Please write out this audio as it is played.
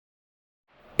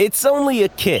It's only a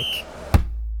kick,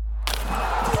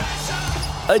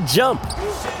 a jump,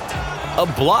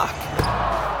 a block.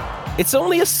 It's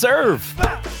only a serve.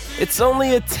 It's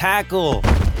only a tackle,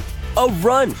 a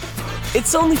run.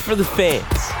 It's only for the fans.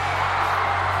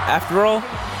 After all,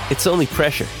 it's only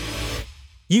pressure.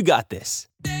 You got this.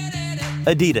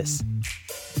 Adidas.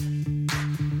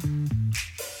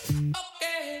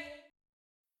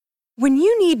 When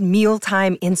you need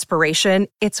mealtime inspiration,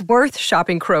 it's worth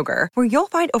shopping Kroger, where you'll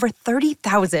find over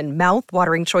 30,000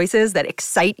 mouth-watering choices that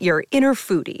excite your inner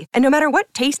foodie. And no matter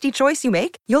what tasty choice you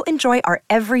make, you'll enjoy our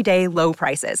everyday low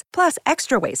prices, plus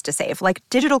extra ways to save, like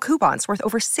digital coupons worth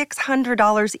over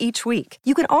 $600 each week.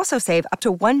 You can also save up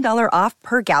to $1 off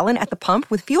per gallon at the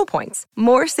pump with fuel points.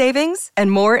 More savings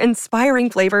and more inspiring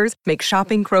flavors make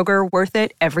shopping Kroger worth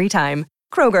it every time.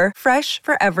 Kroger, fresh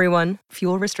for everyone.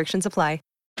 Fuel restrictions apply.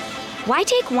 Why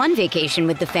take one vacation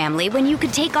with the family when you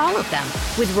could take all of them?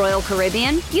 With Royal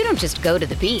Caribbean, you don't just go to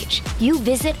the beach. You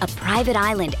visit a private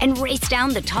island and race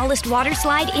down the tallest water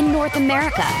slide in North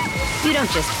America. You don't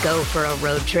just go for a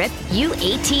road trip. You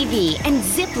ATV and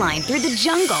zip line through the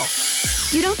jungle.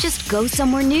 You don't just go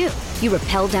somewhere new. You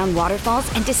rappel down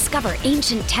waterfalls and discover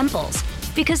ancient temples.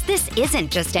 Because this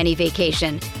isn't just any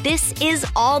vacation. This is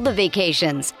all the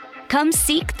vacations. Come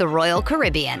seek the Royal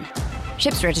Caribbean.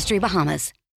 Ships Registry,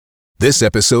 Bahamas. This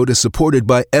episode is supported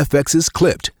by FX's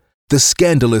Clipped, the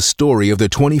scandalous story of the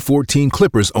 2014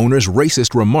 Clippers owner's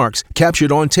racist remarks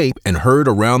captured on tape and heard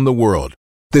around the world.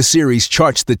 The series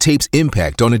charts the tape's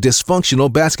impact on a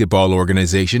dysfunctional basketball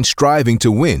organization striving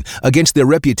to win against their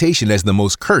reputation as the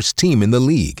most cursed team in the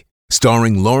league.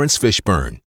 Starring Lawrence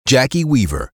Fishburne, Jackie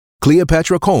Weaver,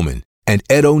 Cleopatra Coleman, and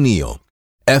Ed O'Neill.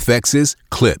 FX's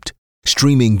Clipped,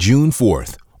 streaming June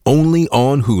 4th, only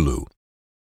on Hulu.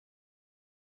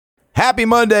 Happy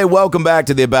Monday. Welcome back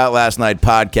to the About Last Night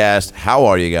podcast. How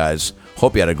are you guys?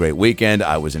 Hope you had a great weekend.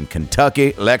 I was in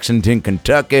Kentucky, Lexington,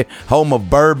 Kentucky, home of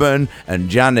bourbon and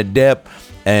Johnny Depp,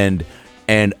 and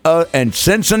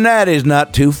Cincinnati is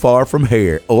not too far from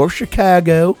here, or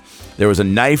Chicago. There was a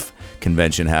knife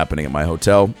convention happening at my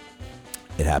hotel.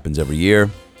 It happens every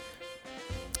year.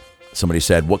 Somebody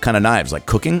said, what kind of knives? Like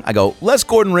cooking? I go, less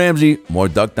Gordon Ramsay, more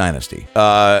Duck Dynasty.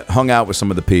 Hung out with some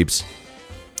of the peeps.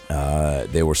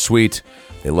 They were sweet.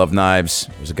 They love knives.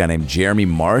 There's a guy named Jeremy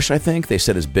Marsh, I think. They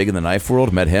said is big in the knife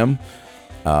world. Met him.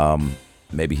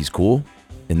 Maybe he's cool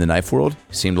in the knife world.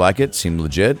 Seemed like it. Seemed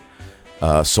legit.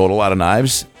 Sold a lot of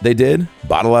knives. They did.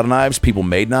 Bought a lot of knives. People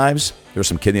made knives. There was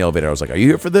some kid in the elevator. I was like, are you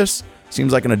here for this?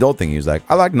 Seems like an adult thing. He was like,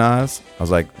 I like knives. I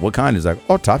was like, what kind? He's like,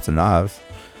 all types of knives.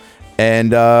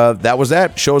 And that was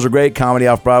that. Shows are great. Comedy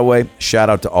off Broadway. Shout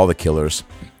out to all the killers.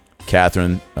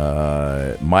 Catherine,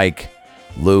 Mike,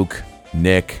 Luke,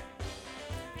 Nick,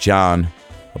 John,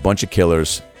 a bunch of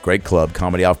killers. Great club,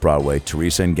 Comedy Off Broadway.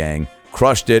 Teresa and gang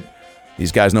crushed it.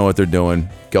 These guys know what they're doing.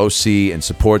 Go see and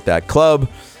support that club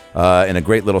in a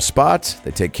great little spot.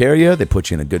 They take care of you. They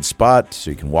put you in a good spot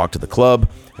so you can walk to the club.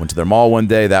 Went to their mall one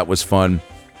day. That was fun.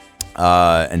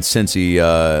 And Cincy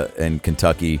and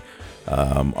Kentucky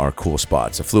are cool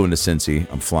spots. I flew into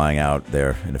Cincy. I'm flying out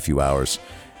there in a few hours.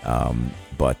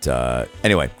 But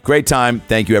anyway, great time.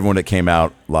 Thank you, everyone that came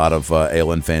out. A lot of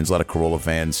ALN fans, a lot of Corolla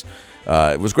fans.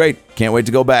 It was great. Can't wait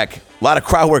to go back. A lot of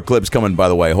crowd work clips coming, by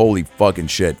the way. Holy fucking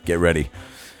shit. Get ready.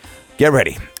 Get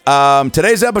ready.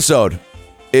 Today's episode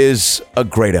is a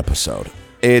great episode.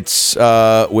 It's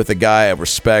with a guy I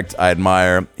respect, I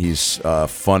admire. He's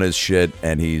fun as shit,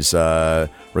 and he's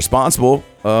responsible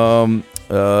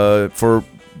for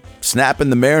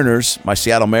snapping the Mariners, my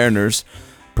Seattle Mariners,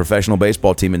 professional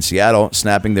baseball team in Seattle,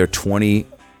 snapping their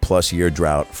 20-plus year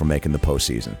drought from making the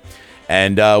postseason.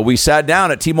 And we sat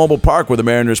down at T-Mobile Park where the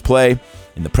Mariners play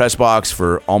in the press box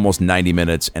for almost 90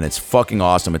 minutes, and it's fucking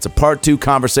awesome. It's a part 2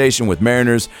 conversation with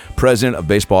Mariners President of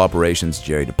Baseball Operations,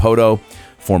 Jerry Dipoto,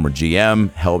 former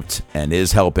GM, helped and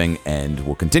is helping and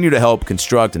will continue to help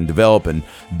construct and develop and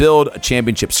build a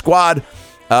championship squad.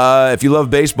 If you love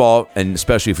baseball, and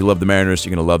especially if you love the Mariners,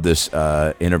 you're going to love this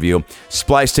interview.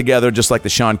 Spliced together, just like the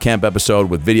Sean Kemp episode,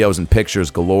 with videos and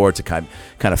pictures galore to kind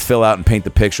of fill out and paint the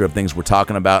picture of things we're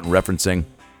talking about and referencing.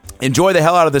 Enjoy the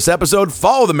hell out of this episode.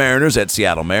 Follow the Mariners at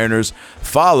Seattle Mariners.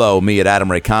 Follow me at Adam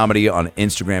Ray Comedy on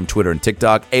Instagram, Twitter, and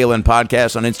TikTok. ALN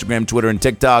Podcast on Instagram, Twitter, and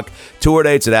TikTok. Tour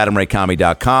dates at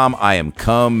AdamRayComedy.com. I am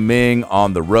coming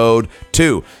on the road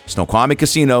to Snoqualmie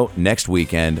Casino this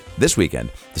weekend,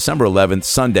 December 11th,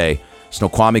 Sunday.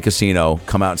 Snoqualmie Casino.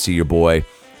 Come out and see your boy.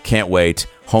 Can't wait.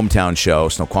 Hometown show,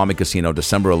 Snoqualmie Casino,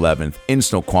 December 11th in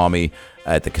Snoqualmie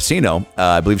at the casino.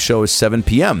 I believe show is 7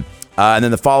 p.m. And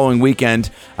then the following weekend,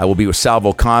 I will be with Sal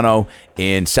Vulcano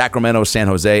in Sacramento, San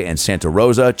Jose, and Santa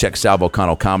Rosa. Check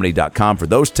salvulcanocomedy.com for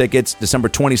those tickets. December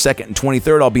 22nd and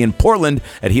 23rd, I'll be in Portland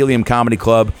at Helium Comedy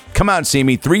Club. Come out and see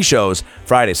me. 3 shows,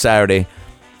 Friday, Saturday.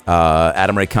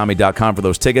 AdamRayComedy.com for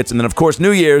those tickets. And then, of course,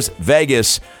 New Year's,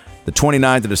 Vegas, the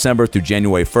 29th of December through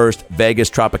January 1st. Vegas,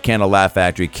 Tropicana Laugh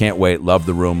Factory. Can't wait. Love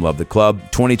the room. Love the club.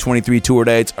 2023 tour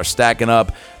dates are stacking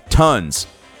up. Tons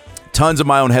of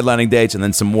my own headlining dates, and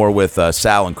then some more with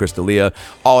Sal and Chris D'Elia,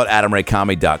 all at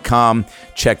AdamRayComedy.com.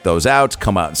 Check those out.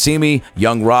 Come out and see me.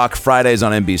 Young Rock, Fridays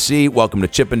on NBC. Welcome to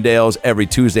Chippendales, every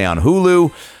Tuesday on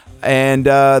Hulu. And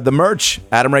the merch,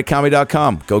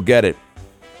 AdamRayComedy.com. Go get it.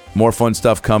 More fun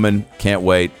stuff coming. Can't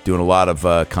wait. Doing a lot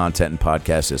of content and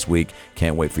podcasts this week.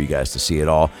 Can't wait for you guys to see it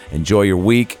all. Enjoy your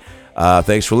week.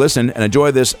 Thanks for listening, and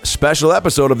enjoy this special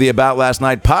episode of the About Last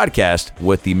Night podcast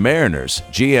with the Mariners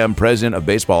GM, President of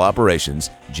Baseball Operations,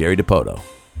 Jerry Dipoto.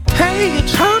 Hey,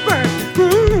 it's Herbert.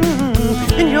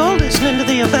 And you're listening to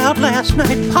the About Last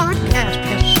Night podcast,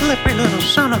 you slippery little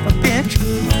son of a bitch.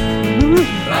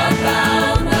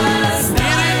 About last night.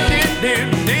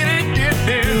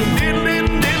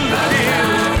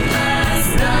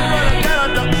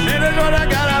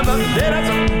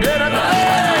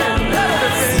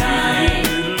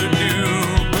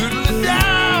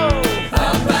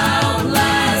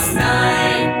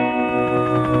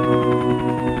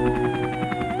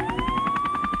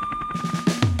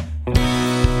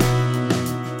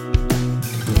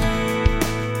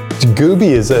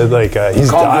 Gooby is he's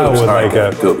dialed with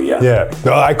Gooby, yeah.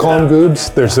 No, I call him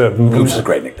Goobs. Goobs is a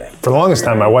great nickname. For the longest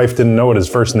time, my wife didn't know what his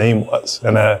first name was,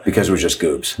 and because it was just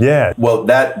Goobs. Yeah. Well,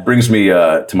 that brings me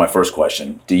to my first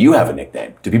question. Do you have a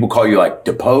nickname? Do people call you like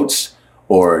DePotes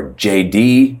or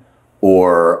JD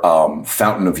or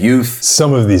Fountain of Youth?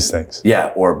 Some of these things.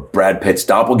 Yeah, or Brad Pitt's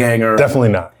doppelganger. Definitely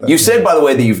not. You said, by the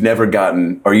way, that you've never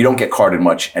gotten, or you don't get carded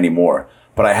much anymore.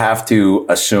 But I have to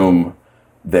assume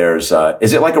there's,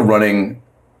 is it like a running,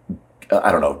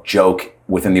 joke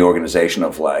within the organization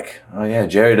of like, oh yeah,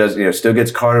 Jerry does, still gets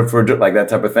carded for like that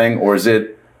type of thing? Or is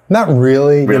it? Not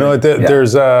really.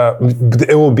 There's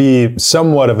it will be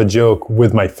somewhat of a joke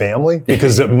with my family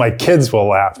because my kids will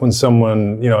laugh when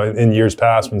someone, in years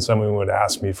past when someone would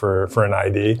ask me for an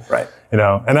ID. Right. And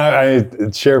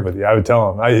I share it with you. I would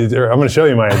tell them, I'm going to show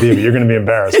you my ID, but you're going to be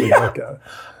embarrassed when you look at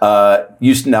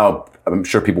it. Now, I'm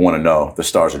sure people want to know, the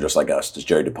stars are just like us. Does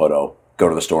Jerry Dipoto go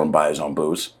to the store and buy his own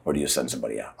booze, or do you send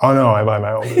somebody out? Oh no, I buy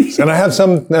my own booze. And I have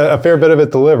a fair bit of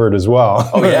it delivered as well.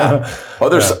 Oh yeah.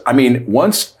 Well,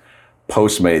 once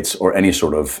Postmates or any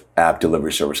sort of app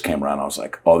delivery service came around, I was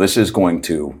like, oh, this is going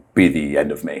to be the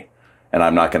end of me. And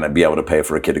I'm not going to be able to pay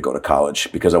for a kid to go to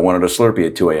college because I wanted a Slurpee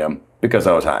at 2 a.m. because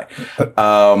I was high.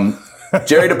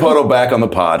 Jerry Dipoto back on the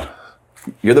pod.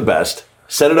 You're the best.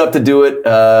 Set it up to do it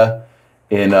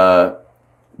in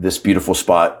this beautiful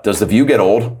spot. Does the view get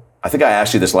old? I think I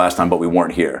asked you this last time, but we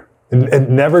weren't here. It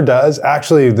never does.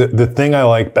 Actually, the thing I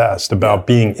like best about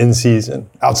being in season,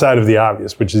 outside of the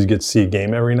obvious, which is you get to see a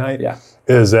game every night,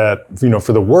 is that,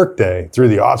 for the work day through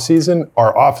the off season,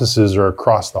 our offices are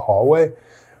across the hallway.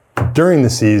 During the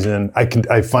season,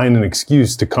 I find an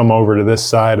excuse to come over to this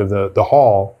side of the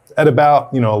hall at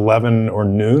about 11 or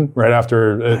noon, right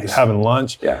after having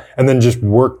lunch, and then just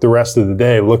work the rest of the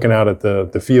day looking out at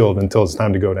the field until it's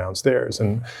time to go downstairs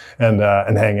and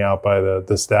hang out by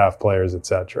the staff, players,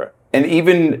 etc. And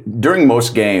even during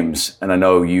most games, and I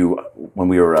know you, when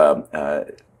we were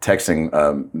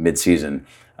texting mid-season,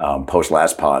 post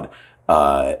last pod,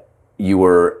 you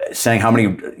were saying how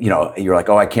many, you're like,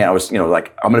 oh, I can't. I was,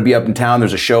 like, I'm going to be up in town.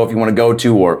 There's a show if you want to go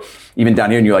to, or even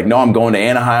down here. And you're like, no, I'm going to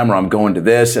Anaheim, or I'm going to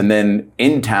this. And then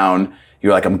in town,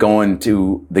 you're like, I'm going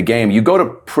to the game. You go to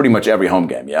pretty much every home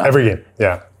game, yeah? Every game,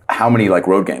 yeah. How many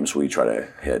road games will you try to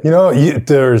hit?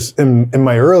 There's in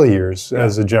my early years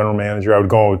as a general manager, I would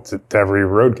go to every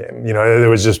road game. It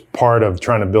was just part of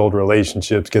trying to build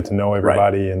relationships, get to know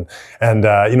everybody, and in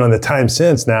the time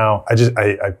since now,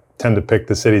 I tend to pick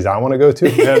the cities I want to go to.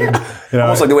 And,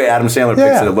 almost like the way Adam Sandler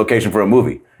picks a location for a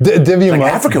movie. Divvy them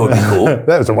up. Africa would be cool.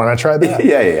 That was the one I tried that.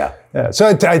 Yeah. So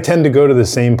I tend to go to the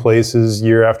same places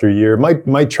year after year.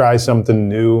 Might try something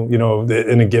new,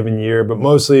 in a given year, but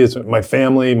mostly it's my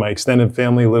family. My extended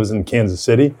family lives in Kansas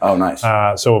City. Oh, nice.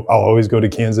 So I'll always go to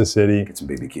Kansas City. Get some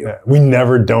BBQ. Yeah. We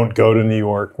never don't go to New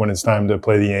York when it's time to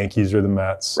play the Yankees or the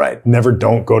Mets. Right. Never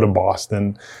don't go to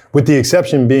Boston, with the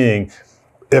exception being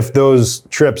if those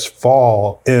trips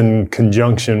fall in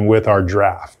conjunction with our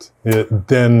draft.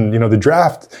 Then the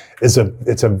draft it's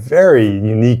a very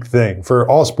unique thing for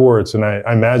all sports, and I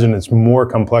imagine it's more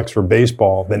complex for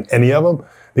baseball than any of them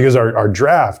because our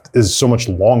draft is so much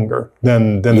longer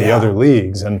than the other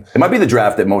leagues. And it might be the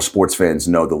draft that most sports fans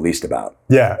know the least about.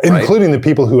 Yeah, right? Including the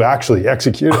people who actually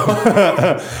execute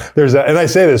it. There's that, and I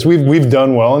say this, we've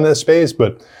done well in this space,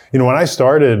 but when I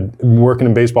started working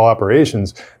in baseball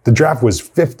operations, the draft was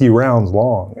 50 rounds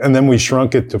long, and then we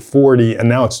shrunk it to 40, and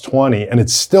now it's 20, and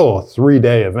it's still a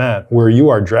 3-day event where you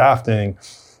are drafting.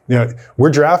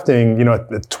 We're drafting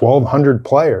 1,200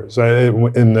 players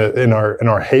in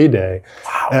our heyday.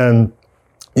 Wow. And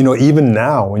even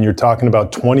now, when you're talking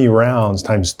about 20 rounds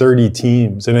times 30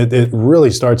 teams, and it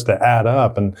really starts to add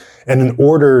up. And in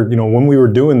order, when we were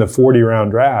doing the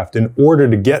 40-round draft, in order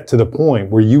to get to the point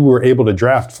where you were able to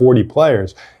draft 40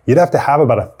 players, you'd have to have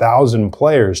about 1,000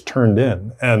 players turned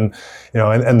in. And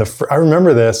I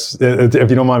remember this. If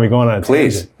you don't mind me going on a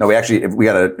Please. tangent. No, if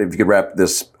you could wrap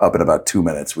this up in about 2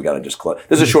 minutes, we got to just close.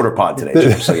 This is a shorter pod today,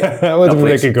 Jim, so yeah.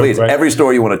 Please, right? Every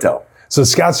story you want to tell. So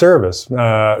Scott Service, Come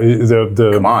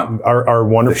on. our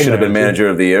wonderful Should have been manager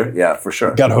of the year. Yeah, for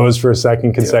sure. Got hosed for a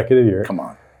second consecutive year. Come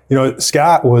on.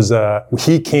 Scott was,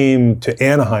 he came to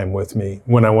Anaheim with me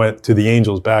when I went to the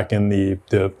Angels back in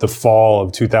the fall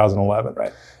of 2011.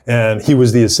 Right. And he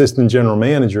was the assistant general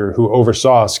manager who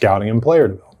oversaw scouting and player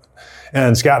development.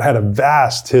 And Scott had a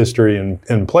vast history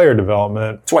in player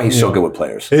development. That's why he's so good with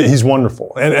players. He's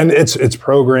wonderful. And it's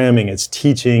programming, it's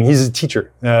teaching. He's a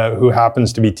teacher who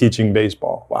happens to be teaching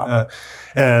baseball. Wow.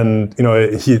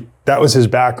 That was his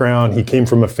background. He came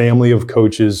from a family of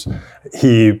coaches.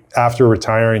 After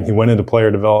retiring, he went into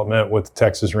player development with the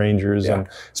Texas Rangers and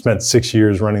spent 6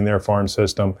 years running their farm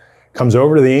system. Comes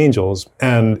over to the Angels,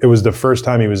 and it was the first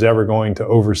time he was ever going to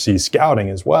oversee scouting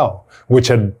as well, which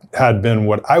had been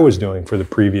what I was doing for the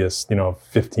previous,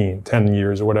 10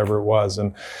 years or whatever it was.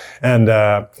 And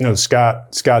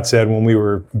Scott said when we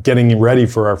were getting ready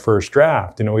for our first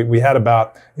draft, we had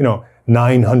about,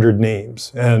 900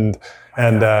 names. And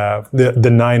the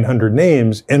 900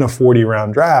 names in a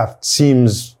 40-round draft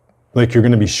seems like you're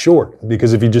going to be short,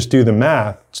 because if you just do the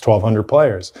math, it's 1,200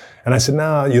 players. And I said,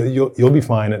 no, you'll be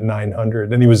fine at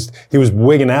 900. And he was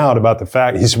wigging out about the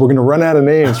fact, he said, we're going to run out of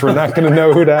names. We're not going to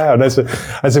know who to have. And I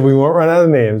said, we won't run out of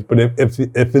names, but if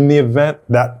in the event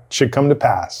that should come to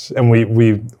pass, and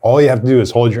we all you have to do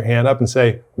is hold your hand up and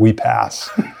say, we pass.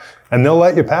 And they'll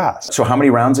let you pass. So how many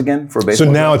rounds again for a baseball?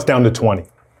 So now it's down to 20,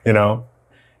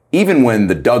 Even when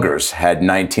the Duggars had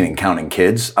 19 and counting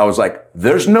kids, I was like,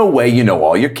 there's no way you know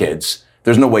all your kids.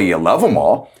 There's no way you love them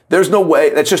all. There's no way.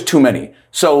 That's just too many.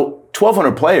 So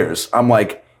 1,200 players, I'm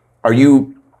like, how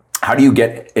do you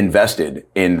get invested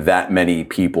in that many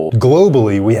people?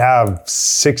 Globally, we have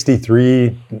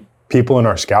 63 people in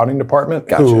our scouting department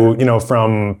Gotcha. who,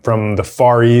 from the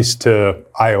Far East to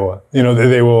Iowa,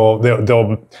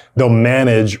 they'll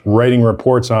manage writing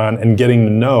reports on and getting to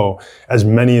know as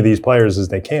many of these players as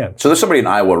they can. So there's somebody in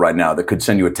Iowa right now that could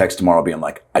send you a text tomorrow being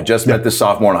like, I just met this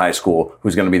sophomore in high school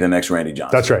who's going to be the next Randy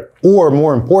Johnson. That's right. Or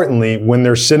more importantly, when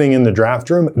they're sitting in the draft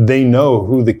room, they know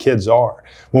who the kids are.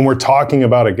 When we're talking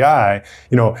about a guy,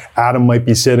 Adam might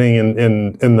be sitting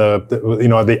in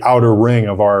the outer ring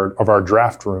of our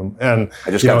draft room. And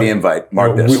I just got the invite.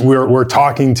 Mark this. We're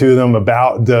talking to them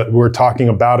about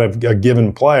a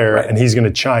given player, right. And he's going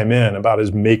to chime in about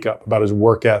his makeup, about his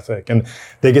work ethic, and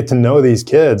they get to know these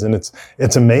kids, and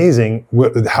it's amazing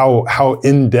how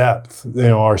in depth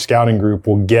our scouting group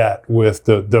will get with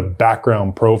the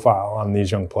background profile on these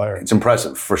young players. It's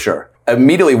impressive for sure.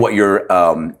 Immediately,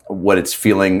 what it's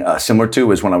feeling similar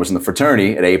to is when I was in the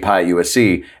fraternity at API at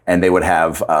USC, and they would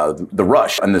have the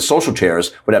rush, and the social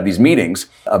chairs would have these meetings.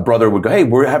 A brother would go, "Hey,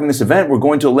 we're having this event. We're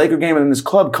going to a Laker game in this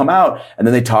club. Come out." And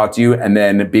then they talk to you. And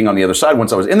then being on the other side,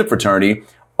 once I was in the fraternity,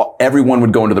 everyone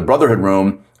would go into the brotherhood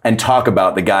room and talk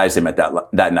about the guys they met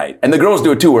that night. And the girls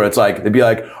do it too, where it's like, they'd be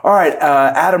like, all right,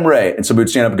 Adam Ray. And somebody would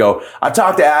stand up and go, I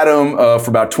talked to Adam for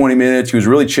about 20 minutes. He was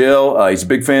really chill. He's a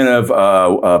big fan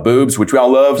of boobs, which we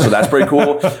all love, so that's pretty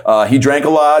cool. He drank a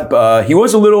lot. He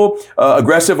was a little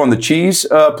aggressive on the cheese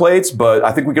plates, but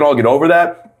I think we can all get over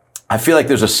that. I feel like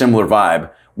there's a similar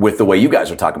vibe with the way you guys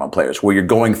are talking about players, where you're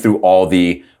going through all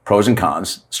the pros and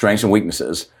cons, strengths and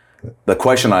weaknesses. The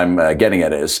question I'm getting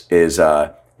at is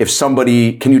if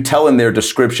somebody, can you tell in their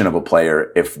description of a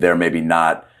player if they're maybe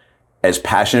not as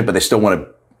passionate, but they still want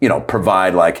to,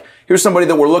 provide like, here's somebody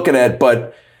that we're looking at,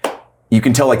 but you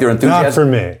can tell like they're enthusiastic. Not for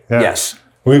me. Yeah. Yes.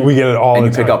 We get it all And the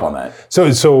you time. pick up on that.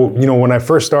 So when I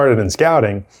first started in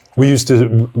scouting, we used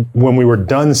to, when we were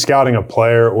done scouting a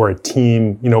player or a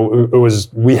team,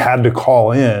 we had to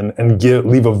call in and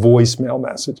leave a voicemail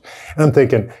message. And I'm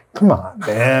thinking, come on,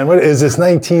 man, what is this,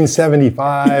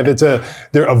 1975? It's a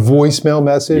voicemail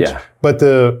message. Yeah. But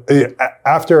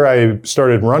after I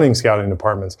started running scouting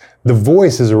departments, the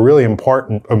voice is a really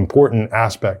important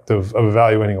aspect of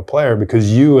evaluating a player,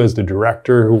 because you as the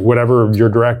director, whatever you're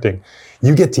directing,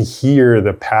 you get to hear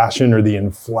the passion or the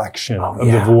inflection of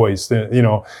the voice,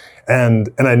 and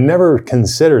I never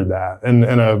considered that. And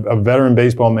a veteran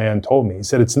baseball man told me, he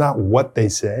said, it's not what they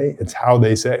say, it's how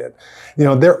they say it.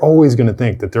 They're always going to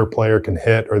think that their player can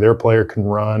hit or their player can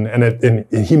run, and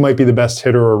he might be the best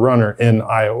hitter or runner in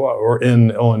Iowa or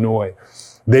in Illinois.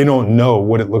 They don't know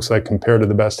what it looks like compared to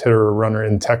the best hitter or runner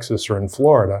in Texas or in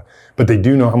Florida, but they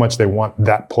do know how much they want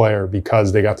that player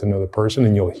because they got to know the person,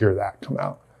 and you'll hear that come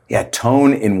out. Yeah,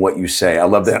 tone in what you say. I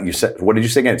love that you said. What did you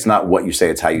say again? It's not what you say;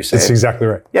 it's how you say it. That's exactly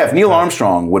right. Yeah, if Neil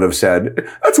Armstrong would have said,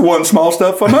 "That's one small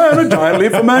step for man, a giant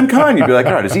leap for mankind," you'd be like,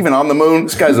 "All right, it's even on the moon.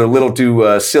 This guy's a little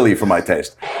too silly for my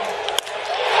taste." Giddy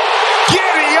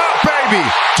up, baby!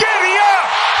 Giddy up!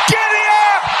 Giddy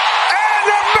up! And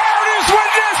the Mariners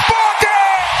win this ball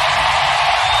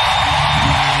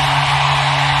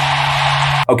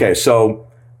game! Okay, so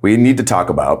we need to talk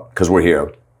about, because we're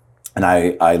here, and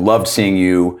I loved seeing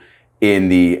you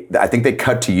I think they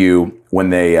cut to you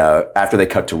when they, after they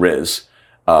cut to Riz,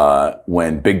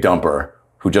 when Big Dumper,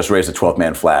 who just raised the 12th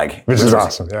man flag. Which is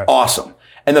awesome, yeah. Awesome.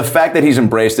 And the fact that he's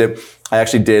embraced it, I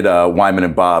actually did Wyman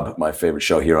and Bob, my favorite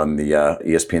show here on the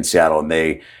ESPN Seattle, and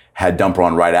they had Dumper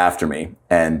on right after me.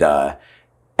 And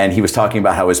he was talking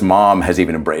about how his mom has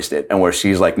even embraced it, and where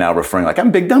she's like now referring like,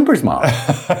 I'm Big Dumper's mom,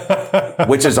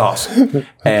 which is awesome.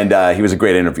 And he was a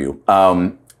great interview.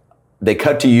 They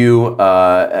cut to you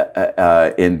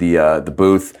in the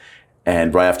booth,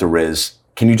 and right after Riz.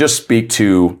 Can you just speak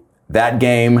to that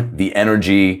game, the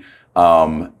energy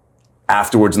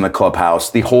afterwards in the clubhouse,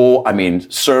 the whole,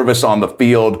 service on the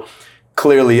field?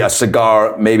 Clearly, a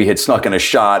cigar maybe had snuck in a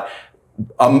shot.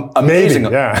 Amazing,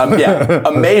 maybe, yeah.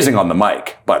 Amazing on the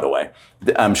mic, by the way.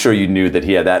 I'm sure you knew that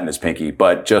he had that in his pinky,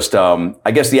 but just,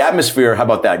 I guess the atmosphere. How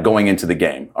about that going into the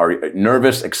game? Are you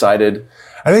nervous, excited?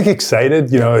 I think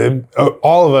excited.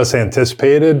 All of us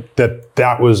anticipated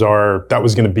that was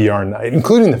going to be our night,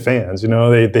 including the fans.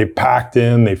 They packed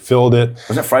in, they filled it.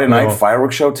 Was it Friday night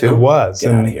fireworks show too? It was.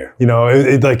 Get out of here.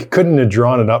 It couldn't have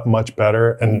drawn it up much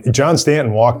better. And John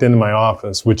Stanton walked into my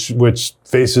office, which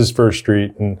faces First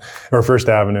Street or First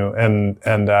Avenue, and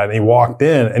he walked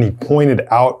in and he pointed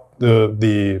out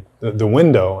the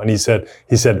window, and he said,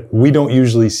 we don't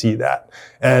usually see that.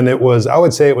 And I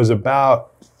would say it was about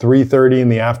 3:30 in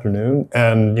the afternoon,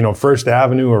 and First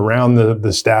Avenue around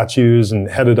the statues and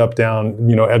headed up down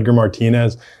Edgar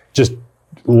Martinez, just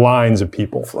lines of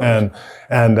people, and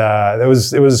it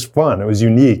was fun. It was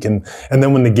unique, and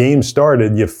then when the game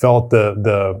started, you felt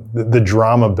the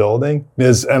drama building.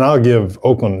 And I'll give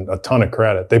Oakland a ton of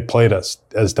credit. They played us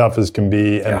as tough as can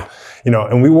be, and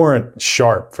and we weren't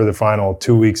sharp for the final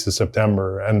 2 weeks of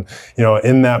September. And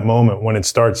in that moment when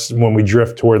we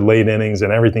drift toward late innings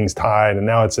and everything's tied, and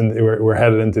now we're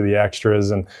headed into the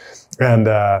extras, and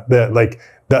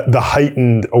the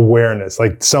heightened awareness,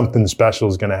 like something special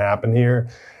is going to happen here.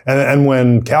 And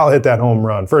when Cal hit that home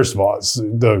run, first of all, it's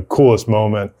the coolest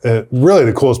moment, really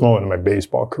the coolest moment in my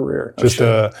baseball career.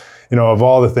 Of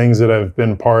all the things that I've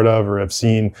been part of or have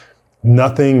seen,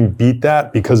 nothing beat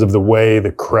that because of the way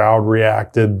the crowd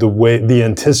reacted, the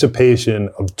anticipation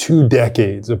of 2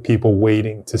 decades of people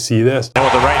waiting to see this. And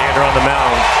with the right-hander on the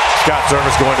mound, Scott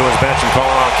Service going to his bench and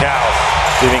calling on Cal.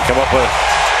 See if he can come up with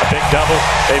a big double,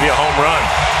 maybe a home run.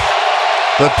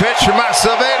 The pitch from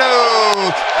Acevedo.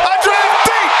 A drive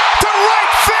deep to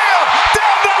right field.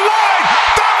 Down the line.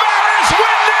 The Mariners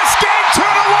win this game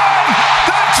 2-1.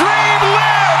 The dream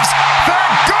lives.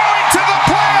 They're going to the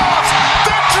playoffs.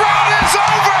 The drought is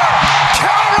over.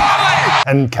 Cal Raleigh.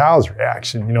 And Cal's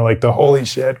reaction, like the holy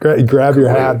shit, grab your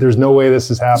hat. There's no way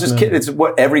this is happening. It's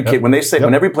what every kid, when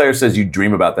every player says you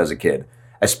dream about that as a kid,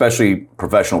 especially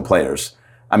professional players.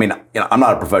 I'm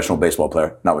not a professional baseball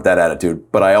player, not with that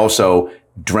attitude, but I also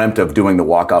dreamt of doing the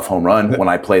walk-off home run when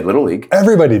I played Little League.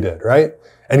 Everybody did, right?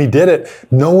 And he did it.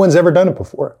 No one's ever done it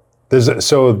before.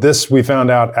 This we found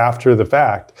out after the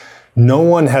fact. No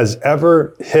one has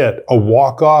ever hit a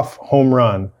walk-off home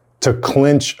run to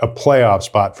clinch a playoff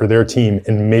spot for their team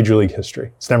in Major League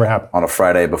history. It's never happened. On a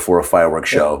Friday before a fireworks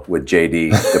show with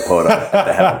JD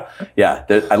Depota.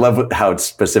 I love how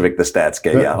specific the stats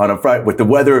get. Yeah, on a Friday with the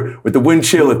weather, with the wind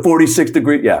chill at 46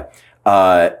 degrees. Yeah.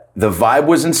 the vibe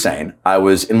was insane. I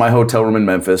was in my hotel room in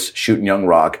Memphis shooting Young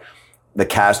Rock. The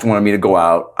cast wanted me to go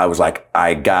out. I was like,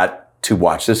 I got to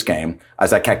watch this game. I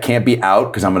was like, I can't be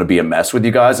out because I'm going to be a mess with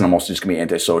you guys, and I'm also just going to be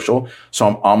antisocial. So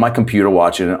I'm on my computer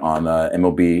watching it on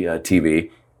MLB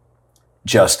TV,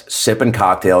 just sipping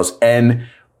cocktails. And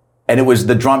it was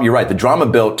the drama. You're right. The drama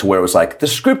built to where it was like, the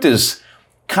script is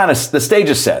kind of, the stage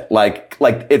is set. Like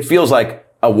it feels like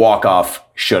a walk-off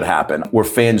should happen. Were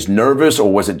fans nervous,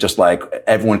 or was it just like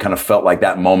everyone kind of felt like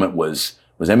that moment was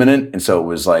imminent? And so it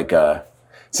was like,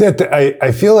 See,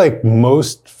 I feel like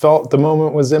most felt the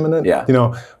moment was imminent. Yeah.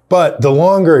 But the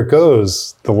longer it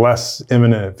goes, the less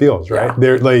imminent it feels, right? Yeah.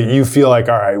 There, like you feel like,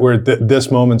 all right,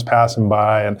 this moment's passing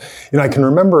by, and I can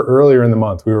remember earlier in the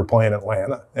month we were playing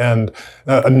Atlanta, and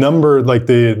a number, like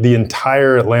the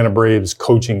entire Atlanta Braves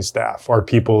coaching staff are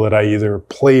people that I either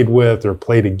played with or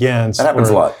played against. That happens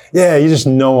a lot. Yeah, you just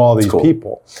know all these cool.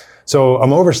 people. So I'm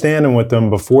overstanding with them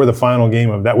before the final game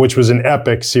of that, which was an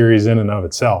epic series in and of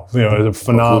itself. It was a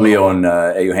phenomenal. Julio and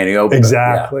Eugenio.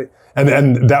 Exactly. Yeah.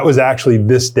 And that was actually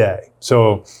this day.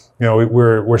 So,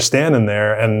 we're standing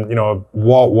there, and,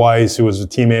 Walt Weiss, who was a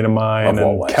teammate of mine,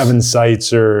 and Kevin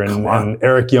Seitzer, and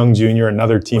Eric Young Jr.,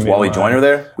 another teammate was Wally of mine. Joyner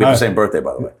there? We have the same birthday,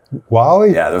 by the way.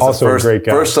 Wally? Yeah, there's also the first, a great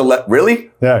guy. Really?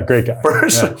 Yeah, great guy.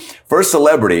 First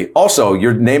celebrity. Also,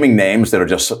 you're naming names that are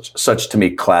just such to me,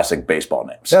 classic baseball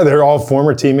names. Yeah, they're all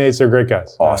former teammates. They're great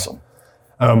guys. Awesome.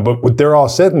 But they're all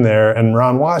sitting there, and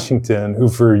Ron Washington, who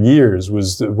for years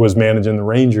was managing the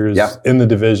Rangers in the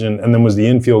division, and then was the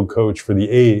infield coach for the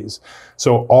A's.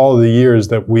 So all the years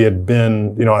that we had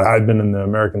been, I'd been in the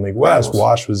American League West,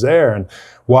 Wash was there, and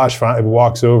Wash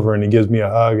walks over and he gives me a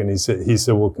hug, and he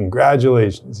said, well,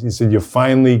 congratulations. He said, you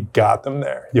finally got them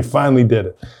there. You finally did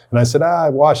it. And I said,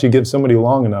 Wash, you give somebody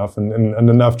long enough and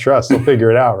enough trust, they'll figure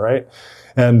it out, right?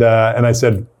 And I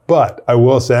said, but I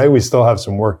will say we still have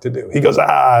some work to do. He goes,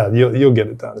 you'll get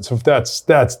it done. So if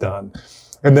that's done.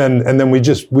 And then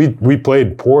we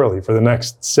played poorly for the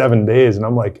next 7 days. And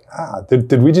I'm like,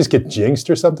 did we just get jinxed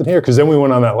or something here? Because then we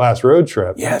went on that last road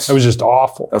trip. Yes. It was just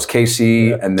awful. That was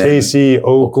KC and then KC,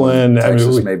 Oakland,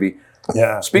 Texas, maybe.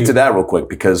 Yeah. Speak to that real quick,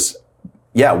 because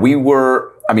we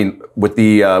were, with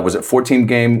the, was it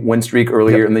 14-game win streak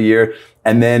earlier in the year?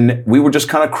 And then we were just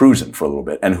kind of cruising for a little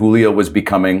bit. And Julio was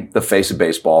becoming the face of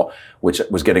baseball, which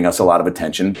was getting us a lot of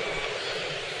attention.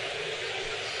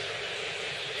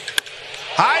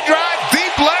 High drive,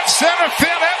 deep left center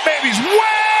field. That baby's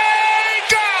way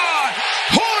gone.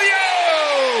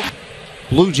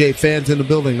 Julio! Blue Jay fans in the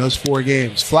building, those 4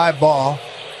 games. Fly ball.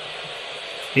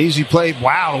 Easy play.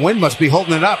 Wow, the wind must be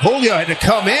holding it up. Julio had to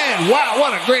come in. Wow,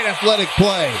 what a great athletic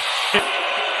play.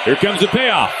 Here comes the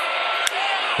payoff.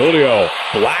 Julio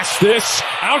blasts this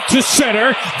out to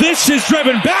center. This is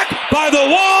driven back by the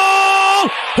wall.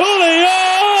 Julio,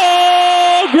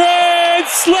 grand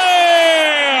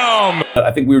slam.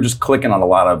 I think we were just clicking on a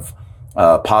lot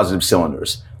of positive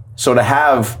cylinders. So to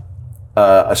have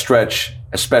a stretch,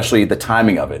 especially the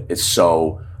timing of it, is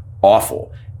so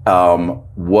awful.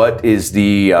 What is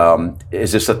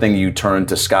is this a thing you turn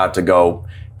to Scott to go,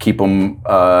 keep them,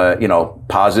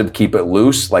 positive, keep it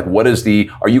loose? Like,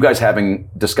 are you guys having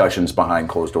discussions behind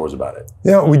closed doors about it?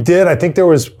 Yeah, we did. I think there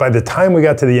was, by the time we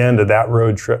got to the end of that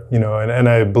road trip, and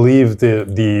I believe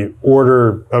the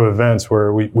order of events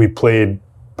where we played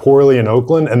poorly in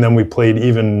Oakland, and then we played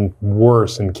even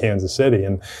worse in Kansas City.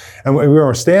 And we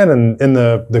were standing in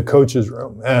the coach's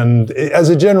room. And as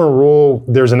a general rule,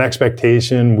 there's an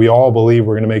expectation. We all believe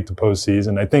we're going to make the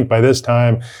postseason. I think by this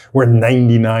time, we're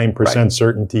 99%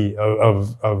 certainty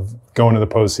of going to the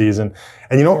postseason.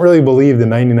 And you don't really believe the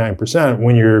 99%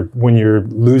 when you're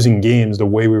losing games the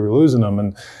way we were losing them.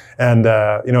 And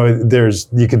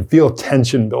you could feel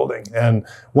tension building. And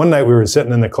one night we were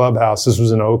sitting in the clubhouse. This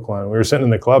was in Oakland. We were sitting in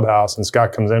the clubhouse, and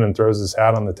Scott comes in and throws his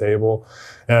hat on the table.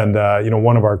 And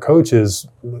one of our coaches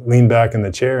leaned back in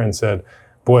the chair and said,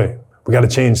 "Boy, we got to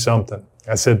change something."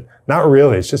 I said, "Not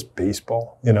really. It's just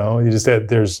baseball. You just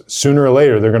there's sooner or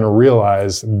later they're going to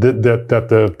realize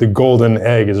that the golden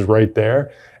egg is right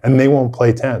there, and they won't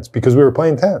play tense, because we were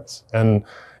playing tense. And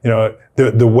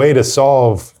the way to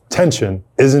solve tension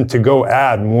isn't to go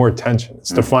add more tension.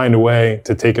 It's to find a way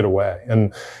to take it away.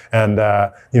 And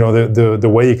the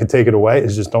way you can take it away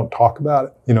is just don't talk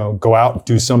about it. Go out,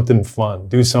 do something fun,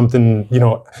 do something,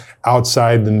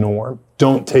 outside the norm.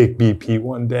 Don't take BP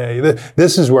one day.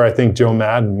 This is where I think Joe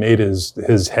Madden made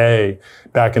his hay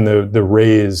back in the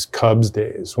Rays Cubs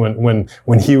days, when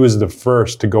he was the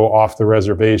first to go off the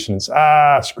reservation and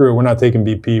say, screw it, we're not taking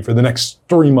BP for the next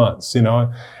 3 months,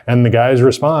 and the guys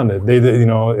responded. They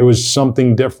it was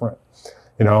something different,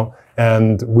 and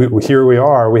And here we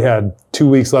are. We had 2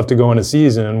 weeks left to go in a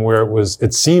season where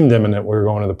it seemed imminent we were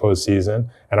going to the postseason,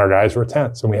 and our guys were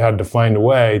tense, and we had to find a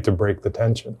way to break the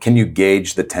tension. Can you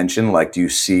gauge the tension? Like, do you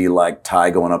see like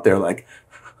Ty going up there like,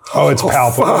 oh, it's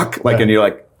palpable. Fuck. Like, and you're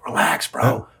like, relax,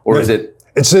 bro. Or is it?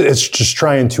 It's just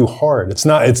trying too hard. It's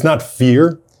not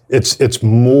fear. It's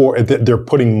more, they're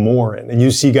putting more in. And you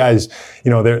see guys,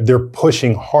 they're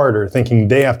pushing harder, thinking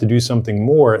they have to do something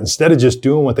more instead of just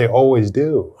doing what they always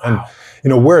do. Wow.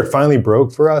 And, where it finally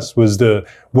broke for us was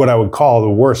what I would call the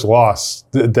worst loss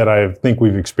that I think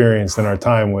we've experienced in our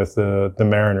time with the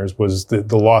Mariners was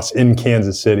the loss in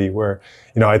Kansas City where,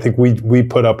 I think we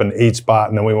put up an 8 spot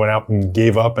and then we went out and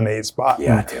gave up an 8 spot.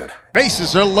 Yeah, dude.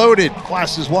 Bases are loaded.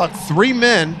 Classes walk 3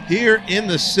 men here in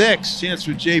the 6th. Chance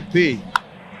for JP.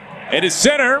 It is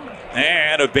center,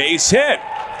 and a base hit.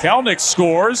 Kelnick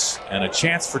scores, and a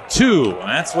chance for 2. And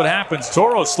that's what happens.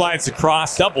 Toro slides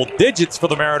across double digits for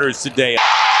the Mariners today.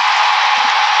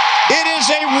 It is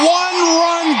a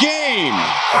 1-run game.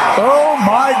 Oh,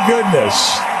 my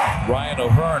goodness. Ryan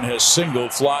O'Hearn has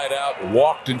singled, flied out,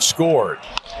 walked, and scored.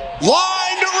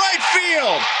 Line to right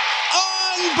field.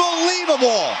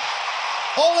 Unbelievable.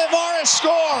 Olivares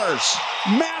scores.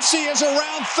 Massey is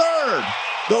around third.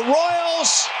 The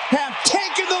Royals have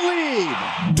taken the lead.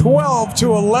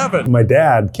 12-11. My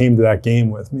dad came to that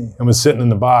game with me and was sitting in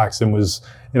the box and was,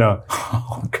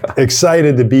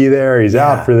 excited to be there. He's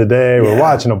out for the day. We're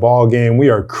watching a ball game. We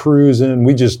are cruising.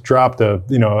 We just dropped a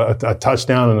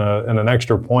touchdown and an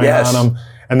extra point on them.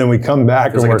 And then we come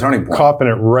back and we're copping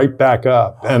it right back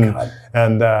up.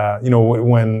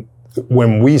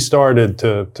 When we started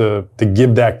to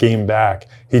give that game back,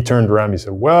 he turned around and he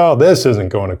said, well, this isn't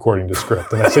going according to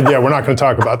script. And I said, yeah, we're not going to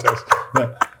talk about this.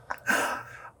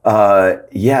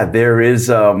 There is,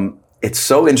 it's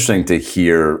so interesting to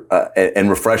hear and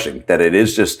refreshing that it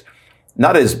is just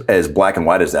not as black and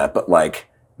white as that, but like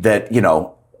that,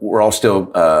 we're all still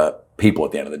people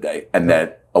at the end of the day. And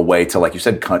that a way to, like you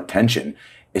said, cut tension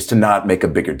is to not make a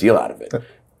bigger deal out of it.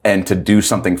 And to do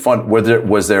something fun.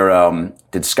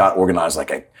 Did Scott organize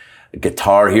like a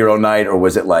Guitar Hero night, or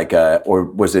was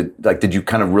it did you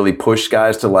kind of really push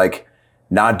guys to like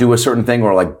not do a certain thing,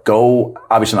 or like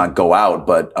obviously not go out,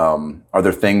 but are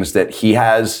there things that he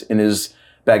has in his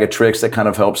bag of tricks that kind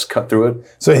of helps cut through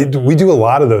it? So we do a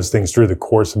lot of those things through the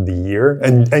course of the year,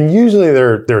 and usually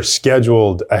they're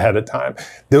scheduled ahead of time.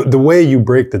 The way you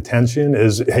break the tension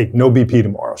is, hey, no BP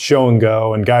tomorrow, show and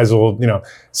go, and guys will,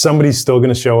 somebody's still going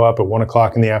to show up at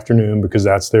 1:00 in the afternoon because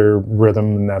that's their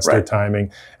rhythm and that's their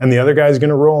timing, and the other guy's going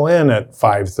to roll in at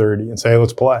 5:30 and say, hey,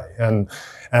 let's play, and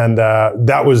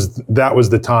that was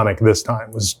the tonic this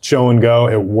time, was show and go.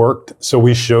 It worked. So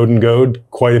we showed and goed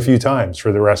quite a few times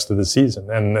for the rest of the season.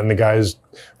 And the guys,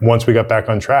 once we got back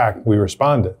on track, we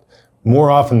responded.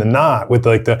 More often than not, with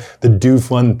like the do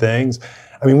fun things.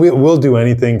 I mean, we'll do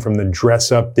anything from the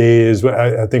dress up days.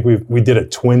 I think we did a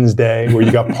Twins Day where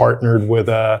you got partnered with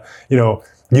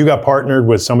you got partnered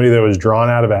with somebody that was drawn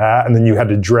out of a hat, and then you had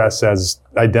to dress as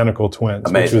identical twins.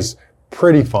 Amazing. Which was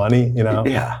pretty funny,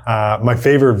 Yeah. My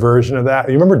favorite version of that,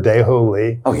 you remember Daeho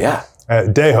Lee? Oh, yeah.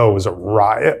 Daeho was a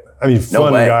riot. I mean,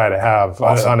 fun guy to have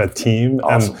on a team.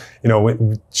 Awesome.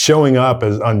 And, showing up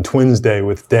on Twins Day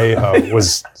with Daeho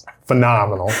was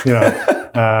phenomenal.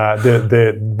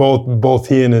 Both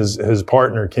he and his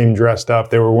partner came dressed up.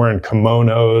 They were wearing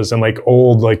kimonos and like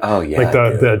old,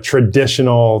 the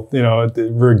traditional,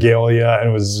 regalia, and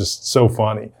it was just so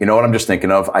funny. You know what I'm just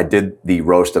thinking of? I did the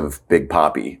roast of Big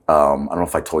Papi. I don't know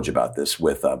if I told you about this,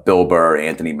 with Bill Burr,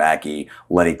 Anthony Mackie,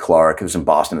 Lenny Clark. It was in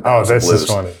Boston at the House of Blues. This is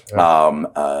funny.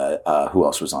 Yeah. Who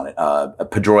else was on it?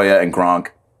 Pedroia and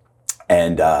Gronk.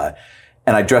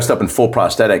 And I dressed up in full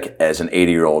prosthetic as an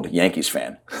 80-year-old Yankees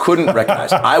fan. Couldn't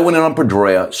recognize. I went in on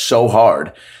Pedroia so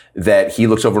hard that he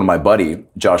looks over to my buddy,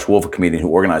 Josh Wolf, a comedian who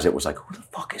organized it, was like, who the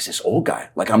fuck is this old guy?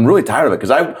 Like, I'm really tired of it. Because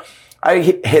I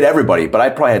hit everybody, but I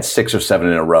probably had 6 or 7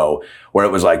 in a row where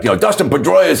it was like, Dustin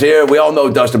Pedroia is here. We all know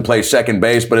Dustin plays second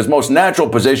base, but his most natural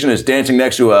position is dancing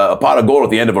next to a pot of gold at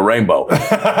the end of a rainbow.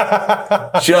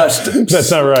 Just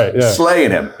that's not right. Yeah. Slaying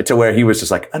him to where he was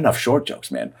just like, enough short jokes,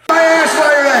 man. My ass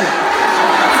while you're at it.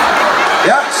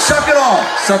 Yeah, suck it all.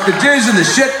 Suck the jizz and the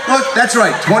shit. Look, that's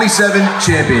right. 27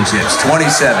 championships.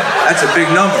 27. That's a big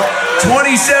number.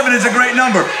 27 is a great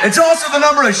number. It's also the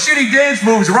number of shitty dance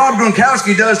moves Rob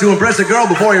Gronkowski does to impress a girl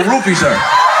before he roofies her.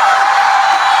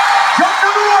 Joke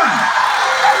number 1.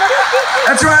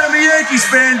 That's right, I'm a Yankees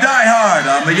fan, die hard.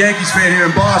 I'm a Yankees fan here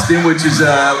in Boston, which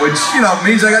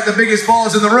means I got the biggest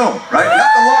balls in the room, right? Not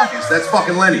the longest. That's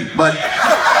fucking Lenny, but...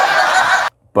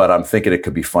 but I'm thinking it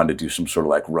could be fun to do some sort of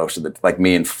like roast of like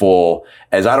me in full,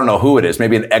 as I don't know who it is,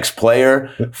 maybe an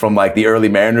ex-player from like the early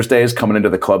Mariners days coming into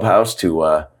the clubhouse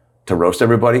to roast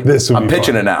everybody. I'm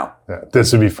pitching it now. Yeah,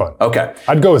 this would be fun. Okay.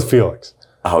 I'd go with Felix.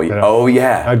 Oh, yeah. Oh,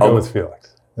 yeah. I'd go with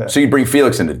Felix. Yeah. So you'd bring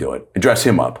Felix in to do it, dress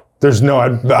him up.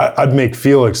 I'd make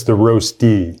Felix the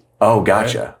roastee. Oh,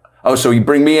 gotcha. Right? Oh, so you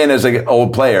bring me in as an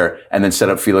old player and then set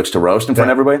up Felix to roast in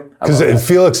front of everybody? Because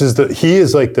Felix is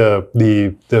like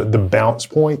the bounce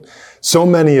point. So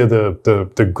many of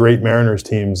the great Mariners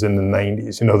teams in the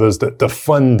 90s, those the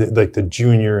fun, like the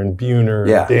Junior and Buhner,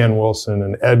 and Dan Wilson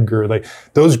and Edgar, like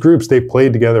those groups, they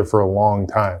played together for a long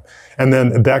time. And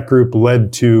then that group led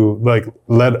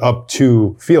up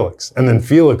to Felix. And then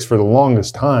Felix, for the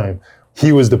longest time,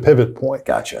 he was the pivot point.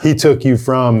 Gotcha. He took you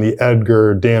from the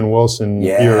Edgar, Dan Wilson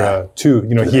era to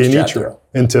he and Ichiro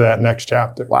into that next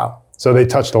chapter. Wow. So they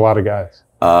touched a lot of guys.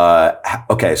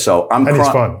 Okay, so I'm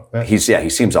crying. He's fun. He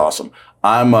seems awesome.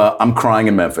 I'm crying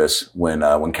in Memphis when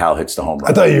Cal hits the home run.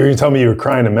 I thought you were going to tell me you were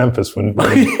crying in Memphis when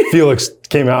Felix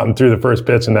came out and threw the first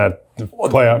pitch in that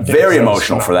playoff game. Very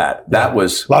emotional for that. That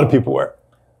was a lot of people were.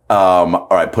 All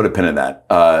right, put a pin in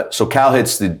that. So Cal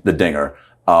hits the dinger.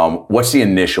 What's the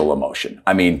initial emotion?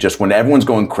 I mean, just when everyone's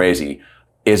going crazy,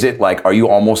 is it like, are you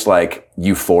almost like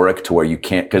euphoric to where you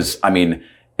can't? Because I mean,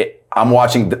 I'm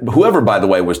watching, whoever, by the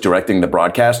way, was directing the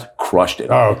broadcast, crushed it.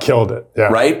 Oh, killed it. Yeah.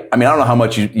 Right? I mean, I don't know how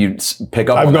much you pick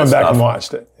up on that I've gone back stuff. and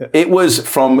watched it. Yeah. It was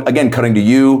from, again, cutting to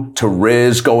you, to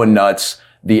Riz going nuts,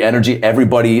 the energy,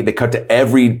 everybody, they cut to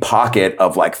every pocket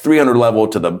of like 300 level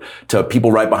to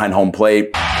people right behind home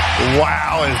plate.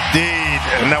 Wow, indeed.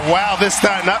 And wow, this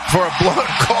time not for a blown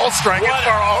call strike, it's for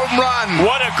a home run.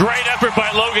 What a great effort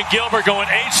by Logan Gilbert, going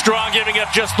 8 strong, giving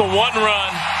up just the 1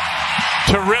 run.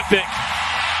 Terrific.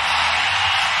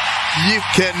 You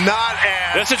cannot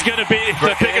add. This is going to be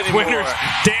the biggest winners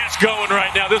dance going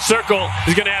right now. This circle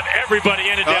is going to have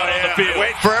everybody in and down on the field.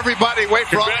 Wait for everybody. Wait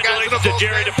for all the guys in the Congratulations to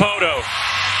Jerry DiPoto.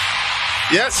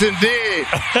 Yes, indeed.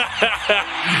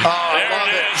 I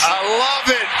love it. I love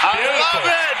it. I love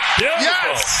it.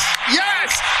 Beautiful.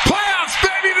 Yes. Playoffs,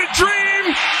 baby. The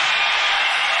dream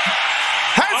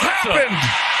has happened.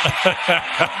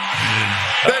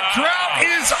 The drought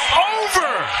is over.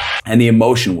 And the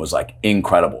emotion was like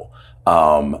incredible.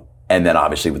 And then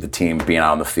obviously with the team being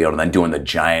out on the field and then doing the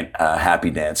giant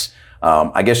happy dance.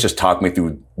 I guess just talk me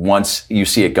through, once you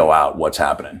see it go out, what's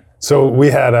happening? So we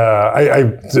had,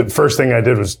 the first thing I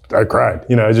did was I cried.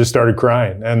 I just started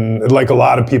crying, and like a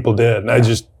lot of people did. And I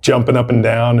just jumping up and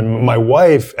down. And my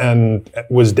wife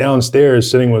was downstairs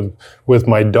sitting with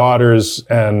my daughters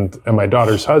and my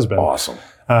daughter's husband. Awesome.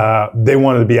 They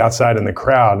wanted to be outside in the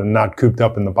crowd and not cooped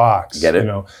up in the box. Get it?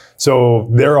 So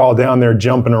they're all down there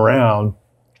jumping around.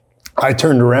 I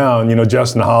turned around,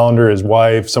 Justin Hollander, his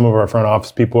wife, some of our front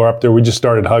office people are up there. We just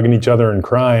started hugging each other and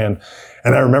crying.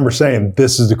 And I remember saying,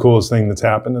 this is the coolest thing that's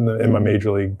happened in my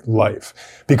major league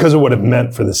life, because of what it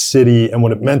meant for the city and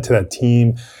what it meant to that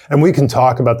team. And we can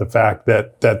talk about the fact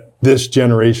that this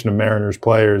generation of Mariners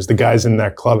players, the guys in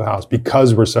that clubhouse,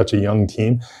 because we're such a young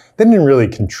team, they didn't really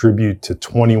contribute to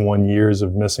 21 years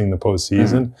of missing the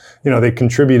postseason. Mm-hmm. They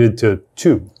contributed to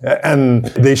 2. And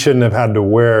they shouldn't have had to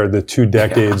wear the 2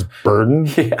 decades burden,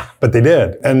 but they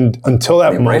did. And until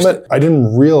that moment, I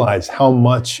didn't realize how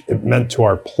much it meant to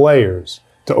our players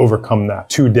to overcome that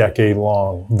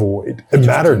 2-decade-long void. It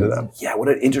mattered to them. Yeah, what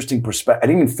an interesting perspective. I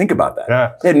didn't even think about that.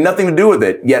 Yeah. It had nothing to do with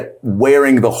it, yet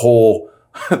wearing the whole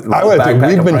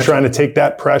we've been trying to take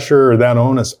that pressure or that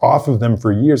onus off of them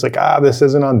for years. Like, this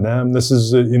isn't on them. This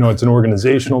is, it's an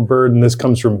organizational burden. This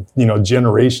comes from,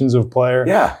 generations of player.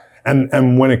 Yeah.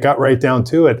 And when it got right down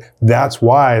to it, that's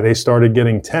why they started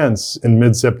getting tense in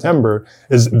mid-September,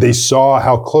 is they saw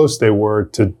how close they were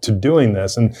to doing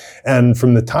this. And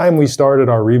from the time we started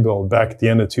our rebuild back at the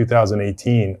end of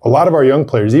 2018, a lot of our young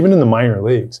players, even in the minor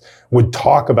leagues, would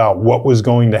talk about what was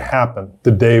going to happen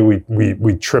the day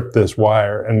we tripped this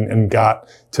wire and got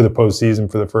to the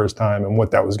postseason for the first time, and what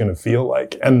that was going to feel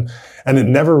like. And it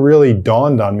never really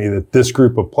dawned on me that this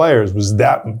group of players was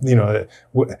that,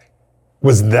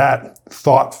 was that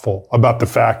thoughtful about the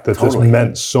fact that this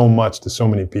meant so much to so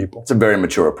many people. It's a very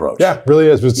mature approach. Yeah, it really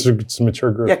is. It's a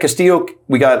mature group. Yeah, Castillo,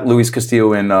 we got Luis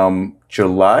Castillo in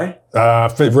July?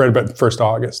 Right about 1st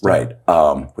August. Right.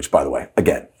 Which, by the way,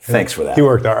 again, thanks for that. He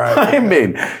worked all right. I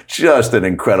mean, just an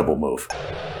incredible move.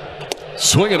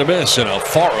 Swing and a miss, and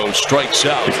Alfaro strikes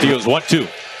out. Castillo's 1-2.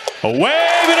 A wave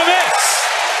and a miss.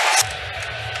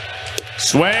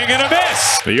 Swing and a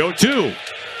miss. The 0-2.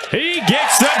 He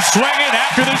gets them swinging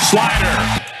after the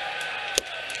slider.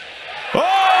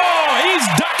 Oh, he's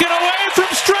ducking away from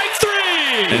strike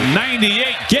 3. And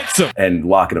 98 gets him. And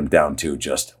locking him down too.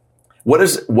 Just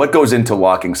what goes into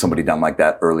locking somebody down like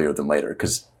that earlier than later?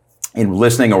 Because in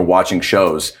listening or watching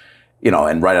shows,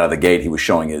 and right out of the gate, he was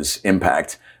showing his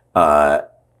impact. I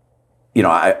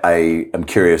am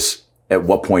curious, at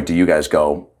what point do you guys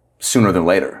go sooner than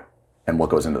later? And what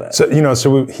goes into that? So,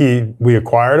 we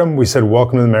acquired him. We said,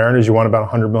 welcome to the Mariners. You want about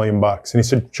 $100 million. And he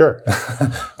said, sure.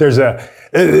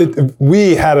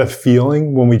 We had a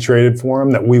feeling when we traded for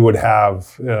him that we would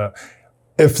have,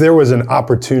 if there was an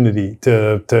opportunity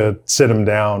to sit him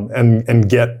down and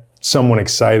get someone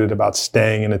excited about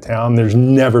staying in a town, there's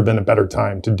never been a better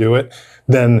time to do it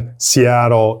than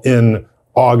Seattle in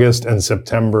August and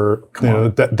September.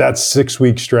 That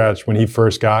 6-week stretch when he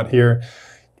first got here,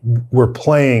 we're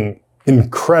playing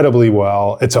incredibly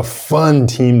well. It's a fun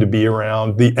team to be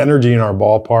around. The energy in our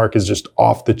ballpark is just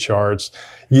off the charts.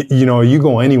 You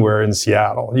go anywhere in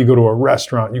Seattle, you go to a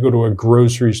restaurant, you go to a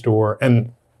grocery store,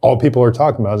 and all people are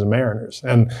talking about is the Mariners.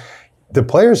 And the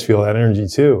players feel that energy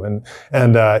too.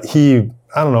 And he,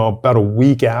 I don't know, about a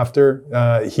week after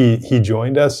he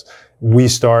joined us,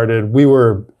 when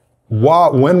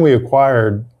we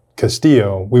acquired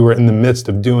Castillo, we were in the midst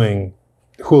of doing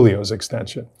Julio's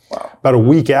extension. Wow. About a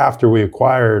week after we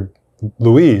acquired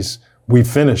Luis, we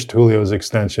finished Julio's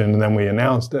extension, and then we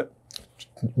announced it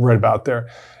right about there.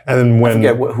 And then when I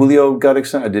forget what Julio got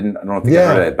extended, I don't think I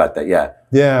heard about that. Yeah.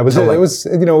 Yeah, it was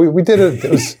we did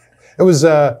it. It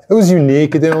was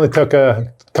unique. It only took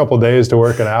a couple days to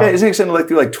work it out. Yeah, isn't it extended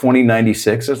through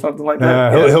 2096 or something like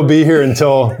that? He'll be here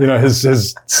until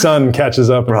his son catches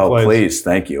up. Bro, please,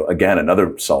 thank you again.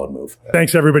 Another solid move.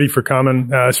 Thanks everybody for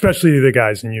coming, especially the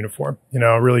guys in uniform.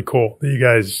 Really cool that you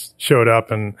guys showed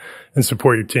up and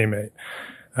support your teammate.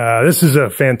 This is a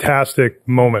fantastic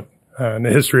moment in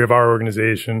the history of our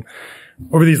organization.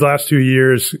 Over these last 2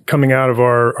 years, coming out of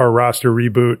our roster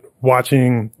reboot,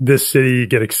 watching this city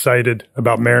get excited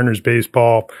about Mariners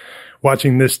baseball,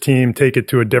 watching this team take it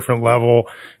to a different level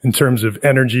in terms of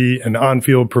energy and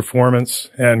on-field performance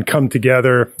and come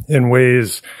together in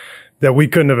ways that we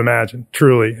couldn't have imagined,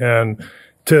 truly. And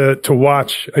to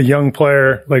watch a young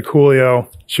player like Julio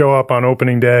show up on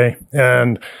opening day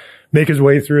and make his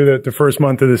way through the first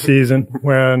month of the season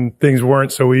when things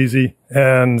weren't so easy.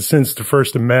 And since the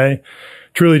 1st of May,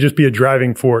 truly just be a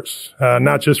driving force,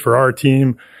 not just for our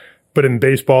team, but in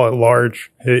baseball at large.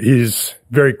 He's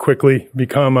very quickly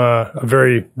become a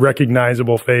very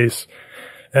recognizable face.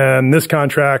 And this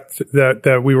contract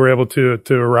that we were able to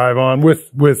arrive on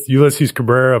with Ulysses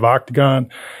Cabrera of Octagon,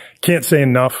 can't say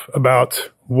enough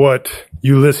about what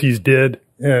Ulysses did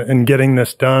in getting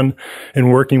this done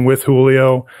and working with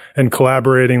Julio and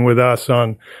collaborating with us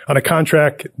on a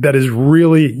contract that is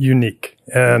really unique.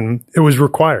 And it was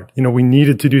required. We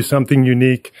needed to do something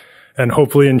unique and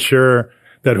hopefully ensure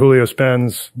that Julio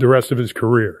spends the rest of his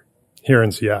career here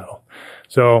in Seattle.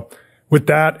 So with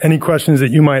that, any questions that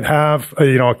you might have,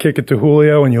 I'll kick it to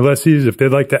Julio and Ulysses if they'd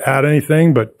like to add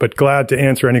anything, but glad to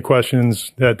answer any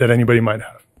questions that anybody might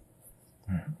have.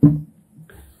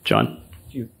 John?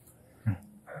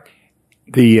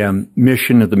 The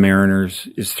mission of the Mariners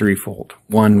is threefold.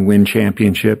 1, win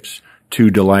championships. 2,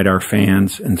 delight our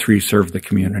fans. And 3, serve the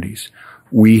communities.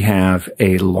 We have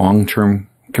a long-term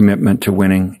commitment to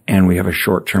winning, and we have a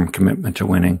short-term commitment to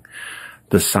winning.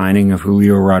 The signing of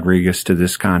Julio Rodriguez to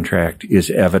this contract is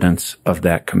evidence of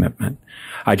that commitment.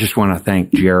 I just want to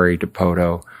thank Jerry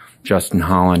Dipoto, Justin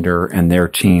Hollander, and their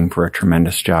team for a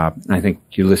tremendous job. And I think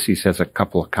Ulysses has a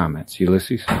couple of comments.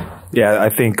 Ulysses? Yeah, I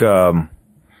think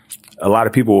a lot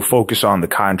of people will focus on the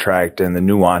contract and the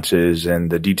nuances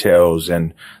and the details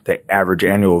and the average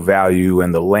annual value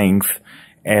and the length.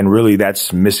 And really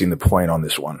that's missing the point on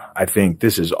this one. I think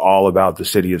this is all about the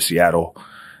city of Seattle.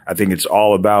 I think it's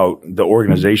all about the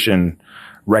organization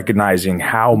recognizing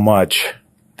how much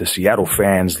the Seattle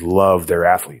fans love their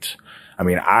athletes. I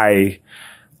mean, I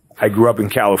grew up in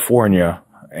California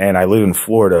and I live in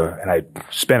Florida and I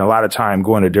spent a lot of time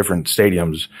going to different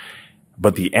stadiums.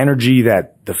 But the energy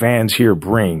that the fans here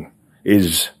bring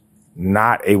is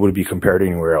not able to be compared to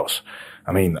anywhere else.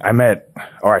 I mean, I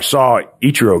saw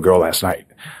Ichiro go last night.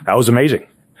 That was amazing.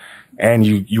 And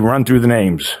you run through the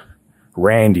names.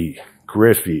 Randy,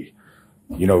 Griffey,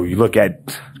 you look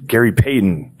at Gary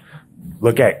Payton,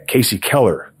 look at Casey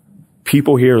Keller.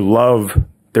 People here love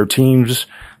their teams,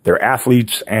 their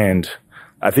athletes, and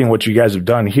I think what you guys have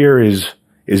done here is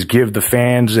give the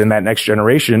fans and that next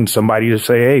generation somebody to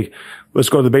say, hey, let's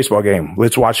go to the baseball game.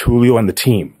 Let's watch Julio and the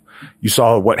team. You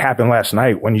saw what happened last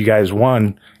night when you guys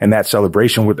won and that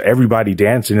celebration with everybody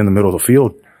dancing in the middle of the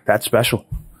field. That's special.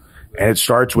 And it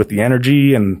starts with the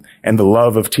energy and the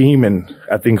love of team. And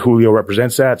I think Julio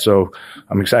represents that. So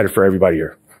I'm excited for everybody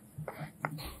here.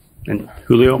 And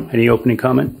Julio, any opening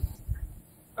comment?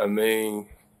 I mean,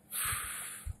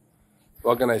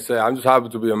 what can I say? I'm just happy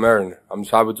to be a Mariner. I'm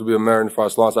just happy to be a Mariner for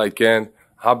as long as I can.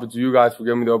 Happy to you guys for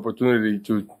giving me the opportunity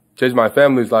to change my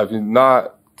family's life.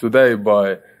 Not today,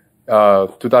 but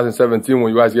 2017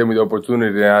 when you guys gave me the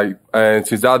opportunity. And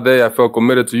since that day, I felt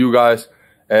committed to you guys.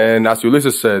 And as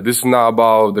Ulysses said, this is not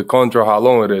about the contract, how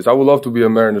long it is. I would love to be a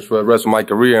Mariners for the rest of my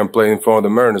career and play in front of the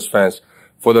Mariners fans.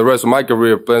 For the rest of my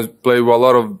career, play with a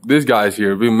lot of these guys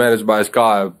here, being managed by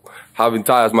Scott, having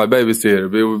Ty as my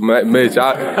babysitter, be with Mitch,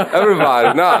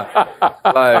 everybody.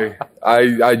 Like,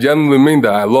 I genuinely mean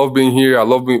that. I love being here. I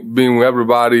love being with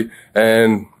everybody.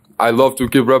 And I love to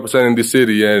keep representing this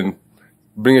city and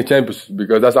bring a championship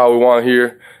because that's how we want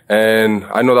here. And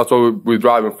I know that's what we're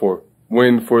driving for.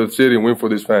 Win for the city, win for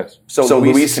these fans. So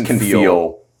Luis can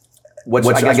feel Which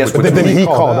I guess. But then he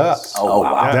called us. Oh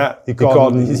wow! Yeah, he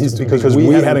called because we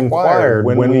had inquired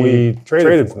when we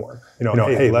traded for him. You know,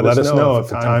 hey, let us know if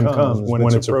the time comes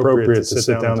when it's appropriate to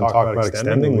sit down and talk about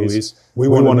extending Luis. We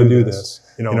want to do this.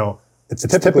 You know, it's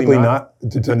typically not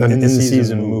an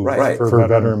in-season move for a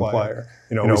veteran player.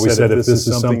 You know, we said if this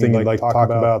is something you'd like to talk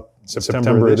about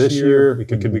September of this year, we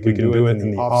can do it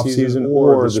in the off season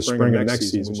or the spring of next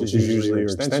season, which is usually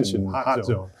your extension hot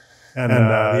zone. And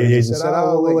the agent said,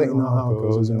 we'll let you know how it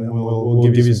goes, and then we'll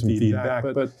give you some feedback.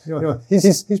 But you know,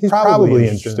 he's probably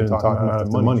interested in talking about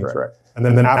the money trade. And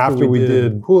then after we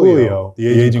did Julio, the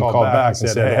agent called back and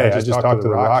said, hey, I just talked to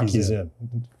the Rockies in.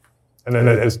 And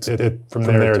then from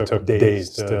there it took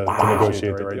days to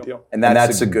negotiate the right deal. And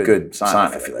that's a good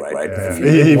sign, I feel like, right?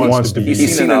 Yeah. He wants to be.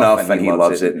 He's seen enough and he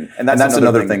loves it. And that's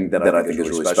another thing that I think is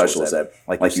really special is that,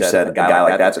 like you said, a guy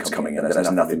like that's coming in that has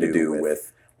nothing to do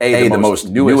with the most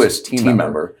newest team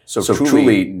member, so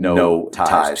truly no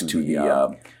ties to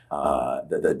the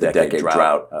decades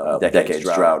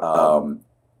drought,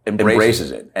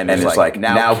 embraces it, and it's like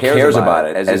now cares about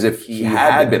it as if he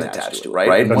had been attached to it,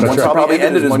 right? And once it probably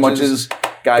ended as much as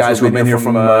guys who've been here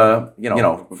from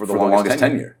for the longest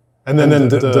tenure. And then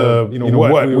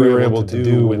what we were able to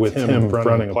do with him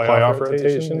running a playoff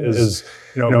rotation is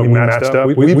we matched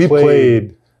up. We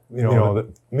played.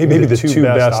 Maybe the two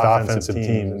best offensive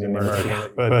teams in the American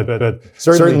League, but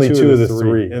certainly two of the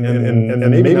three, and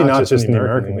maybe not just in the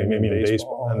American League, maybe in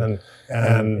baseball.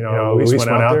 And Luis went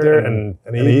out there, and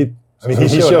he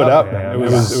showed up, man. It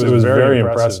was very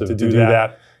impressive to do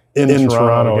that in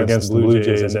Toronto against the Blue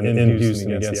Jays and in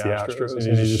Houston against the Astros, and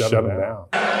he just shut them down.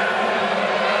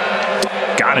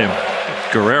 Got him.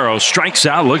 Guerrero strikes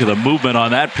out. Look at the movement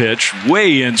on that pitch.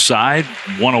 Way inside,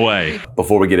 one away.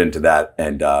 Before we get into that,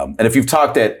 and if you've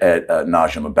talked at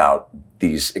nauseam about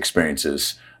these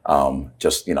experiences,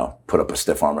 just put up a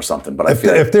stiff arm or something. But I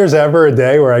feel if there's ever a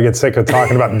day where I get sick of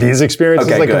talking about these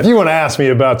experiences, if you want to ask me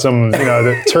about some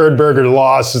the turd burger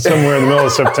loss somewhere in the middle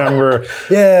of September,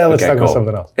 let's talk about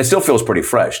something else. It still feels pretty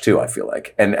fresh too. I feel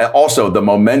like, and also the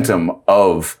momentum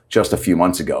of just a few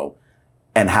months ago,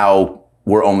 and how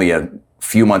we're only a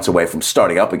few months away from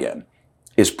starting up again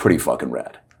is pretty fucking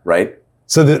rad, right?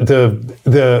 So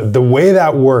the way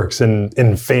that works in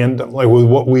fandom, like with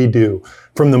what we do,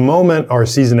 from the moment our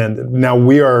season ended, now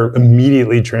we are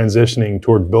immediately transitioning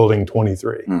toward building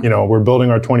 23. We're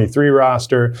building our 23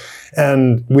 roster,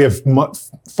 and we have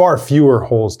far fewer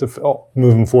holes to fill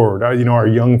moving forward. Our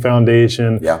young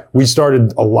foundation, we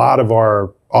started a lot of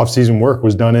our off-season work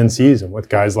was done in season with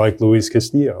guys like Luis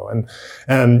Castillo.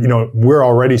 And we're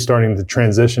already starting to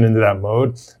transition into that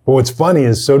mode. But what's funny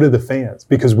is so did the fans,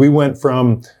 because we went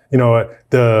from,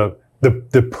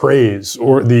 the praise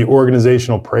or the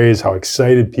organizational praise, how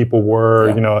excited people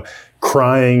were,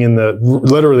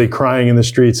 literally crying in the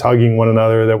streets, hugging one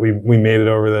another that we made it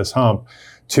over this hump,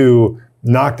 to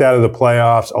knocked out of the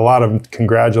playoffs, a lot of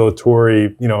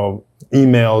congratulatory,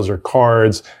 emails or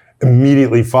cards,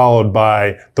 immediately followed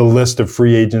by the list of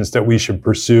free agents that we should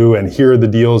pursue, and here are the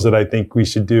deals that I think we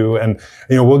should do. And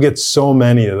we'll get so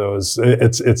many of those.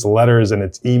 It's letters and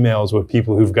it's emails with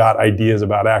people who've got ideas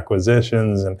about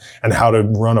acquisitions and how to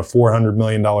run a $400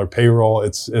 million payroll.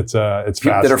 It's people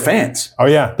that are fans. Oh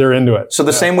yeah, they're into it. So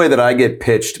the same way that I get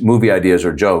pitched movie ideas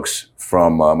or jokes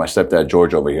from my stepdad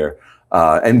George over here.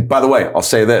 And by the way, I'll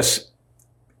say this: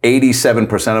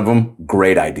 87% of them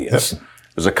great ideas.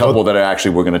 There's a couple that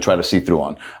we're going to try to see through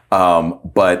on.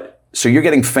 But so you're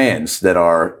getting fans that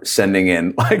are sending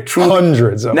in like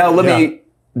hundreds of them. Now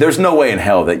there's no way in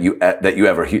hell that you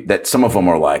ever that some of them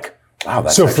are like, wow,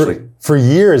 that's so for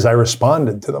years I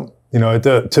responded to them. You know,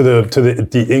 to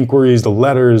the inquiries, the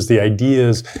letters, the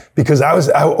ideas, because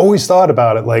I always thought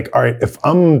about it like, all right, if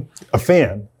I'm a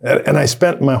fan and I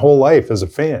spent my whole life as a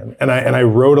fan and I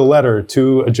wrote a letter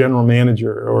to a general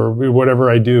manager or whatever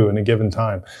I do in a given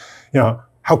time, you know,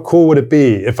 how cool would it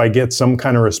be if I get some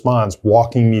kind of response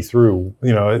walking me through,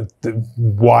 you know,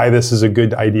 why this is a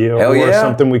good idea or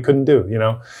something we couldn't do, you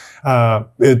know?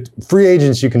 Free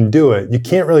agents, you can do it. You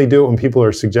can't really do it when people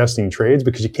are suggesting trades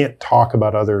because you can't talk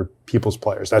about other people's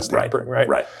players. That's tampering, right?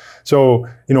 Right. So,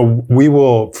 you know, we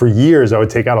will, for years, I would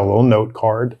take out a little note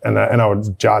card and I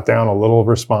would jot down a little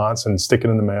response and stick it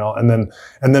in the mail. And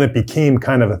then it became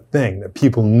kind of a thing that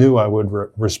people knew I would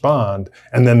respond.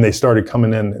 And then they started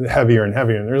coming in heavier and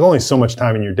heavier. And there's only so much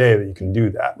time in your day that you can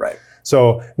do that. Right.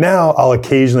 So now I'll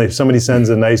occasionally, if somebody sends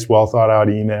a nice, well thought out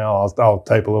email, I'll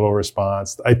type a little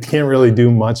response. I can't really do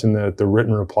much in the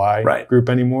written reply group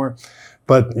anymore.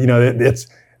 But, you know, it's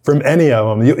from any of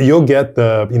them, you'll get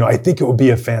I think it would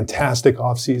be a fantastic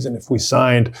offseason if we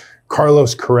signed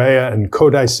Carlos Correa and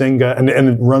Kodai Senga and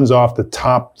it runs off the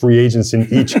top free agents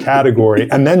in each category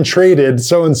and then traded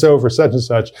so-and-so for such and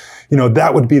such. You know,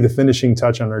 that would be the finishing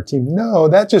touch on our team. No,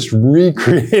 that just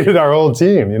recreated our whole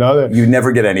team, you know. You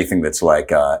never get anything that's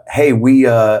like, hey, we,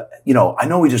 I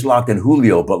know we just locked in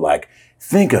Julio, but like,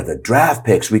 think of the draft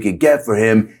picks we could get for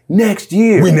him next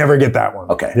year. We never get that one.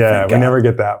 Okay. Yeah, we never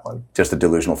get that one. Just a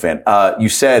delusional fan. You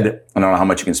said, I don't know how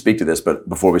much you can speak to this, but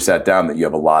before we sat down that you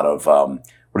have a lot of,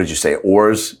 what did you say,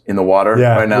 oars in the water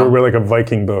right now? We're like a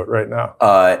Viking boat right now.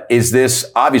 Is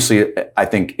this, obviously, I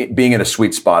think being in a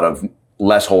sweet spot of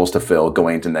less holes to fill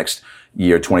going into next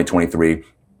year, 2023,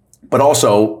 but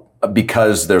also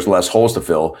because there's less holes to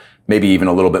fill, maybe even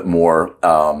a little bit more,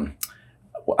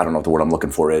 I don't know what the word I'm looking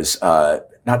for is,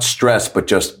 not stress, but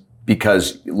just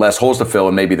because less holes to fill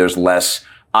and maybe there's less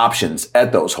options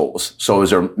at those holes. So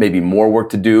is there maybe more work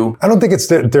to do? I don't think it's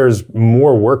that there's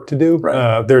more work to do.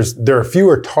 Right. There are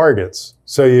fewer targets.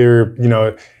 So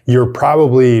you're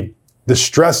probably, the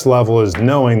stress level is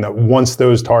knowing that once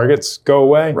those targets go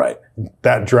away,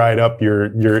 that dried up your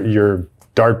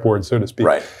dartboard, so to speak.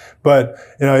 Right. But,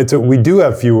 you know, we do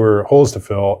have fewer holes to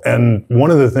fill. And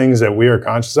one of the things that we are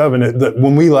conscious of, and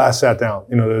when we last sat down,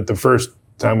 you know, the first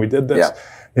time we did this,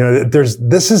 you know,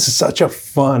 this is such a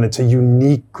fun, it's a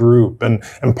unique group. And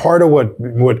part of what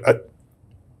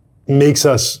makes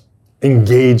us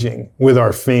engaging with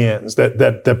our fans,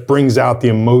 that brings out the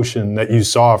emotion that you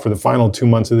saw for the final 2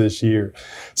 months of this year.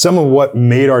 Some of what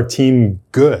made our team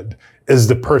good is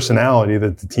the personality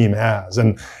that the team has.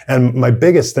 And my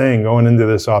biggest thing going into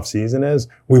this offseason is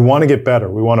we want to get better.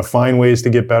 We want to find ways to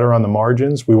get better on the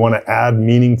margins. We want to add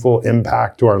meaningful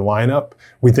impact to our lineup.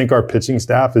 We think our pitching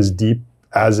staff is deep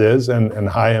as is and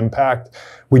high impact.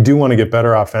 We do want to get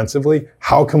better offensively.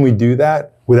 How can we do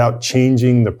that without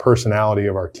changing the personality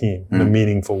of our team in a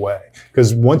meaningful way?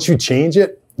 Because once you change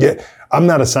it, I'm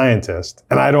not a scientist,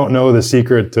 and I don't know the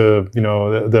secret to, you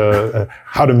know, the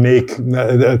how to make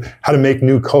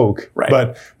new Coke.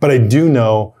 Right. But I do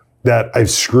know that I've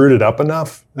screwed it up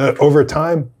enough over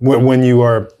time. When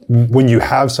you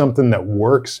have something that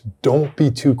works, don't be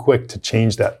too quick to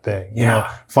change that thing. You know,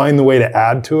 find the way to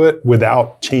add to it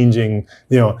without changing,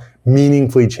 you know,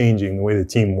 meaningfully changing the way the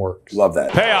team works. Love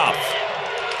that. Payoff.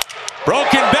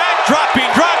 Broken back, dropping.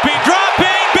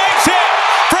 Base hit.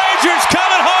 Frazier's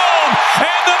coming home,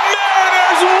 and the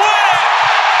Mariners win it.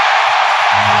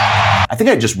 I think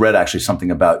I just read actually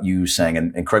something about you saying,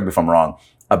 and correct me if I'm wrong,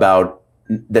 about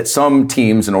that some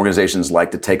teams and organizations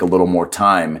like to take a little more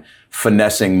time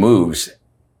finessing moves,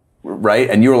 right?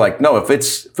 And you were like, no, if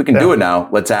we can do it now,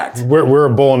 let's act. We're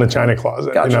a bull in a china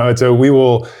closet. Gotcha. You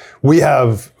know, we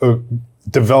have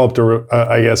developed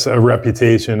a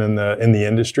reputation in the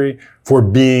industry for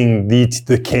being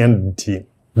the candid team.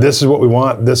 This is what we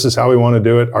want. This is how we want to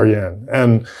do it. Are you in?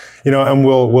 And, you know, and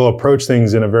we'll approach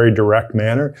things in a very direct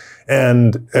manner.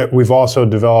 And we've also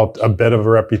developed a bit of a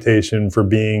reputation for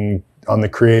being on the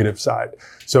creative side.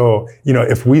 So, you know,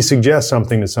 if we suggest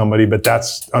something to somebody, but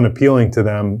that's unappealing to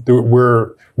them,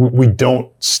 we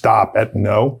don't stop at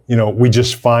no. You know, we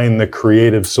just find the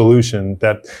creative solution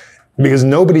because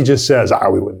nobody just says,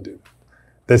 we wouldn't do.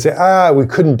 They say, we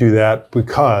couldn't do that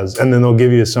because, and then they'll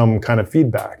give you some kind of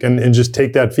feedback and just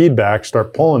take that feedback,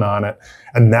 start pulling on it.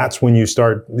 And that's when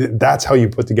that's how you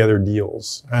put together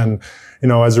deals. And, you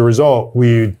know, as a result,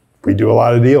 we do a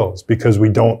lot of deals because we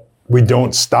don't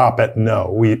stop at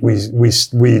no. We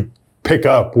pick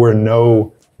up where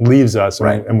no leaves us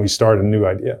and we start a new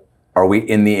idea. Are we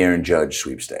in the Aaron Judge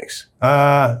sweepstakes?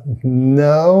 No.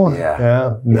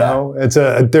 No.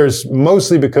 There's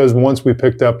mostly because once we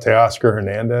picked up Teoscar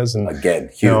Hernandez and again,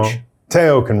 huge. You know,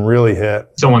 Teo can really hit.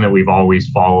 Someone that we've always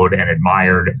followed and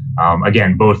admired,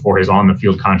 again, both for his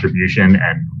on-the-field contribution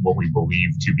and what we believe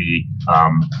to be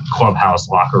clubhouse,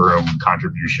 locker room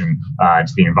contribution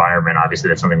to the environment. Obviously,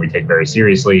 that's something we take very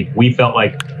seriously. We felt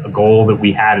like a goal that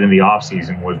we had in the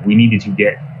offseason was we needed to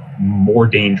get more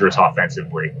dangerous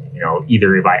offensively,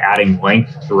 either by adding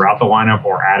length throughout the lineup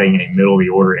or adding a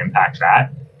middle-of-the-order impact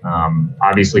bat.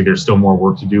 Obviously, there's still more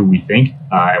work to do, we think,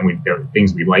 and there are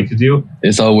things we'd like to do.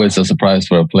 It's always a surprise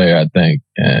for a player, I think.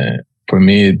 For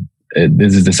me,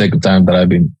 this is the second time that I've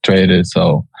been traded,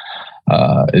 so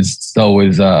it's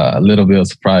always a little bit of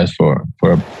surprise for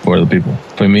the people.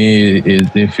 For me,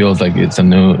 it feels like it's a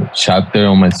new chapter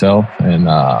on myself, and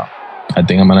I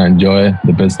think I'm going to enjoy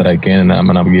the best that I can, and I'm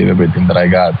going to give everything that I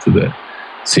got to the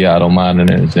Seattle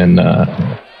Mariners and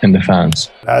the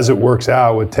fans. As it works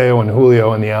out with Teo and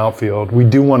Julio in the outfield, we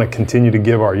do want to continue to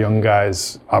give our young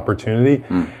guys opportunity.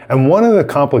 And one of the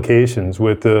complications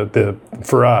with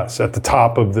for us at the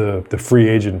top of the free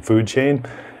agent food chain,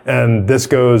 and this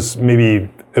goes, maybe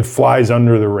it flies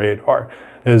under the radar,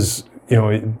 is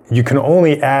you can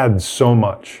only add so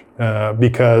much.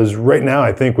 Because right now,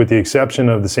 I think with the exception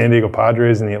of the San Diego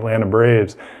Padres and the Atlanta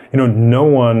Braves, no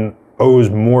one owes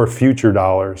more future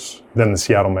dollars than the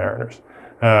Seattle Mariners.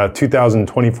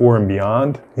 2024 and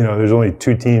beyond, there's only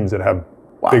 2 teams that have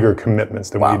bigger commitments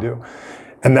than we do.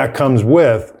 And that comes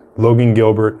with Logan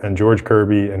Gilbert and George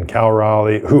Kirby and Cal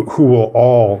Raleigh, who will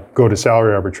all go to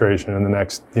salary arbitration in the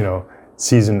next,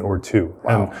 season or 2.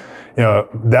 And,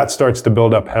 that starts to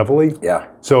build up heavily. Yeah.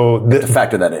 So to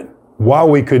factor that in. While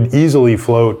we could easily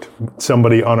float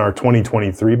somebody on our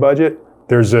 2023 budget,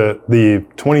 the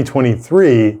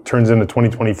 2023 turns into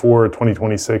 2024,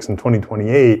 2026, and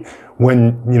 2028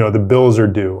 when, the bills are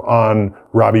due on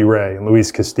Robbie Ray and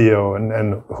Luis Castillo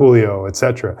and Julio, et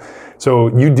cetera.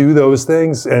 So you do those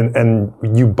things and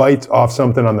you bite off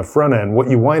something on the front end. What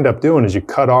you wind up doing is you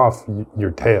cut off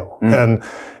your tail. And,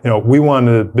 we want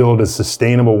to build a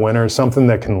sustainable winner, something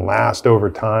that can last over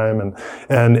time.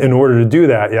 And in order to do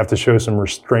that, you have to show some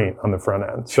restraint on the front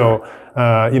end. So,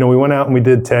 we went out and we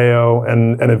did Teo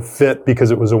and it fit because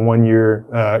it was a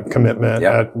 1-year commitment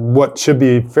at what should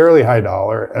be fairly high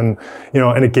dollar. And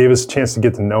it gave us a chance to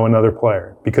get to know another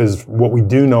player, because what we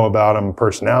do know about him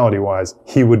personality wise,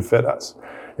 he would fit us.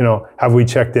 Have we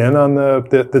checked in on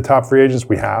the top free agents?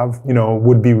 We have.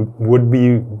 Would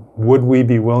we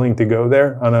be willing to go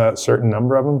there on a certain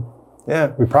number of them?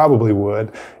 Yeah, we probably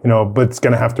would, but it's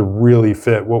going to have to really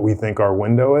fit what we think our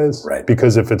window is. Right.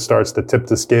 Because if it starts to tip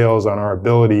the scales on our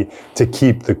ability to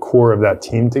keep the core of that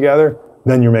team together,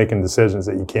 then you're making decisions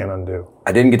that you can't undo.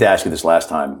 I didn't get to ask you this last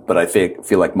time, but I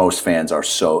feel like most fans are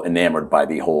so enamored by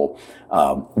the whole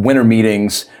winter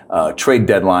meetings, trade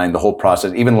deadline, the whole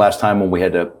process. Even last time when we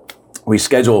had to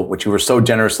reschedule, which you were so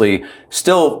generously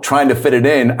still trying to fit it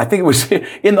in. I think it was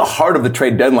in the heart of the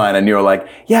trade deadline, and you were like,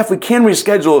 yeah, if we can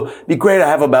reschedule, it'd be great. I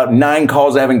have about 9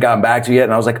 calls I haven't gotten back to yet.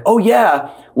 And I was like, oh yeah,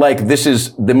 like this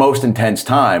is the most intense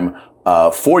time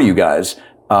for you guys.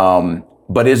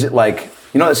 But is it like,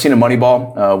 that scene in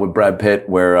Moneyball with Brad Pitt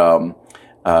where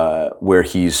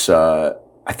he's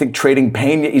I think trading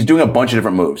Payne, he's doing a bunch of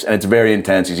different moves, and it's very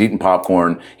intense. He's eating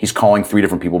popcorn. He's calling 3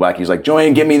 different people back. He's like,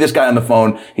 Joanne, get me this guy on the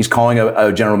phone. He's calling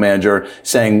a general manager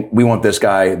saying, we want this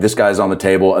guy. This guy's on the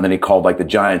table. And then he called like the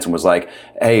Giants and was like,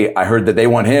 hey, I heard that they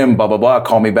want him, blah, blah, blah.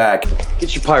 Call me back.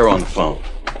 Get Shapiro on the phone.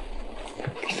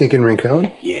 You thinking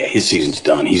Rincon? Yeah, his season's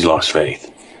done. He's lost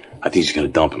faith. I think he's going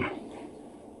to dump him.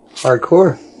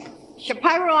 Hardcore.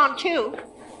 Shapiro on 2.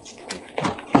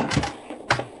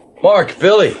 Mark,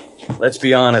 Billy. Let's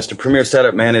be honest, a premier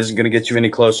setup man isn't going to get you any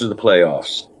closer to the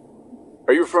playoffs.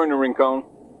 Are you referring to Rincon?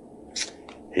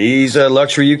 He's a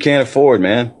luxury you can't afford,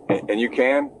 man. And you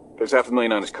can? There's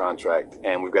 $500,000 on his contract,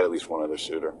 and we've got at least one other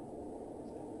suitor.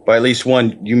 By at least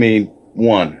one, you mean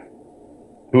one.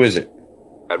 Who is it?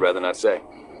 I'd rather not say.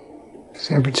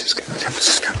 San Francisco.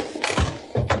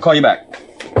 I'll call you back.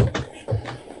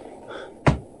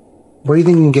 What do you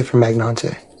think you can get from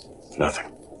Magnante? Nothing.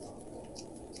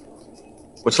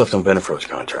 What's left on Venafro's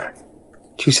contract?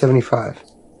 $275.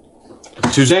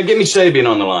 Suzanne, get me Sabian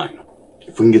on the line.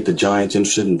 If we can get the Giants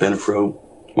interested in Venafro,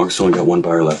 Mark's only got one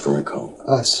buyer left for Rincon.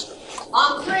 Us.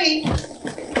 On 3.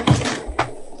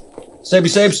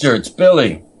 Sabester, it's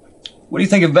Billy. What do you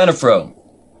think of Venafro?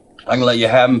 I can let you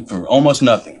have him for almost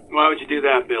nothing. Why would you do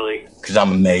that, Billy? Because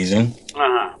I'm amazing.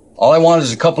 Uh-huh. All I want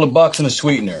is a couple of bucks and a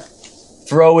sweetener.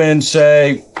 Throw in,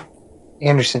 say...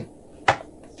 Anderson.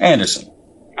 I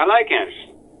like Anderson.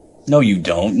 No, you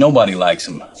don't. Nobody likes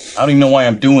him. I don't even know why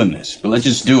I'm doing this, but let's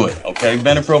just do it, okay?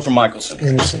 Venafro for Michelson.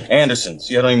 Anderson.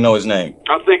 See, I don't even know his name.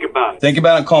 I'll think about it. Think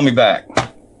about it and call me back.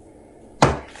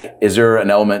 Is there an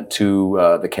element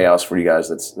to the chaos for you guys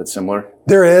that's similar?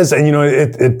 There is, and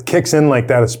it kicks in like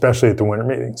that, especially at the winter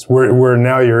meetings, where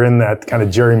now you're in that kind of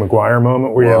Jerry Maguire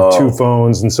moment where you have two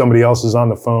phones and somebody else is on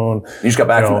the phone. You just got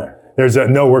back from there.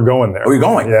 No, we're going there. Oh, you're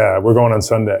going? Yeah, we're going on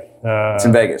Sunday. It's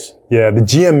in Vegas. Yeah, the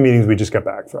GM meetings we just got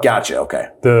back from. Gotcha. Okay.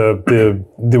 The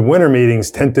winter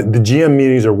meetings the GM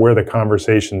meetings are where the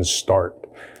conversations start.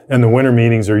 And the winter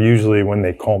meetings are usually when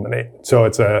they culminate.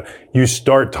 So you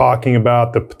start talking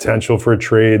about the potential for a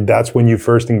trade. That's when you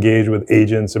first engage with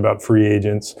agents about free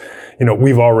agents.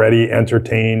 We've already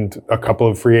entertained a couple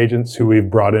of free agents who we've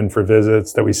brought in for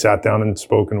visits that we sat down and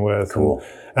spoken with. Cool.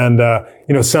 And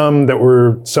some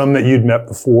that you'd met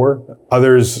before,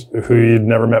 others who you'd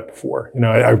never met before.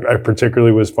 I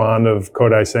particularly was fond of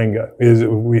Kodai Senga,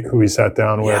 who we sat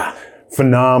down with. Yeah.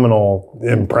 Phenomenal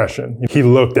impression. He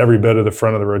looked every bit of the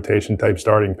front of the rotation type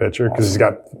starting pitcher because he's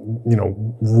got,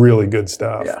 really good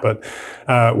stuff. Yeah. But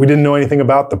we didn't know anything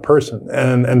about the person,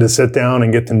 and to sit down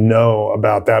and get to know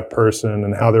about that person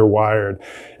and how they're wired.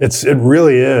 It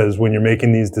really is, when you're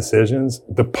making these decisions,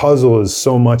 the puzzle is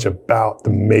so much about the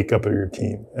makeup of your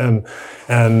team, and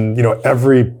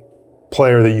every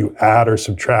player that you add or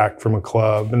subtract from a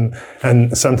club,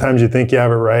 and sometimes you think you have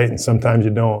it right and sometimes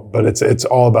you don't, but it's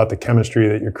all about the chemistry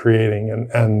that you're creating.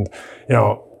 And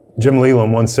Jim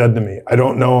Leland once said to me, I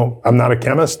don't know, I'm not a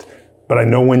chemist, but I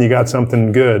know when you got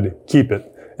something good, keep it.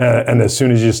 And as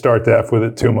soon as you start to F with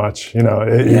it too much, you're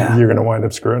going to wind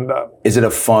up screwing it up. Is it a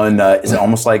fun, is it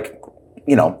almost like,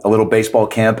 a little baseball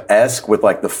camp-esque with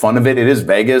like the fun of it? It is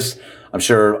Vegas. I'm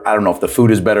sure, I don't know if the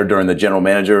food is better during the general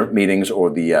manager meetings or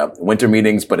the winter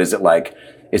meetings, but is the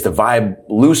vibe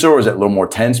looser or is it a little more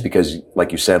tense? Because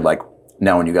like you said, like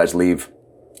now when you guys leave,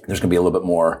 there's going to be a little bit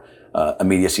more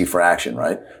immediacy for action,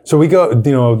 right? So we go,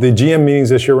 the GM meetings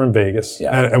this year were in Vegas,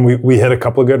 and we hit a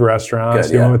couple of good restaurants.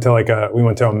 Good, yeah. We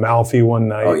went to Amalfi one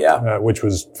night, which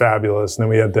was fabulous. And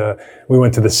then we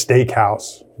went to the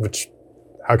steakhouse, which,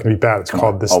 how can it be bad? It's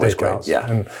called the Steakhouse. Yeah.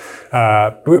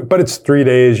 And, but it's 3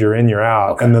 days, you're in, you're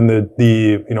out. Okay. And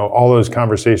then all those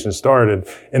conversations started.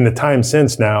 In the time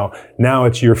since now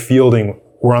it's you're fielding.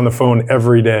 We're on the phone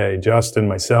every day. Justin,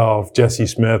 myself, Jesse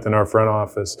Smith in our front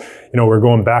office. We're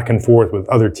going back and forth with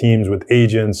other teams, with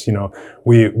agents.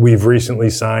 We've recently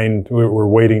signed, we're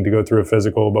waiting to go through a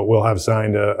physical, but we'll have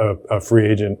signed a free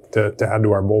agent to add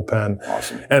to our bullpen.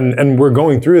 Awesome. And we're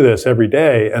going through this every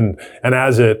day. And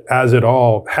as it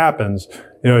all happens,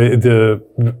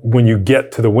 when you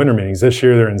get to the winter meetings, this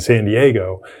year they're in San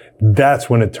Diego, that's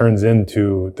when it turns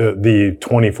into the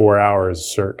 24 hours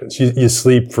circus. You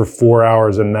sleep for 4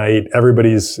 hours a night.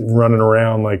 Everybody's running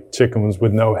around like chickens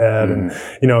with no head. And,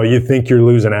 you think you're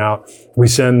losing out. We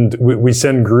send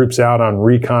groups out on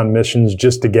recon missions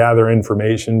just to gather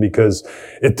information because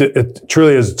it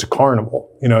truly is, it's a carnival.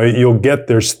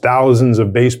 There's thousands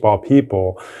of baseball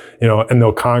people, and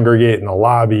they'll congregate in the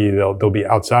lobby. They'll be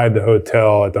outside the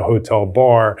hotel, at the hotel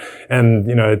bar. And,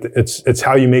 it's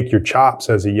how you make your chops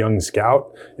as a young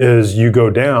scout is you go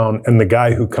down and the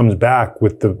guy who comes back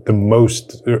with the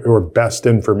most or best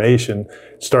information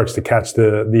starts to catch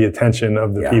the attention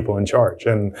of the people in charge.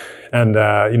 And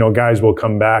guys will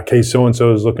come back. Hey,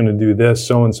 so-and-so is looking to do this.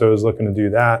 So-and-so is looking to do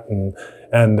that.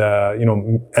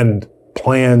 And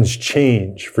plans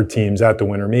change for teams at the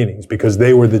winter meetings because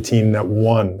they were the team that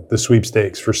won the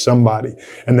sweepstakes for somebody,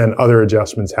 and then other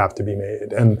adjustments have to be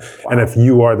made. And if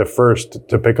you are the first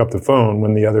to pick up the phone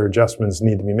when the other adjustments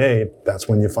need to be made, that's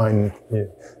when you find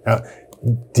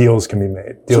deals can be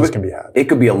made. Deals can be had. It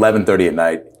could be 11:30 at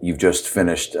night. You've just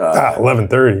finished.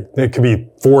 11:30. It could be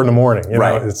 4 a.m.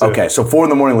 Right. Okay. So 4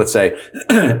 a.m. Let's say,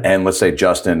 and let's say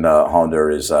Justin Hollander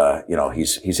is,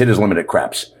 he's hit his limit at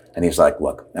Krebs. And he's like,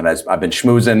 look, and I've been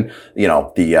schmoozing,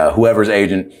 whoever's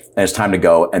agent, and it's time to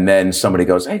go. And then somebody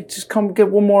goes, hey, just come get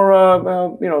one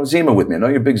more, Zima with me. I know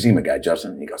you're a big Zima guy,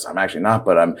 Justin. He goes, I'm actually not,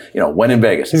 but I'm, when in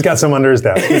Vegas. He's got some under his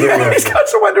desk. He's got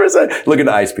some under his desk. Looking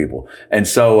to ice people. And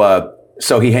so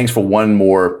he hangs for one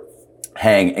more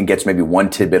hang and gets maybe one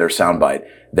tidbit or soundbite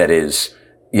that is,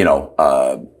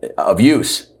 of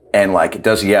use. And like,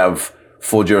 does he have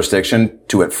full jurisdiction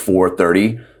to at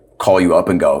 4:30 call you up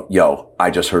and go, yo,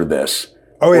 I just heard this?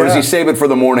 Oh, or does he save it for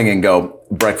the morning and go,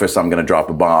 breakfast, I'm going to drop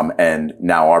a bomb and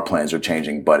now our plans are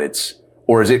changing,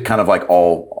 or is it kind of like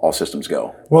all systems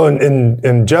go? Well,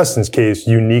 in Justin's case,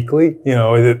 uniquely,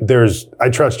 I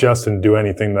trust Justin to do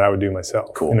anything that I would do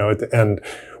myself. Cool. And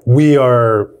we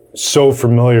are so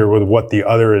familiar with what the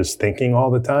other is thinking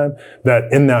all the time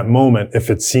that in that moment,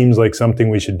 if it seems like something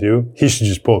we should do, he should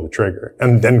just pull the trigger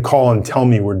and then call and tell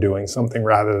me we're doing something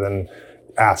rather than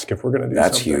ask if we're going to do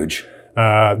something. That's huge.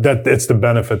 that it's the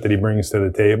benefit that he brings to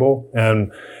the table.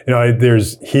 And,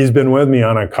 he's been with me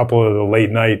on a couple of the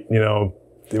late night,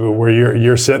 where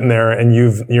you're sitting there and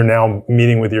you're now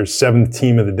meeting with your 7th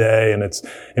team of the day, and it's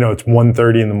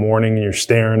 1:30 in the morning, and you're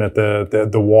staring at the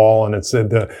wall, and it's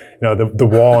the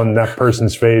wall and that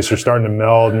person's face are starting to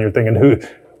meld, and you're thinking,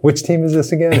 which team is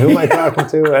this again? Who am I talking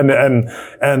to?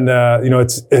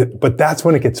 But that's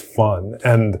when it gets fun.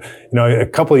 And, a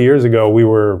couple of years ago, we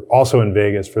were also in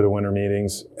Vegas for the winter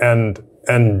meetings, and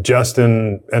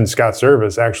Justin and Scott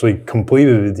Service actually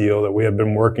completed a deal that we had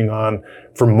been working on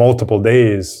for multiple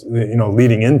days,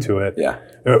 leading into it. Yeah.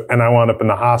 And I wound up in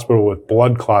the hospital with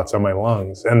blood clots on my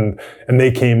lungs. And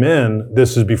they came in,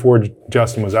 this is before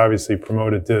Justin was obviously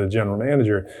promoted to general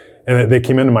manager. And they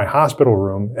came into my hospital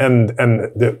room, and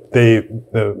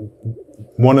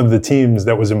one of the teams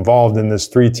that was involved in this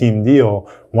 3-team deal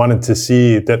wanted to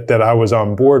see that I was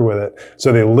on board with it.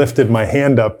 So they lifted my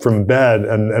hand up from bed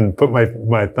and put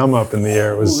my thumb up in the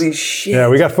air. It was, holy shit. Yeah,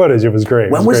 we got footage. It was great.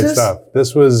 When it was was great this? stuff.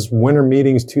 This was Winter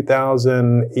Meetings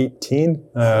 2018.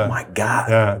 Oh my God.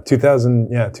 Yeah,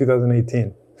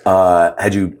 2018.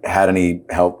 Had you had any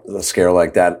help, a scare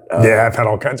like that? Yeah, I've had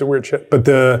all kinds of weird shit. But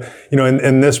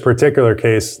in this particular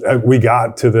case, we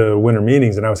got to the winter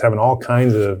meetings and I was having all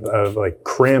kinds of like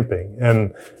cramping,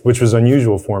 and which was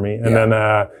unusual for me. And then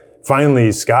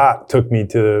finally Scott took me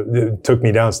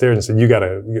downstairs and said, you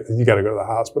gotta go to the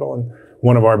hospital. And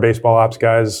one of our baseball ops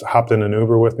guys hopped in an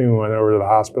Uber with me. We went over to the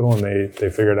hospital, and they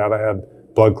figured out I had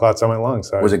blood clots on my lungs.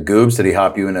 So was it Goobs? Did he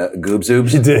hop you in a Goobs?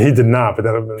 He did not, but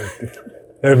that would have been...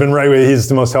 They've been right with. He's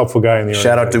the most helpful guy in the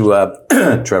Shout out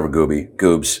to Trevor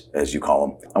Goobs, as you call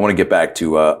him. I want to get back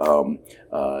to the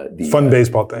fun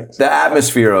baseball things. The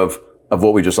atmosphere of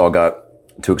what we just all got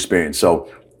to experience. So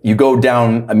you go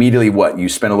down immediately. What, you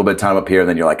spend a little bit of time up here, and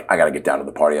then you're like, I got to get down to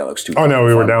the party. That looks too. Oh no, we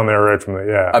fun. were down there right from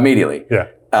immediately. Yeah,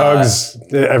 hugs.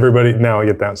 Everybody. Now we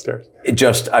get downstairs. It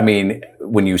just,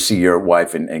 when you see your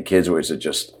wife and kids, was it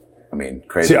just?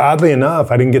 Crazy. See, oddly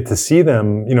enough, I didn't get to see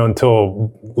them, until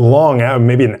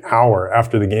maybe an hour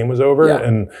after the game was over. Yeah.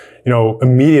 And,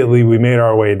 immediately we made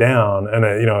our way down,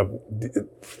 and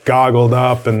goggled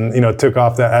up and, took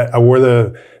off that. I wore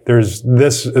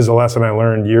this is a lesson I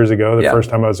learned years ago. The first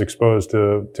time I was exposed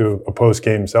to a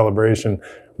post-game celebration.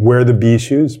 Wear the B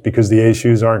shoes, because the A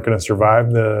shoes aren't going to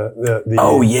survive the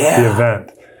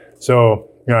event. So,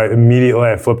 immediately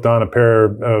I flipped on a pair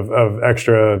of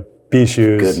extra B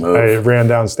shoes. I ran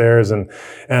downstairs and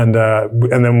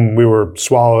then we were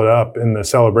swallowed up in the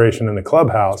celebration in the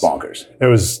clubhouse. Bonkers. It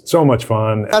was so much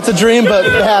fun. That's a dream, but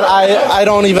Dad,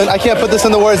 I can't put this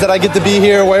into words that I get to be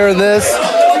here wearing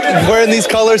these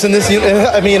colors and this.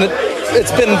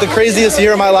 It's been the craziest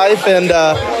year of my life, and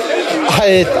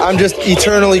I'm just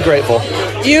eternally grateful.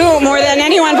 You, more than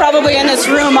anyone probably in this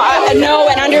room, know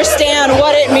and understand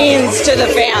what it means to the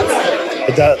fans.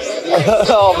 It does.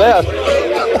 Oh, man.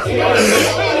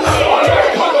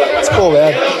 It's cool,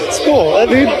 man. It's cool,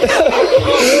 dude.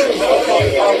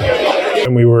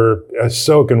 And we were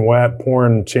soaking wet,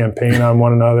 pouring champagne on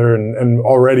one another, and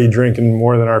already drinking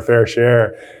more than our fair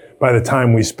share. By the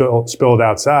time we spilled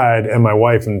outside, and my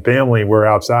wife and family were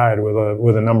outside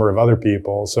with a number of other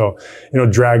people, so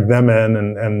dragged them in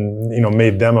and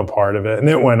made them a part of it, and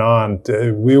it went on.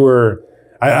 It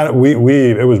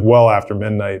was well after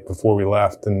midnight before we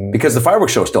left, and because the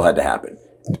fireworks show still had to happen.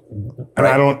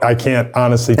 And I can't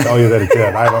honestly tell you that it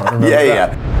did. I don't remember.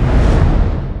 Yeah.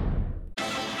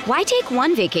 Why take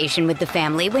one vacation with the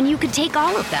family when you could take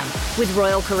all of them? With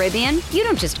Royal Caribbean, you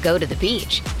don't just go to the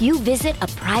beach. You visit a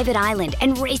private island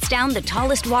and race down the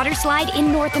tallest water slide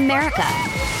in North America.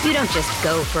 You don't just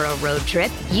go for a road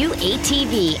trip. You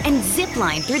ATV and zip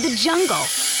line through the jungle.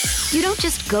 You don't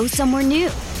just go somewhere new.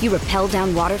 You rappel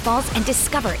down waterfalls and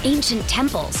discover ancient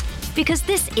temples. Because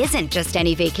this isn't just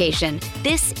any vacation.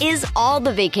 This is all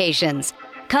the vacations.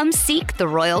 Come seek the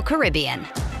Royal Caribbean.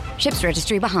 Ships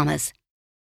Registry, Bahamas.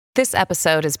 This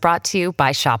episode is brought to you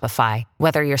by Shopify.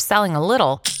 Whether you're selling a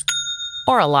little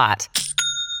or a lot,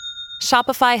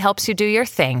 Shopify helps you do your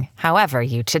thing, however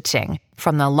you cha-ching.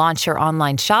 From the launch your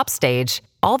online shop stage,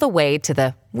 all the way to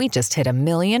the we just hit 1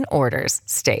 million orders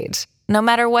stage. No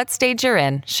matter what stage you're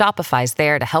in, Shopify's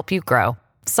there to help you grow.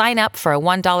 Sign up for a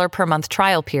 $1 per month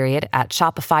trial period at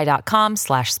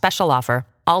shopify.com/special offer,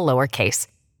 all lowercase.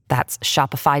 That's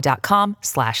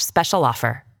shopify.com/special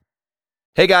offer.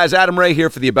 Hey guys, Adam Ray here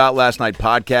for the About Last Night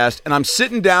podcast, and I'm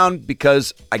sitting down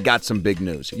because I got some big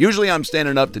news. Usually I'm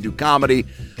standing up to do comedy,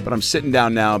 but I'm sitting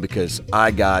down now because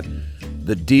I got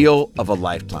the deal of a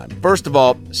lifetime. First of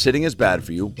all, sitting is bad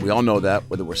for you. We all know that,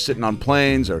 whether we're sitting on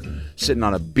planes or sitting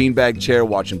on a beanbag chair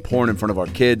watching porn in front of our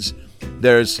kids.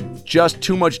 there's just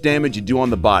too much damage you do on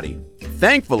the body.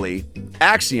 Thankfully,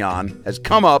 Axion has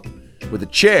come up with a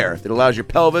chair that allows your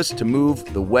pelvis to move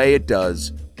the way it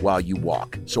does while you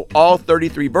walk. So all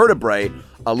 33 vertebrae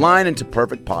align into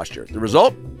perfect posture. The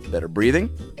result? Better breathing,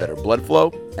 better blood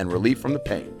flow, and relief from the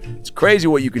pain. It's crazy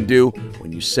what you can do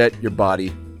when you set your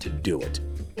body to do it.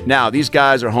 Now, these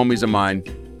guys are homies of mine.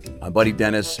 My buddy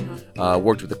Dennis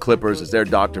worked with the Clippers as their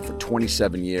doctor for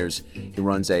 27 years. He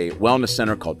runs a wellness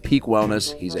center called Peak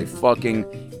Wellness. He's a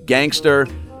fucking gangster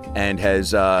and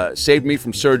has saved me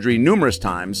from surgery numerous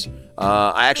times.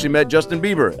 I actually met Justin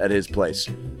Bieber at his place.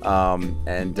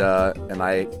 And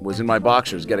I was in my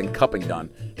boxers getting cupping done.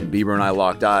 And Bieber and I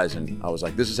locked eyes. And I was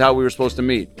like, this is how we were supposed to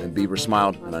meet. And Bieber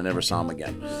smiled, and I never saw him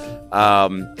again.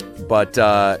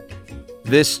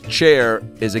 This chair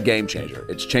is a game changer.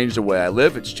 It's changed the way I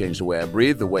live. It's changed the way I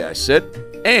breathe, the way I sit.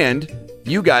 And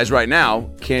you guys right now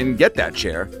can get that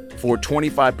chair for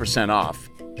 25% off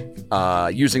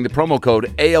using the promo code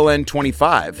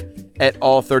ALN25 at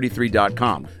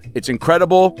all33.com. It's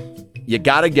incredible. You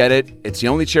got to get it. It's the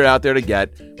only chair out there to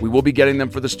get. We will be getting them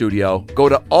for the studio. Go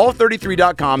to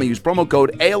all33.com and use promo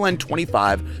code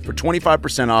ALN25 for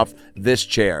 25% off this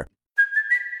chair.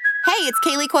 Hey, it's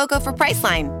Kaylee Cuoco for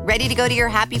Priceline. Ready to go to your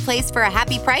happy place for a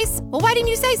happy price? Well, why didn't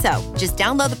you say so? Just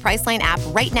download the Priceline app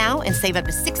right now and save up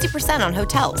to 60% on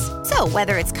hotels. So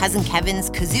whether it's Cousin Kevin's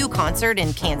Kazoo Concert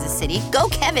in Kansas City, go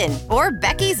Kevin, or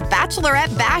Becky's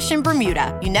Bachelorette Bash in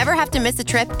Bermuda, you never have to miss a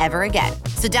trip ever again.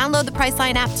 So download the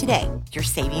Priceline app today. Your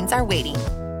savings are waiting.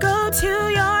 Go to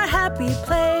your happy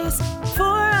place for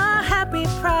a happy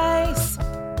price.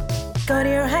 Go to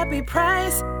your happy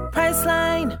price,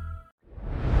 Priceline.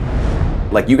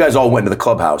 Like, you guys all went to the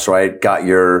clubhouse, right? Got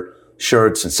your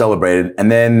shirts and celebrated,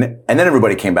 and then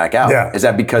everybody came back out. Yeah. Is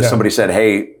that because somebody said,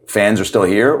 "Hey, fans are still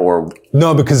here," or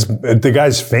no? Because the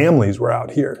guys' families were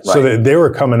out here, Right. so they were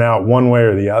coming out one way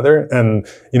or the other, and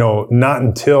not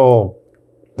until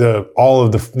the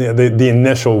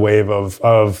initial wave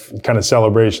of kind of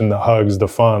celebration, the hugs, the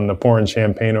fun, the pouring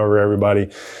champagne over everybody.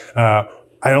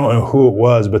 I don't know who it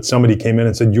was, but somebody came in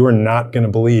and said, "You are not going to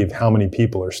believe how many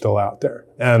people are still out there."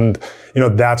 And,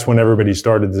 that's when everybody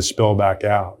started to spill back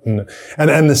out. And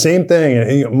the same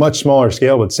thing, much smaller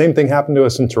scale, but same thing happened to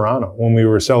us in Toronto when we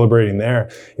were celebrating there.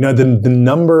 The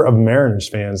number of Mariners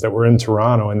fans that were in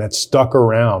Toronto and that stuck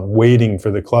around waiting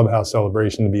for the clubhouse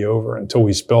celebration to be over until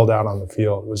we spilled out on the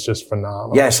field was just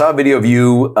phenomenal. Yeah, I saw a video of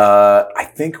you,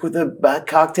 I think with a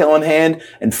cocktail in hand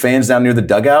and fans down near the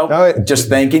dugout just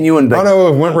thanking you. And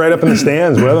it went right up in the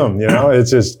stands with them. It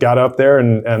just got up there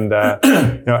and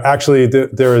actually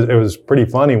it was pretty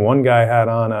funny. One guy had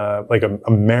on a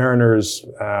Mariners,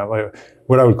 like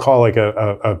what I would call like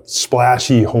a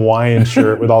splashy Hawaiian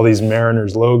shirt with all these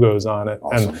Mariners logos on it.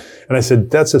 Awesome. And I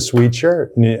said, "That's a sweet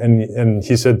shirt." And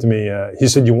he said to me,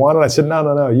 "You want it?" I said,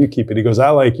 No, you keep it. He goes, "I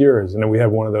like yours." And then we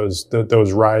had one of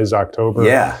those Rise October.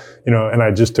 Yeah. And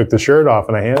I just took the shirt off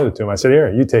and I handed it to him. I said,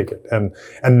 "Here, you take it." And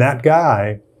that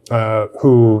guy,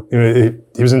 who,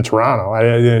 he was in Toronto,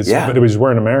 but he was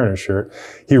wearing a Mariners shirt.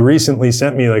 He recently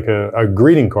sent me like a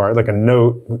greeting card, like a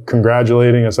note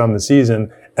congratulating us on the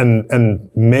season, and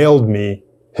mailed me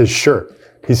his shirt.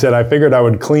 He said, "I figured I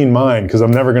would clean mine because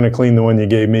I'm never going to clean the one you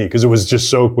gave me because it was just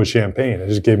soaked with champagne." I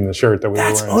just gave him the shirt that we were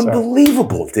wearing. That's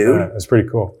unbelievable, dude. Yeah, it's pretty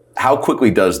cool. How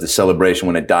quickly does the celebration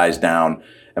when it dies down?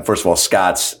 And first of all,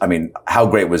 Scott's, how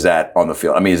great was that on the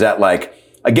field? Is that like,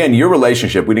 again, your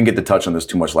relationship, we didn't get to touch on this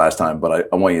too much last time, but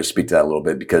I want you to speak to that a little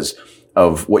bit because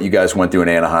of what you guys went through in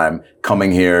Anaheim,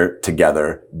 coming here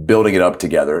together, building it up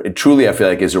together. It truly, I feel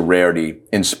like, is a rarity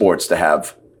in sports to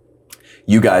have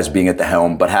you guys being at the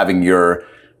helm, but having your,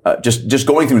 just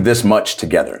going through this much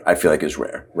together, I feel like is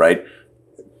rare, right?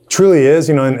 Truly is,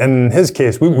 and in his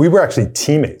case, we were actually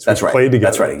teammates. That's right. Played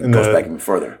together. That's right. It goes back even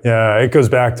further. Yeah, it goes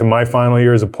back to my final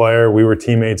year as a player. We were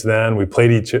teammates then. We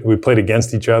played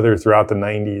against each other throughout the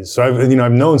 90s. So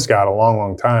I've known Scott a long,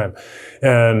 long time.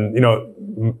 And,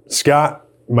 Scott,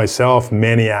 myself,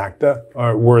 Manny Acta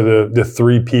were the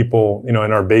three people, in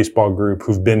our baseball group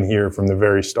who've been here from the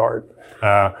very start.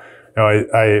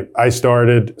 I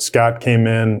started, Scott came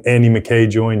in, Andy McKay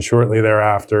joined shortly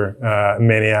thereafter.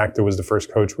 Manny Acta was the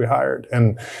first coach we hired.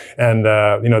 We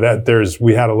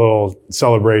had a little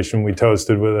celebration. We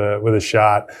toasted with a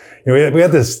shot. We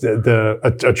had this,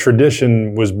 a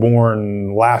tradition was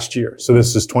born last year. So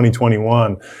this is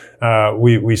 2021.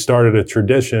 We started a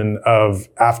tradition of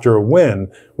after a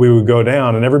win, we would go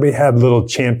down and everybody had little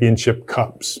championship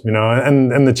cups,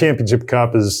 and the championship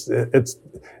cup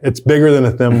it's bigger than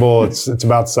a thimble. It's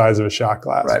about the size of a shot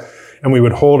glass. Right. And we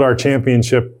would hold our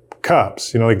championship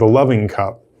cups, like the loving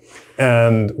cup.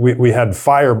 And we had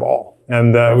Fireball.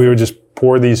 And we would just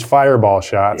pour these fireball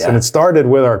shots. And it started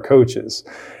with our coaches.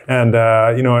 And,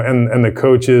 and the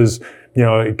coaches,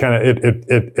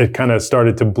 it kind of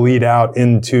started to bleed out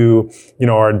into,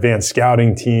 our advanced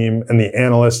scouting team and the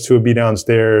analysts who would be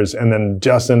downstairs. And then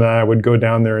Justin and I would go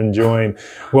down there and join.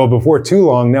 Well, before too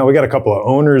long, now we got a couple of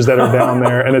owners that are down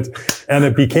there, and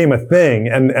it became a thing,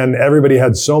 and everybody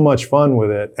had so much fun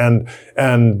with it.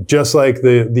 And just like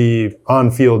the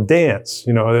on-field dance,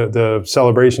 the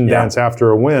celebration dance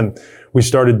after a win, we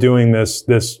started doing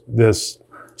this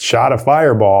shot of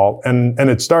fireball, and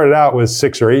it started out with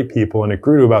 6 or 8 people, and it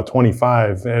grew to about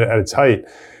 25 at its height.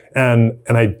 And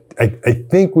I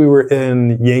think we were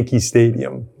in Yankee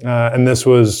Stadium, and this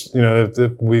was,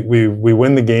 we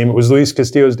win the game. It was Luis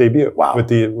Castillo's debut with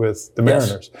the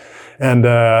Mariners, and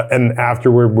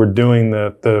afterward we're doing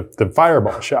the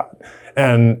fireball shot.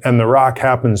 And The Rock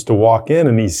happens to walk in,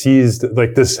 and he sees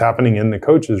like this happening in the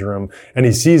coach's room, and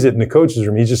he sees it in the coach's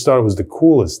room. He just thought it was the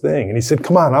coolest thing, and he said,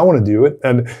 "Come on, I want to do it."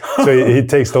 And so he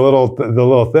takes the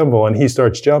little thimble and he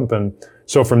starts jumping.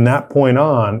 So from that point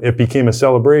on, it became a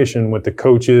celebration with the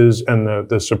coaches and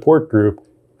the support group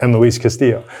and Luis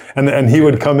Castillo, and he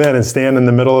would come in and stand in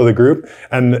the middle of the group,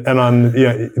 and on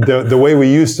the way we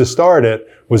used to start it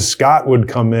was Scott would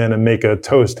come in and make a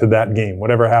toast to that game,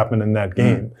 whatever happened in that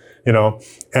game.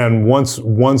 And once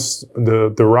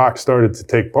the Rock started to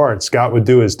take part, Scott would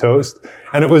do his toast,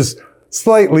 and it was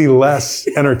slightly less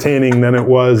entertaining than it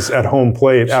was at home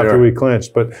plate after we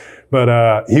clinched. But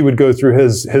he would go through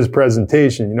his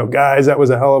presentation. Guys, that was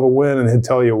a hell of a win, and he'd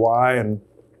tell you why. And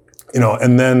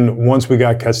then once we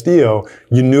got Castillo,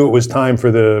 you knew it was time for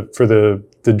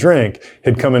the drink.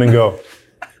 He'd come in and go,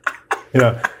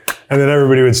 and then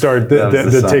everybody would start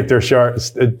to take their shot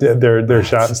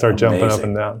and start jumping up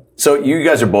and down. So you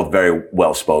guys are both very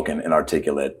well spoken and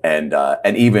articulate, and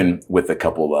even with a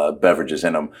couple of beverages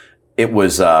in them, it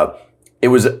was I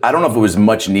don't know if it was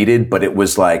much needed, but it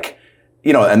was like,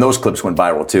 and those clips went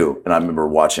viral too. And I remember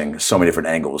watching so many different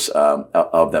angles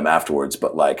of them afterwards.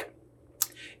 But like,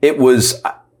 it was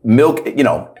milk.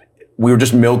 We were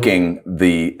just milking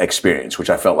the experience, which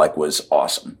I felt like was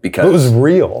awesome because it was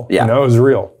real. Yeah, it was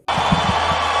real.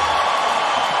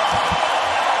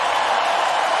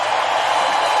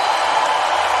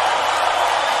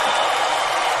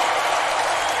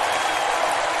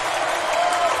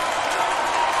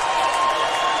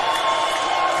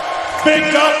 Big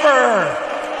number.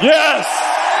 Yes.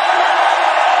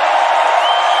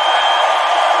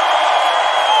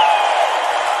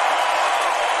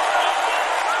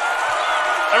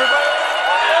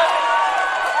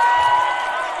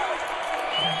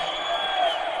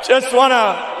 Just want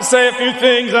to say a few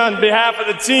things on behalf of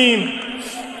the team.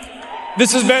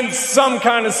 This has been some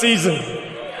kind of season.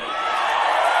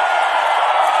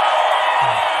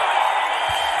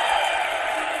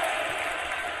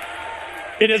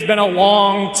 It has been a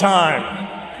long time.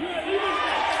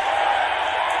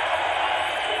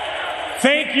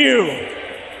 Thank you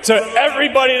to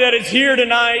everybody that is here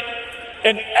tonight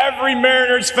and every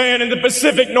Mariners fan in the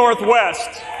Pacific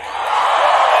Northwest.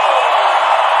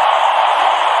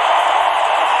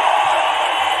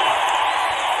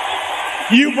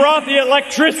 You brought the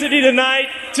electricity tonight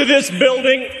to this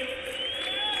building,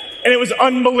 and it was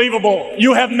unbelievable.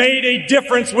 You have made a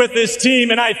difference with this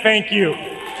team, and I thank you.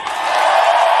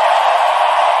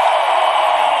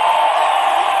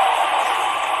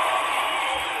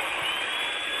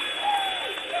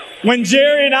 When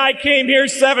Jerry and I came here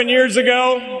 7 years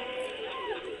ago,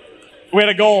 we had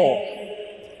a goal.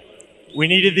 We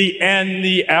needed to end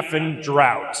the effing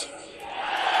drought.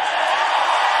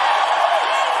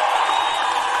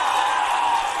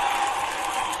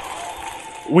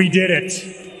 We did it.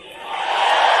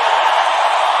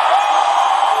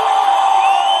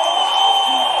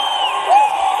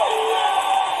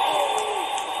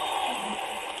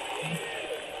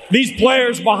 These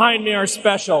players behind me are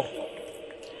special.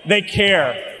 They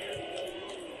care.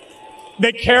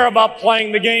 They care about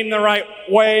playing the game the right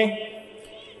way,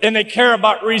 and they care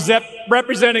about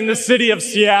representing the city of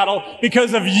Seattle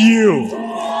because of you.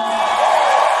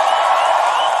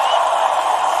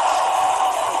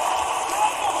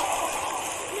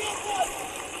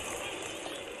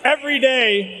 Every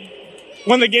day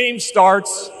when the game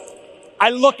starts, I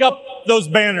look up those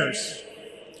banners.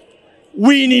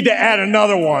 We need to add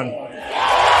another one.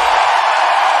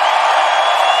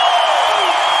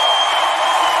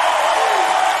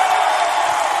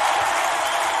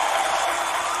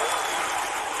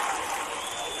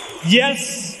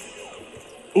 Yes,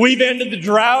 we've ended the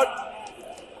drought.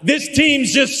 This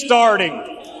team's just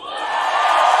starting.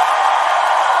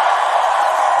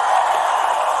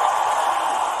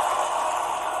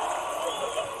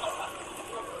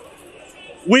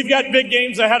 We've got big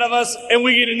games ahead of us, and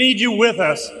we're going to need you with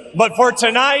us. But for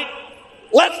tonight,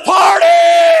 let's party!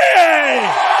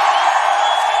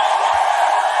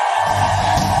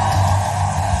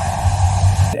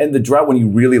 And the drought, when you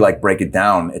really like break it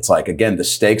down, it's like, again, the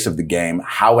stakes of the game,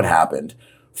 how it happened,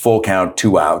 full count,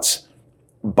 2 outs,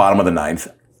 bottom of the ninth.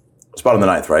 It's bottom of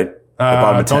the ninth, right?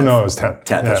 Bottom of 10th. No, it was 10th.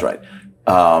 10th, that's right.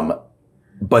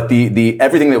 But the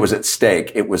everything that was at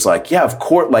stake, it was like, yeah, of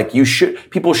course, like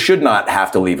people should not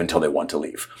have to leave until they want to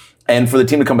leave. And for the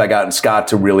team to come back out and Scott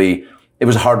to really, it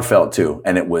was hard felt too.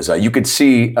 And it was, you could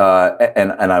see,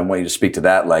 and I want you to speak to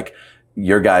that, like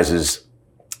your guys'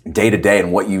 day to day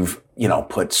and what you've,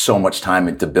 put so much time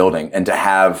into building, and to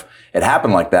have it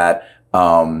happen like that.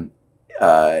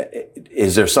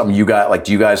 Is there something you got, like,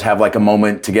 do you guys have like a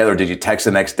moment together? Did you text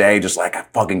the next day just like, I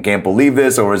fucking can't believe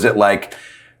this? Or is it like,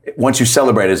 once you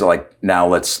celebrate, is it like, now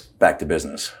let's back to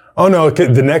business? Oh no,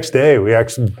 the next day we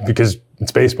actually, because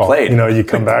it's baseball, played. You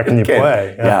come back and you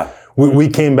play. Yeah. We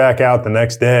came back out the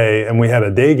next day and we had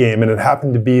a day game, and it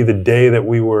happened to be the day that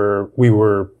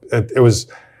it was,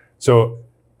 so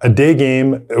a day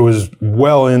game, it was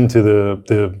well into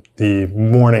the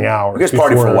morning hours. You guys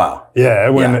partied for a while. Yeah,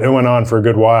 it went on for a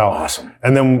good while. Awesome.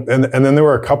 And then there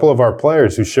were a couple of our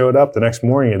players who showed up the next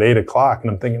morning at 8:00, and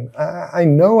I'm thinking, I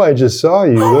know I just saw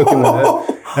you looking at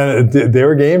it. And they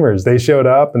were gamers. They showed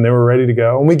up and they were ready to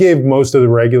go. And we gave most of the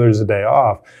regulars a day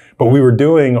off, but we were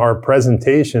doing our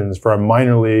presentations for our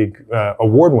minor league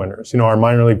award winners. Our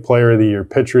minor league player of the year,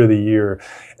 pitcher of the year,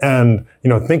 and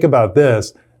think about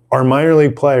this. Our minor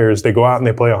league players, they go out and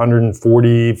they play a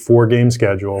 144-game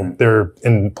schedule. Mm-hmm. They're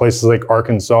in places like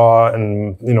Arkansas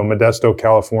and, Modesto,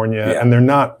 California, and they're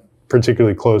not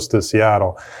particularly close to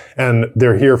Seattle. And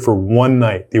they're here for one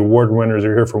night. The award winners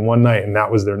are here for one night, and that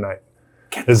was their night.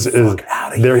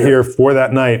 They're here for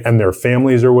that night, and their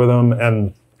families are with them,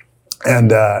 and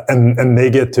they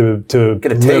get to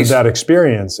live that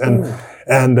experience. And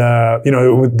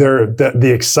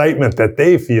the excitement that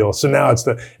they feel. So now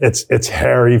it's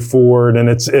Harry Ford, and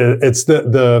it's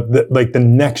the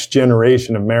next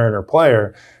generation of Mariner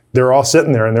player. They're all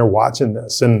sitting there and they're watching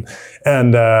this, and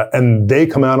they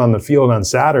come out on the field on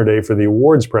Saturday for the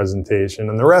awards presentation,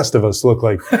 and the rest of us look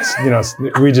like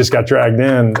we just got dragged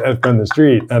in from the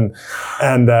street, and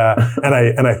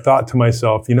I thought to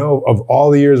myself, of all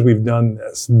the years we've done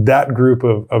this, that group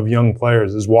of young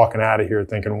players is walking out of here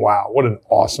thinking, wow, what an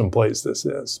awesome place this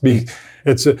is.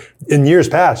 It's in years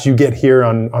past, you get here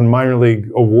on minor league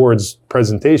awards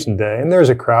presentation day, and there's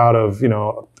a crowd of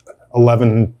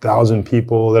 11,000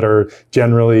 people that are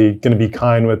generally going to be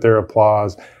kind with their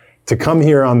applause. To come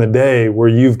here on the day where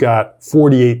you've got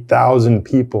 48,000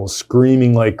 people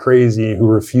screaming like crazy who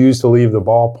refuse to leave the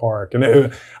ballpark.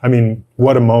 And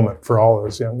what a moment for all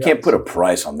those young guys. Can't put a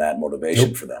price on that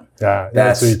motivation for them.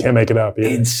 Yeah, so you can't make it up. Either.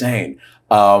 Insane.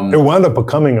 It wound up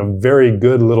becoming a very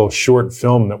good little short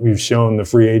film that we've shown the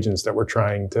free agents that we're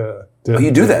trying to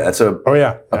you do that. That's a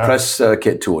press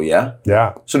kit tool, yeah?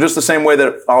 Yeah. So just the same way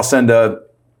that I'll send a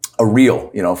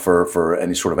reel, for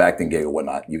any sort of acting gig or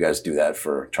whatnot, you guys do that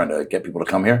for trying to get people to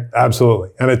come here? Absolutely.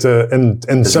 And it's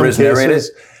in some Riz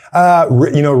cases.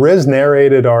 Riz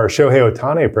narrated our Shohei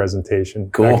Ohtani presentation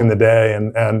back in the day,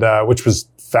 and which was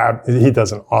fab. He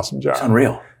does an awesome job. It's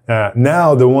unreal.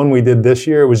 Now the one we did this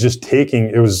year was just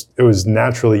it was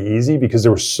naturally easy because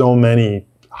there were so many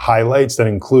highlights that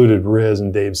included Riz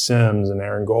and Dave Sims and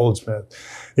Aaron Goldsmith.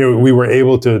 We were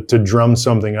able to drum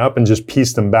something up and just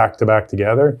piece them back to back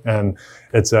together, and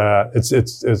it's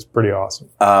pretty awesome.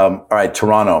 All right,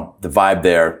 Toronto, the vibe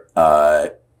there.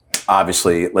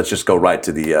 Obviously, let's just go right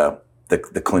to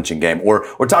the clinching game, or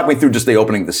talk me through just the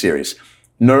opening of the series.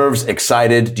 Nerves,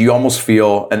 excited. Do you almost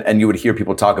feel, and you would hear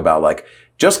people talk about like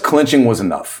just clinching was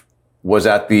enough? Was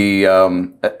that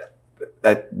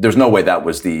there's no way that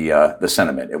was the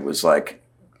sentiment. It was like,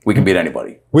 we can beat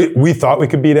anybody. We thought we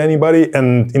could beat anybody,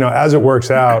 and as it works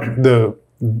out,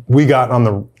 we got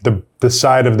on the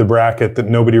side of the bracket that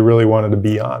nobody really wanted to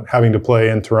be on, having to play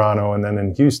in Toronto and then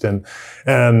in Houston,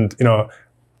 and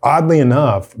oddly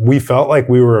enough, we felt like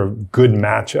we were a good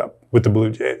matchup with the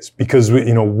Blue Jays because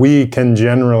we can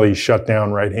generally shut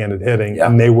down right-handed hitting,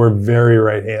 and they were very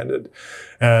right-handed,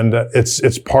 and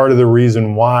it's part of the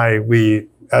reason why we.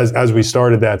 As we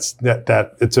started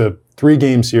that it's a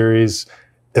 3-game series.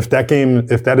 If that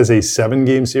is a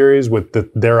 7-game series with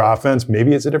their offense,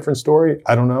 maybe it's a different story.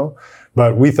 I don't know.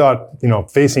 But we thought,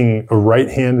 facing a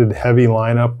right-handed heavy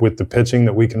lineup with the pitching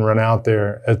that we can run out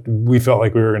there, we felt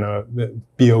like we were going to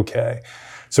be okay.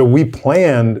 So we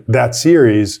planned that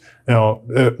series,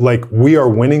 like we are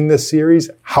winning this series.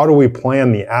 How do we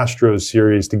plan the Astros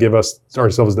series to give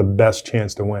ourselves the best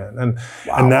chance to win?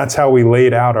 And that's how we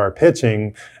laid out our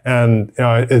pitching. And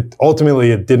it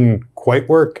ultimately didn't quite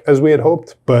work as we had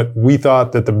hoped, but we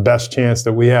thought that the best chance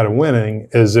that we had of winning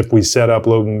is if we set up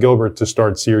Logan Gilbert to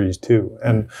start Series 2.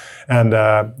 And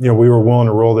we were willing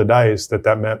to roll the dice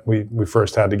that meant we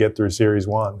first had to get through Series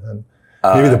 1. And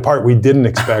maybe the part we didn't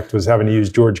expect was having to use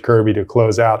George Kirby to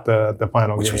close out the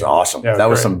final game. Which was awesome. Yeah, that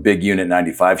was great. some big Unit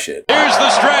 95 shit. Here's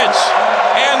the stretch,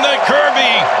 and the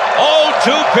Kirby 0-2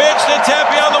 pitch to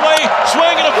Tapia on the way,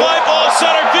 swinging a fly ball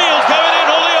center field, coming in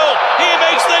Julio. He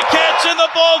makes the catch, and the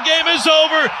ball game is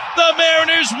over. The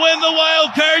Mariners win the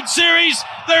wild card series.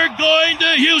 They're going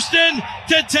to Houston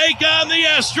to take on the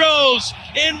Astros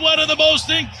in one of the most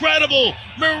incredible,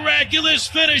 miraculous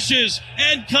finishes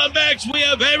and comebacks we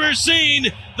have ever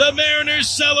seen. The Mariners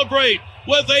celebrate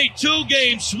with a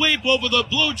 2-game sweep over the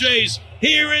Blue Jays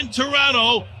here in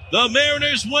Toronto. The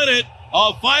Mariners win it.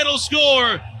 A final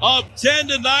score of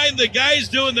 10-9. The guys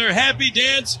doing their happy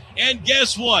dance. And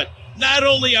guess what? Not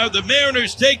only are the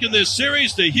Mariners taking this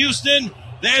series to Houston,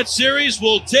 that series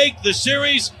will take the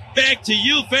series back to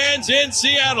you fans in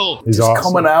Seattle. He's awesome.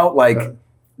 Coming out like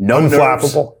no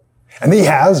unflappable. And he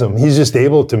has them. He's just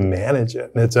able to manage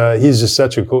it. And he's just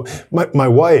such a cool. My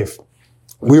wife,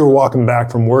 we were walking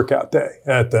back from workout day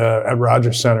at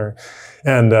Rogers Center,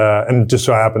 and just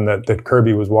so happened that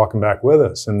Kirby was walking back with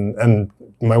us. And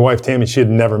my wife Tammy, she had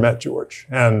never met George.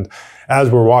 And as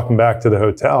we're walking back to the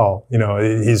hotel,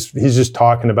 he's just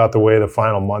talking about the way the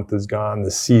final month has gone,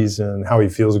 the season, how he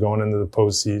feels going into the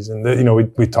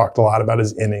postseason. We talked a lot about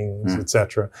his innings, et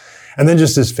cetera. And then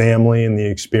just his family and the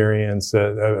experience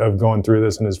of going through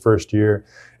this in his first year.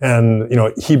 And,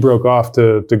 he broke off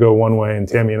to go one way, and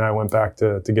Tammy and I went back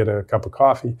to get a cup of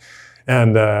coffee.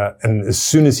 And as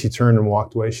soon as he turned and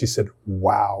walked away, she said,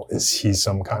 "Wow, is he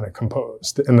some kind of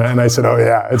composed?" And I said, "Oh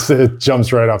yeah, it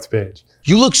jumps right off the page."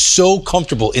 You look so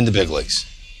comfortable in the big leagues.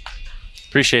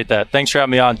 Appreciate that. Thanks for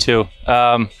having me on too.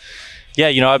 I've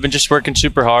been just working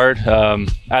super hard.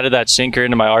 Added that sinker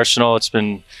into my arsenal. It's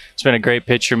been a great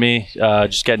pitch for me.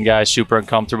 Just getting guys super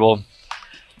uncomfortable,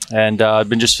 and I've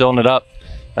been just filling it up.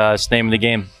 It's the name of the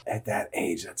game. At that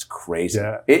age, that's crazy.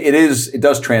 Yeah. It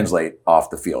does translate off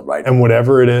the field, right? And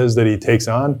whatever it is that he takes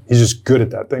on, he's just good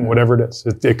at that thing, whatever it is.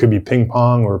 It could be ping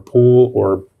pong or pool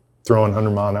or throwing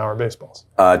 100-mile-an-hour baseballs.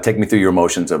 Take me through your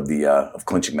emotions of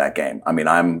clinching that game. I mean,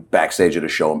 I'm backstage at a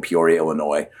show in Peoria,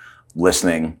 Illinois,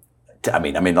 listening to,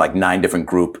 like 9 different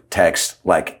group texts.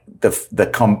 Like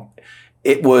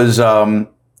it was,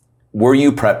 were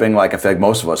you prepping like I feel like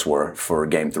most of us were for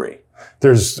Game 3?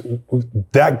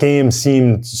 That game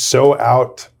seemed so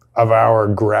out of our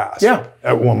grasp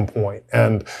at one point.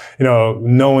 And,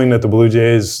 knowing that the Blue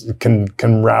Jays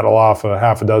can rattle off a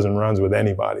half a dozen runs with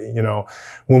anybody,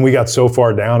 when we got so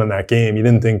far down in that game, you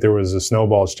didn't think there was a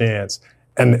snowball's chance.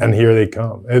 And here they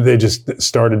come. They just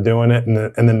started doing it, and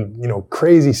then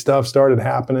crazy stuff started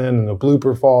happening, and the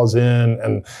blooper falls in,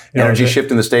 and energy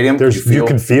shift in the stadium. You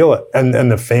could feel it,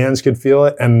 and the fans could feel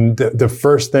it. And the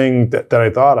first thing that I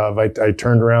thought of, I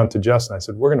turned around to Justin. I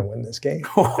said, "We're going to win this game."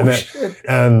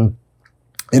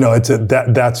 And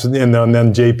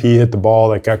then JP hit the ball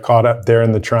that got caught up there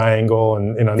in the triangle,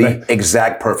 and the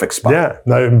exact perfect spot.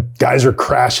 Yeah, guys are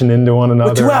crashing into one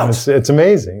another. With 2 outs. It's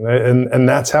amazing, and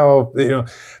that's how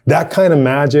that kind of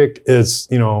magic is.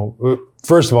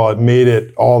 First of all, it made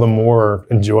it all the more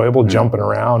enjoyable jumping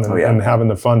around and having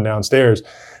the fun downstairs.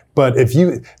 But if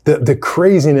the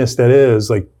craziness that is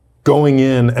like going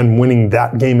in and winning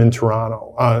that game in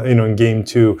Toronto, in Game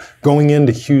 2, going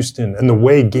into Houston, and the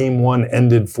way Game 1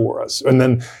 ended for us, and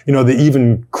then the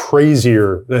even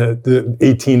crazier the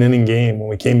 18-inning game when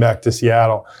we came back to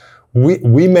Seattle.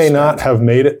 We may not have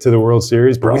made it to the World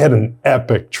Series, but we had an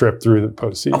epic trip through the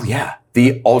postseason. Oh yeah,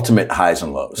 the ultimate highs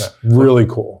and lows. Yeah, really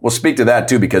cool. We'll speak to that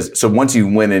too, because so once you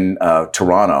win in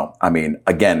Toronto,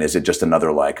 again, is it just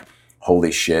another like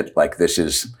holy shit? Like this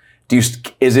is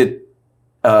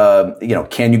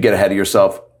can you get ahead of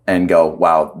yourself and go,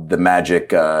 wow, the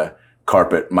magic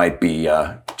carpet might be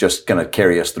just going to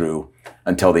carry us through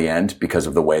until the end because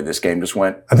of the way this game just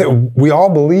went? I think we all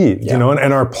believe, and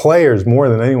our players, more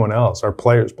than anyone else, our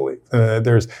players believe.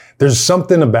 There's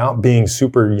something about being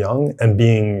super young and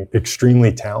being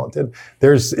extremely talented.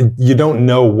 You don't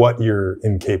know what you're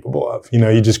incapable of.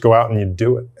 You just go out and you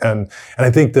do it. And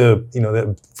I think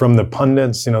from the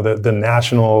pundits, the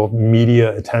national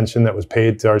media attention that was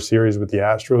paid to our series with the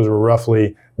Astros were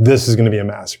roughly, this is going to be a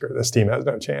massacre. This team has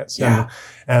no chance. Yeah.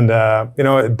 And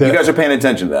you guys are paying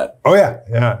attention to that. Oh yeah.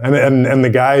 Yeah. And the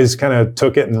guys kind of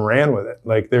took it and ran with it.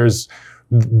 Like we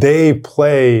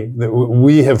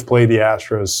have played the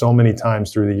Astros so many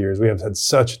times through the years. We have had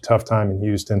such a tough time in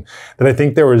Houston that I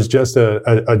think there was just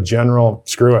a general,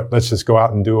 screw it, let's just go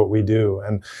out and do what we do.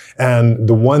 And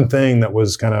the one thing that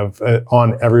was kind of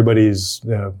on everybody's,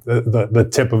 the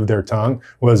tip of their tongue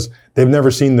was they've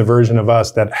never seen the version of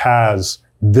us that has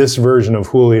this version of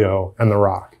Julio and The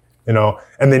Rock.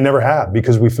 And they never had,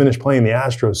 because we finished playing the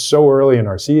Astros so early in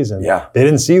our season. Yeah. They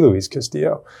didn't see Luis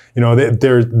Castillo.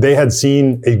 They had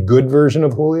seen a good version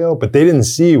of Julio, but they didn't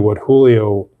see what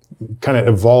Julio kind of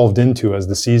evolved into as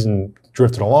the season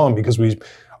drifted along, because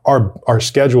our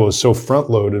schedule is so front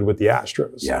loaded with the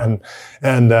Astros. Yeah.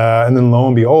 And then lo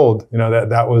and behold,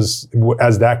 that was,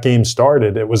 as that game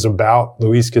started, it was about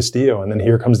Luis Castillo. And then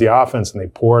here comes the offense, and they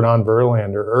pour it on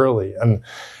Verlander early.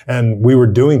 And we were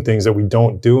doing things that we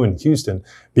don't do in Houston,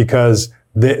 because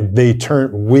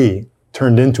we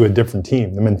turned into a different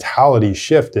team. The mentality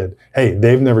shifted. Hey,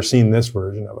 they've never seen this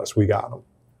version of us. We got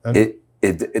them.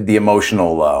 The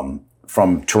emotional,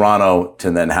 from Toronto to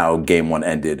then how game one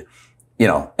ended,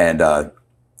 and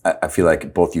I feel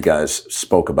like both you guys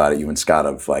spoke about it, you and Scott,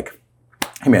 of like,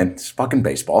 hey man, it's fucking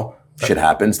baseball. Shit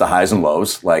happens, the highs and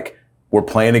lows. Like, we're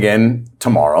playing again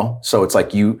tomorrow. So it's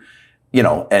like and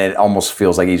it almost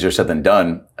feels like easier said than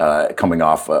done, coming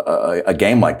off a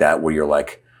game like that, where you're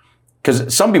like,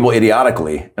 because some people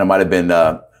idiotically, and it might have been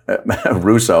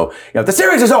Russo, the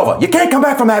series is over. You can't come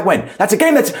back from that win. That's a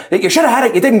game that you should have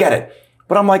had it, you didn't get it.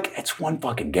 But I'm like, it's one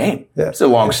fucking game. Yeah. It's a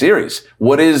long series.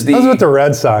 What is the... That was with the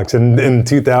Red Sox in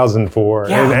 2004.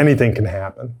 Yeah. And anything can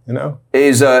happen,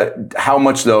 Is how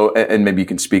much, though, and maybe you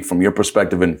can speak from your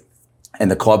perspective in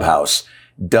the clubhouse,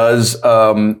 does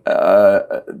the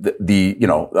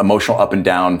emotional up and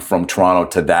down from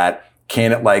Toronto to that,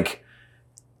 can it like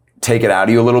take it out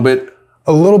of you a little bit?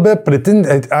 A little bit, but it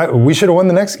didn't. We should have won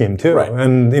the next game too. Right.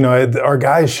 And our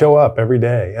guys show up every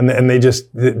day, and they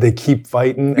keep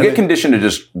fighting. You get conditioned to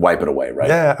just wipe it away, right?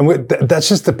 Yeah, and that's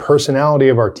just the personality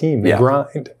of our team. They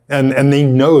grind, and they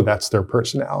know that's their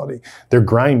personality. They're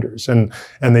grinders, and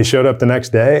they showed up the next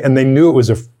day, and they knew it was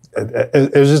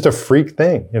just a freak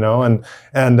thing, and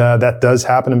that does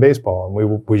happen in baseball. And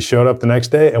we showed up the next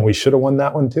day, and we should have won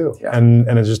that one too. Yeah.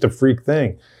 And it's just a freak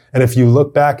thing. And if you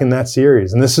look back in that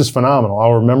series, and this is phenomenal,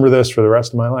 I'll remember this for the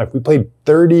rest of my life. We played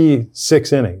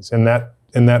 36 innings in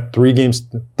that 3 games,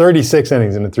 36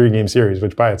 innings in a 3-game series,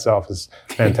 which by itself is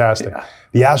fantastic. Yeah.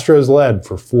 The Astros led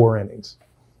for 4 innings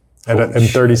in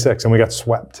 36, and we got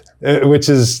swept, which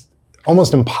is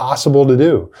almost impossible to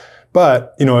do.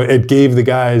 But, it gave the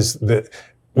guys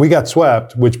we got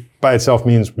swept, which by itself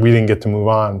means we didn't get to move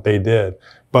on. They did.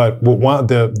 But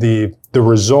the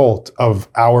result of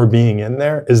our being in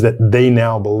there is that they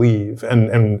now believe,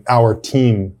 and our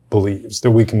team believes,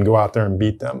 that we can go out there and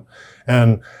beat them.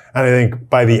 And I think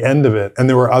by the end of it, and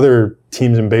there were other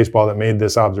teams in baseball that made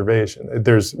this observation,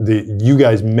 you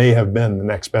guys may have been the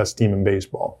next best team in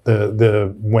baseball,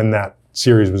 when that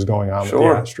series was going on with the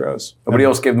Astros. Nobody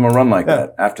else gave them a run like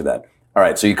that after that. All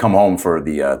right, so you come home for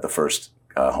the first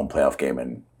home playoff game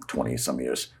in 20-some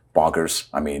years. Bonkers.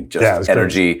 I mean, just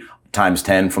energy crazy. Times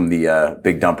 10 from the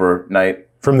big dumper night.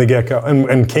 From the get-go.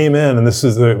 And came in, and this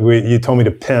is you told me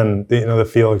to pin the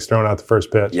Felix throwing out the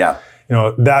first pitch. Yeah.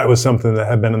 That was something that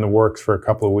had been in the works for a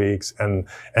couple of weeks, and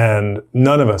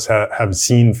none of us have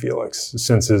seen Felix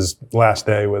since his last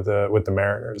day with the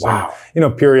Mariners. Wow.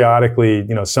 And, periodically,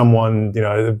 someone,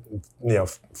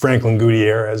 Franklin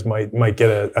Gutierrez might get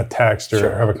a text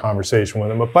or have a conversation with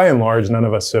him, but by and large, none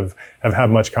of us have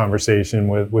had much conversation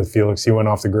with Felix. He went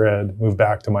off the grid, moved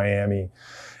back to Miami,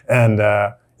 and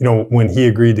when he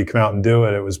agreed to come out and do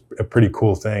it, it was a pretty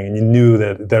cool thing. And you knew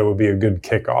that it would be a good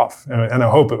kickoff. And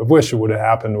I wish it would have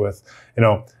happened with,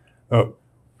 a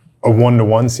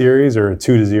 1-1 series or a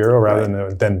 2-0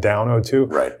 rather than down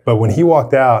 0-2. Right. But when he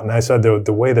walked out, and I saw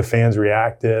the way the fans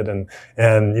reacted and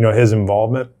his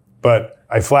involvement, but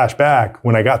I flash back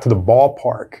when I got to the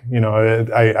ballpark,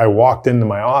 I walked into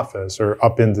my office or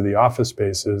up into the office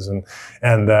spaces,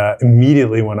 and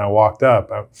immediately when I walked up,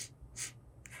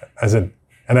 I said,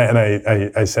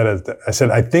 I said,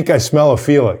 I think I smell a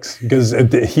Felix, because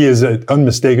he is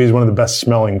unmistakably, he's one of the best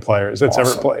smelling players that's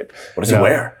ever played. What does he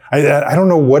wear? I don't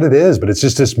know what it is, but it's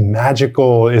just this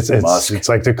magical. It's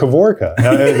like the Kavorka.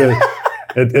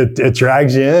 It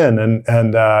drags you in,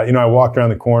 and I walked around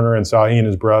the corner and saw he and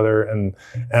his brother, and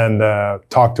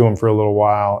talked to him for a little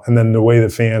while, and then the way the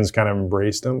fans kind of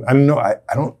embraced him. I don't know. I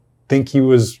don't think he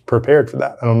was prepared for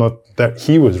that. I don't know that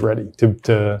he was ready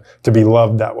to be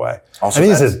loved that way. Also, and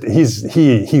he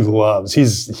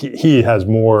has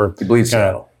more. He bleeds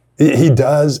Seattle. He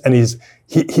does, and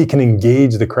he can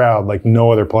engage the crowd like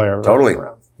no other player. Totally.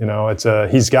 Around. You know,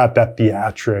 he's got that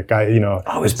theatric.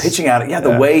 His pitching out. Yeah,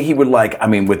 the way he would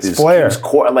with his flair. His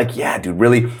core. Dude,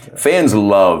 really, fans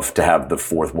love to have the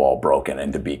fourth wall broken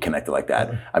and to be connected like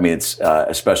that. I mean, it's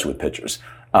especially with pitchers.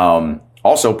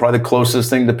 Also, probably the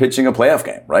closest thing to pitching a playoff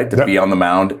game, right? To be on the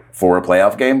mound for a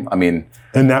playoff game. I mean,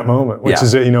 in that moment, which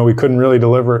is, we couldn't really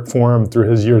deliver it for him through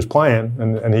his years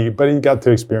playing, but he got to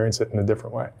experience it in a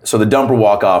different way. So the Dumper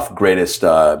walk-off, greatest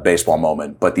baseball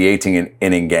moment, but the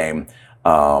 18-inning game,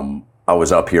 I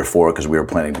was up here for because we were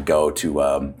planning to go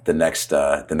to the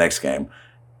next game.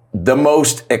 The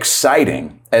most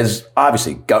exciting, as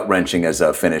obviously gut-wrenching as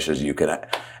a finish as you could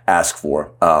ask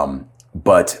for,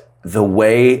 but the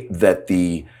way that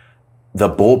the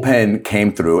bullpen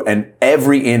came through, and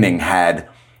every inning had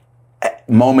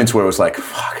moments where it was like,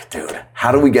 fuck, dude,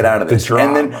 how do we get out of this?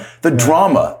 And then the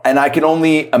drama. And I can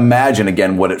only imagine,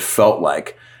 again, what it felt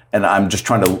like. And I'm just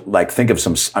trying to think of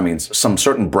some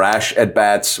certain brash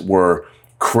at-bats were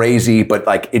crazy, but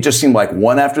it just seemed like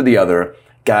one after the other,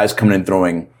 guys coming in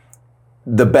throwing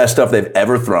the best stuff they've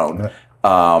ever thrown,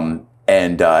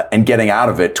 and getting out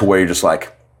of it to where you're just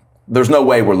like, there's no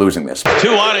way we're losing this. 2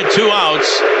 on and 2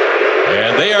 outs,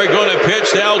 and they are going to pitch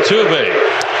to Altuve.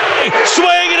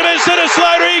 Swing and a miss and a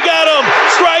slider. He got him.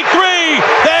 Strike 3.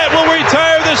 That will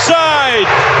retire the side.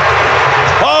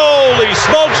 Holy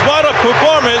smokes, what a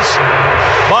performance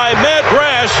by Matt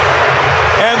Brash.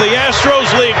 And the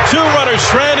Astros leave 2 runners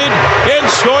stranded in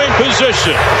scoring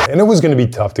position. And it was going to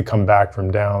be tough to come back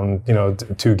from down,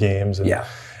 2 games in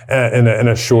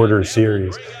a shorter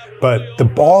series. But the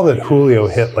ball that Julio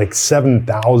hit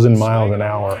 7,000 miles an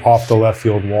hour off the left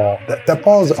field wall, that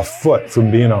ball is a foot from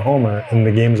being a homer and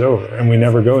the game's over. And we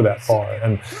never go that far.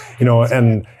 And,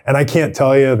 and I can't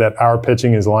tell you that our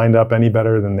pitching is lined up any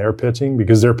better than their pitching,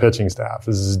 because their pitching staff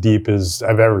is as deep as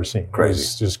I've ever seen. Crazy.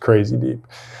 It's just crazy deep.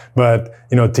 But,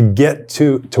 to get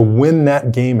to win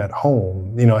that game at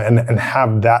home, and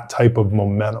have that type of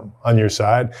momentum on your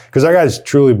side, because our guys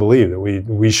truly believe that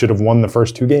we should have won the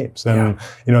first 2 games. And,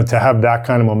 to have that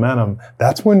kind of momentum,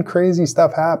 that's when crazy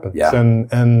stuff happens. Yeah.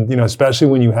 And especially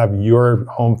when you have your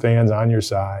home fans on your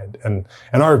side. And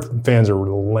our fans are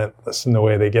relentless in the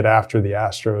way they get after the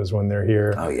Astros when they're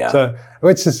here. Oh, yeah. So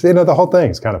it's just, the whole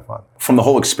thing's kind of fun. From the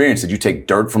whole experience, did you take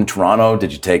dirt from Toronto?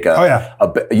 Did you take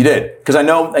you did? Because I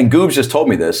know, and Goobs just told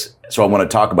me this, so I want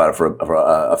to talk about it for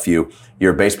a few.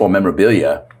 Your baseball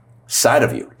memorabilia side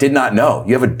of you. Did not know.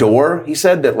 You have a door, he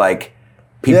said, that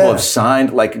people have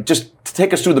signed. Just to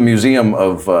take us through the museum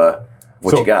of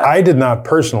what you got. I did not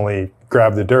personally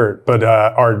grab the dirt, but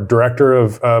our director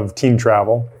of team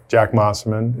travel, Jack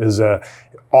Mosselman, is a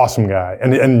awesome guy,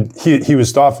 and he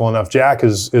was thoughtful enough. Jack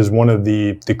is one of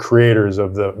the creators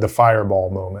of the fireball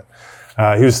moment.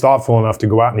 He was thoughtful enough to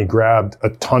go out and he grabbed a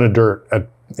ton of dirt at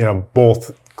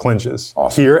both clinches,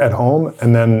 here at home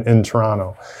and then in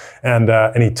Toronto,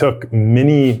 and he took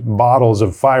mini bottles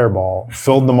of Fireball,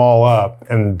 filled them all up,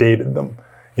 and dated them.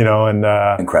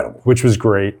 Incredible, which was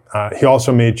great. He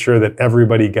also made sure that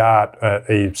everybody got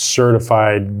a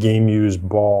certified game used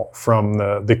ball from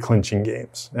the clinching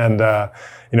games, and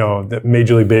the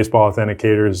Major League Baseball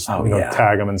authenticators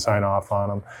tag them and sign off on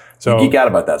them. So you got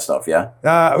about that stuff, yeah?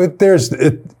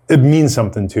 It means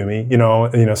something to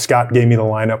me. Scott gave me the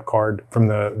lineup card from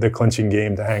the clinching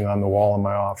game to hang on the wall in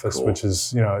my office, cool. Which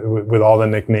is with all the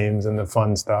nicknames and the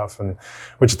fun stuff, and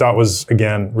which I thought was,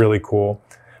 again, really cool.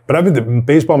 But I've been to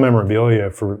baseball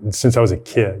memorabilia since I was a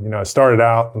kid. I started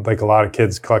out like a lot of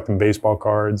kids collecting baseball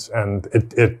cards, and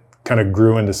it kind of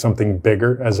grew into something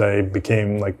bigger as I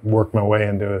became worked my way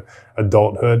into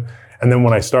adulthood. And then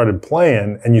when I started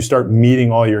playing, and you start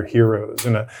meeting all your heroes,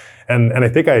 and I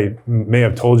think I may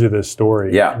have told you this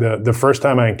story. Yeah. The first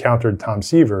time I encountered Tom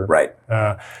Seaver. Right.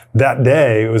 That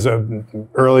day, it was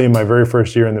early in my very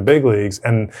first year in the big leagues,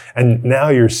 and now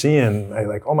you're seeing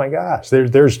oh my gosh,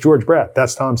 there's George Brett,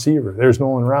 that's Tom Seaver, there's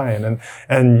Nolan Ryan,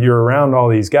 and you're around all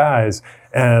these guys.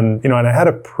 And, and I had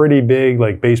a pretty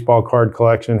big baseball card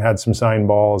collection, had some signed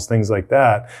balls, things like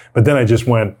that. But then I just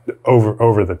went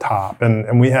over the top.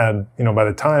 And we had, by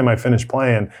the time I finished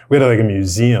playing, we had a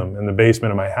museum in the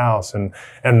basement of my house. And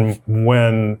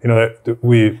when,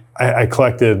 I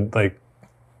collected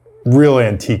real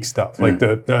antique stuff,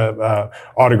 the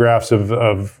autographs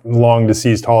of long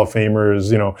deceased Hall of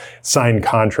Famers, signed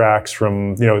contracts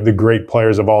from, the great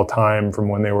players of all time from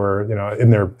when they were, in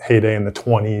their heyday in the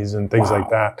 20s and things like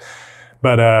that.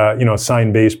 But,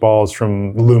 signed baseballs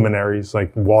from luminaries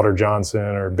like Walter Johnson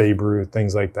or Babe Ruth,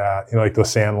 things like that, like the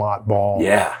Sandlot ball.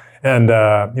 Yeah.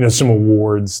 and some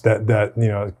awards that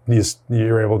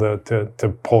you're able to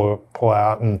pull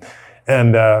out, and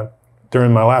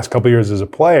during my last couple of years as a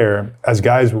player, as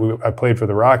guys, I played for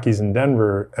the Rockies in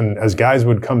Denver, and as guys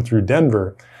would come through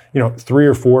Denver, 3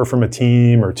 or 4 from a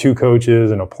team or 2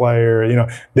 coaches and a player,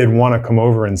 they'd want to come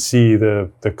over and see the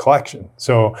collection.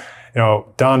 So,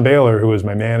 Don Baylor, who was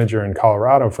my manager in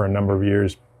Colorado for a number of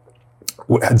years,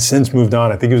 had since moved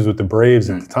on. I think he was with the Braves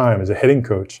at the time as a hitting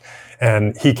coach.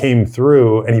 And he came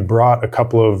through and he brought a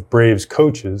couple of Braves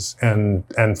coaches and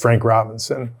Frank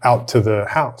Robinson out to the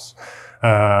house.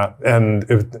 And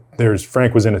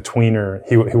Frank was in a tweener.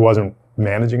 He wasn't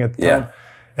managing at the time.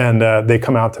 And they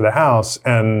come out to the house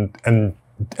and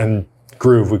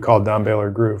Groove, we called Don Baylor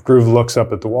Groove. Groove looks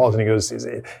up at the walls and he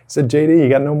said, JD, you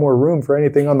got no more room for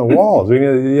anything on the walls.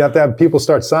 You have to have people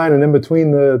start signing in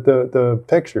between the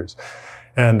pictures.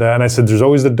 And I said, there's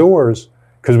always the doors.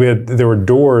 Because there were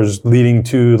doors leading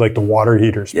to like the water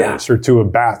heater space or to a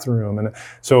bathroom. And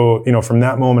so, from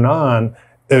that moment on,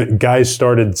 guys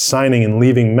started signing and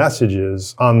leaving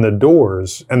messages on the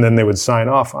doors, and then they would sign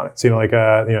off on it. So,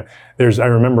 I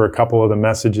remember a couple of the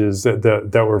messages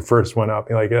that were first went up,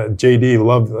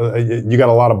 JD, you got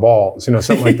a lot of balls,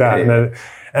 something like that.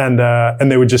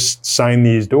 And they would just sign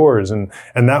these doors. And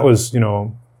that was,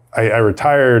 I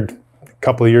retired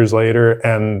couple of years later,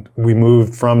 and we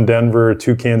moved from Denver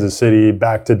to Kansas City,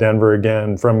 back to Denver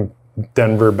again, from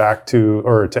Denver back to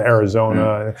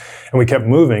Arizona, and we kept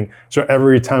moving. So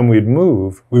every time we'd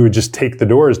move, we would just take the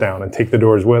doors down and take the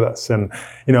doors with us. And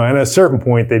at a certain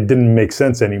point, they didn't make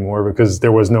sense anymore because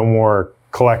there was no more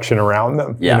collection around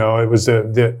them. It was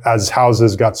as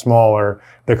houses got smaller,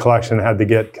 the collection had to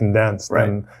get condensed.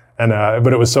 Right.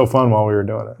 But it was so fun while we were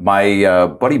doing it. My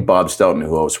buddy Bob Stelton,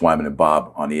 who hosts Wyman and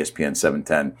Bob on ESPN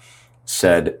 710,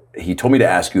 said, he told me to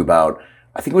ask you about,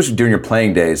 I think it was during your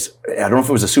playing days, I don't know if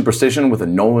it was a superstition with a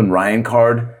Nolan Ryan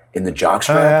card in the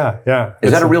jockstrap. Yeah.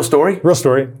 Is that a real story? Real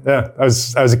story, yeah. I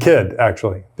was a kid,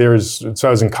 actually. So I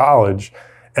was in college,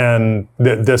 and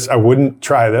I wouldn't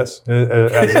try this to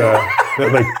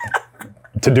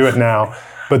do it now.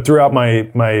 But throughout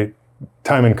my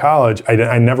time in college,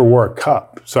 I never wore a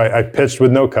cup. So I pitched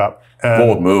with no cup.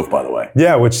 Bold move, by the way.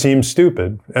 Yeah, which seems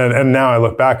stupid. And now I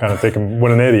look back on it thinking,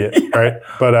 what an idiot, right?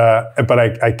 But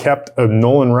I kept a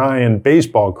Nolan Ryan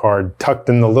baseball card tucked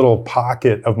in the little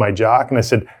pocket of my jock. And I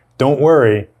said, don't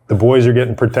worry, the boys are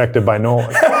getting protected by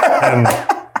Nolan.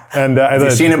 Have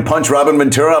you seen him punch Robin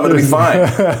Ventura? I'm going to be fine.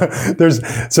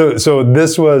 So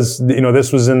this was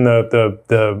in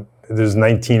this was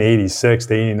 1986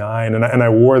 to 89, and I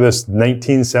wore this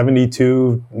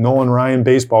 1972 Nolan Ryan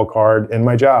baseball card in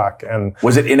my jock. And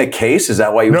was it in a case? Is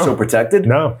that why you were so protected?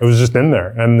 No, it was just in there.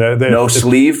 And no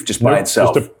sleeve, just by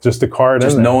itself. Just a card.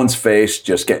 Just in there. Nolan's face,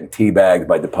 just getting teabagged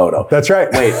by Dipoto. That's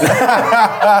right. Wait.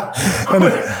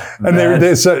 and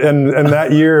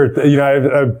that year, I had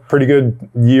a pretty good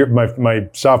year. My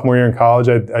sophomore year in college,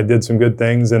 I did some good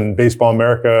things, and Baseball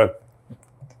America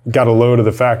got a load of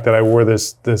the fact that I wore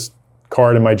this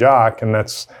card in my jock, and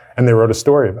they wrote a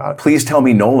story about it. Please tell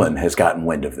me Nolan has gotten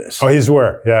wind of this. Oh, he's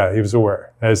aware. Yeah, he was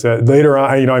aware. Later on,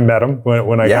 I met him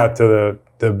when I got to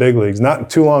the big leagues. Not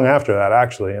too long after that,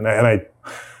 actually.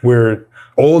 We're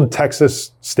old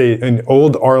Texas State and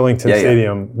old Arlington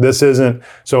Stadium. This isn't.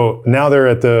 So now they're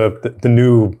at the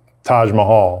new Taj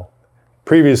Mahal.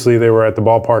 Previously, they were at the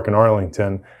ballpark in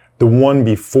Arlington. The one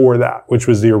before that, which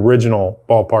was the original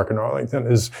ballpark in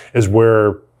Arlington, is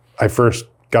where I first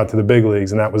got to the big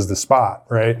leagues, and that was the spot,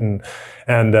 right? And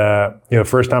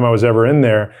first time I was ever in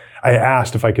there, I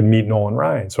asked if I could meet Nolan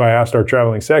Ryan. So I asked our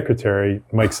traveling secretary,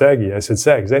 Mike Seggi, I said,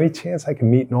 Seg, is there any chance I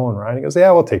can meet Nolan Ryan? He goes, yeah,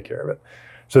 we'll take care of it.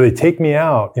 So they take me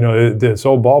out, this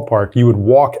old ballpark, you would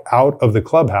walk out of the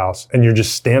clubhouse and you're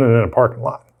just standing in a parking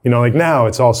lot. Like now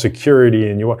it's all security,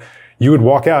 and you would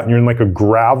walk out and you're in like a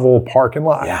gravel parking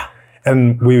lot. Yeah.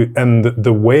 And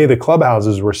the way the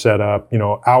clubhouses were set up,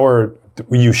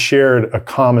 you shared a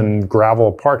common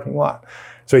gravel parking lot.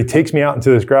 So he takes me out into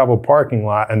this gravel parking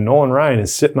lot, and Nolan Ryan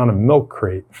is sitting on a milk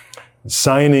crate,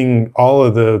 signing all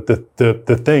of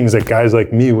the things that guys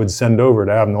like me would send over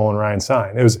to have Nolan Ryan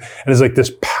sign. It was like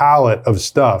this palette of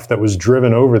stuff that was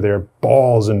driven over there,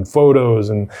 balls and photos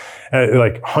and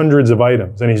like hundreds of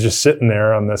items. And he's just sitting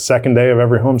there on the second day of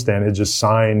every homestand. He'd just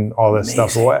sign all this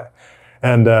stuff away.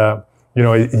 And,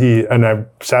 I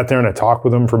sat there and I talked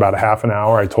with him for about a half an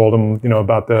hour. I told him,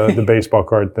 about the baseball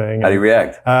card thing. How did he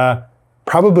react?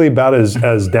 Probably about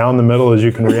as down the middle as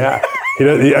you can react. He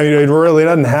really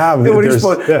doesn't have.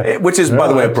 Which is, by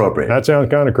the way, appropriate. That sounds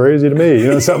kind of crazy to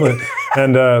me, something.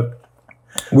 And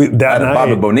That night,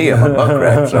 Bobby Bonilla, my butt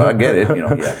crack, so I get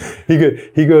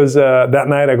it. He goes, that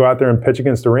night I go out there and pitch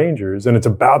against the Rangers, and it's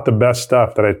about the best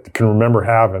stuff that I can remember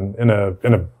having in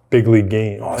a big league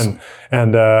game. Awesome.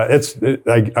 And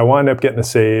I wind up getting a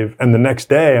save, and the next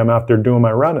day I'm out there doing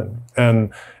my running,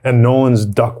 and Nolan's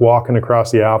duck walking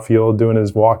across the outfield, doing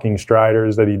his walking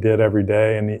striders that he did every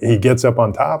day, and he gets up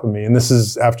on top of me, and this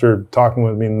is after talking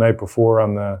with me the night before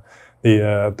on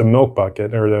the milk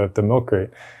bucket or the milk crate.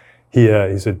 He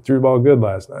said, threw the ball good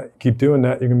last night. Keep doing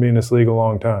that, you're gonna be in this league a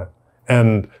long time.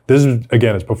 And this is,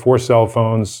 again, it's before cell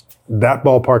phones. That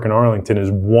ballpark in Arlington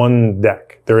is one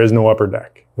deck. There is no upper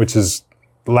deck, which is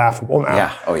laughable now.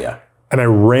 Yeah. Oh yeah. And I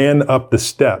ran up the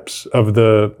steps of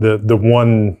the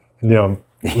one,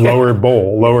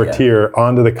 lower tier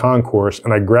onto the concourse,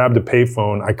 and I grabbed a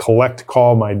payphone. I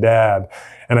called my dad,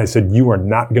 and I said, "You are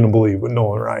not going to believe what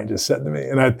Nolan Ryan just said to me."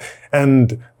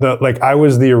 And I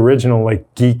was the original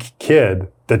geek kid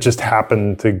that just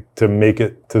happened to make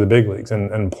it to the big leagues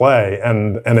and play,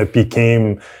 and it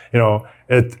became,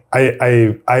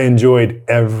 I enjoyed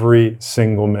every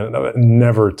single minute of it.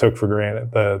 Never took for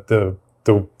granted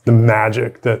the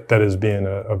magic that is being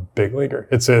a big leaguer.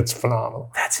 It's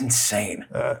phenomenal. That's insane.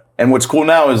 And what's cool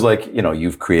now is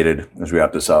you've created, as we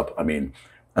wrap this up, an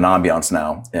ambiance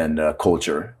now and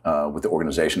culture with the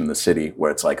organization in the city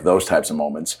where it's like those types of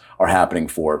moments are happening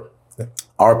for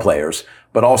our players,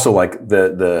 but also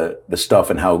the stuff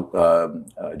and how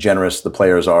generous the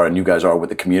players are and you guys are with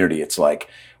the community. It's like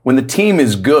when the team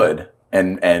is good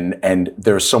and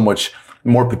there's so much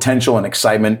more potential and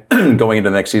excitement going into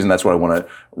the next season. That's what I want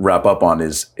to wrap up on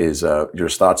is your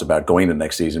thoughts about going into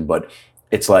next season. But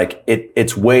it's like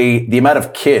it's the amount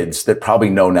of kids that probably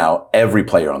know now every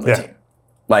player on the team.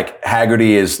 Like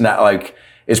Haggerty is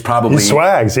probably he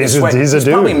swags. He's a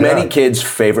dude. Probably many kids'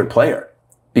 favorite player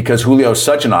because Julio's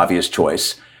such an obvious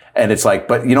choice. And it's like,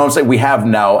 but you know what I'm saying? We have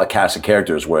now a cast of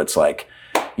characters where it's like,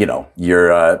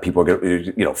 your people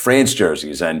are France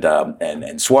jerseys and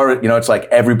Suarez. It's like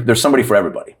there's somebody for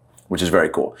everybody, which is very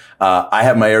cool. I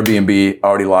have my Airbnb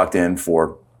already locked in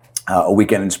for a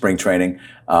weekend in spring training,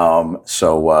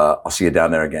 so I'll see you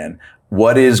down there again.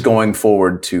 What is going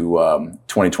forward to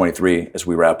 2023 as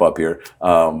we wrap up here?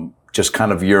 Just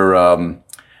kind of your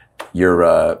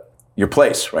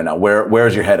place right now. Where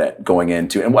is your head at going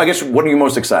into? And I guess what are you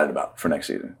most excited about for next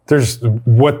season? There's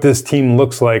what this team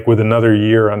looks like with another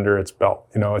year under its belt.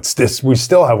 It's this. We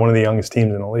still have one of the youngest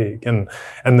teams in the league, and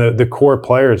the core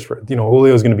players.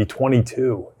 Julio's going to be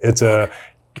 22.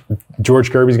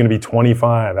 George Kirby's going to be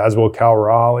 25, as will Cal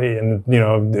Raleigh, and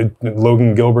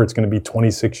Logan Gilbert's going to be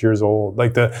 26 years old.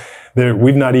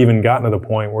 We've not even gotten to the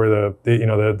point where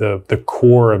the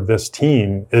core of this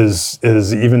team is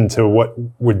even to what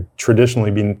would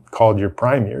traditionally be called your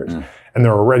prime years. And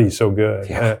they're already so good.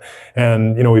 Yeah.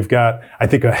 And we've got, I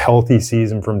think, a healthy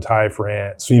season from Ty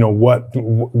France.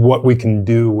 What we can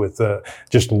do with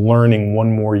just learning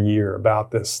one more year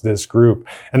about this group.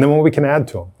 And then what we can add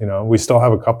to them. We still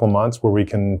have a couple of months where we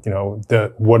can,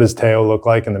 what does Teo look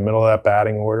like in the middle of that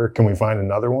batting order? Can we find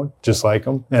another one just like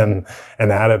him and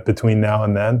add it between now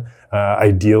and then?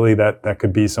 Ideally, that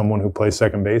could be someone who plays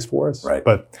second base for us. Right.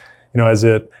 But,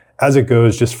 as it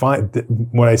goes, just find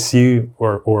what I see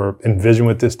or envision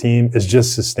with this team is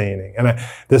just sustaining. And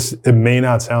it may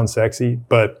not sound sexy,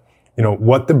 but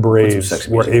what the Braves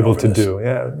were able to do.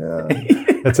 Yeah.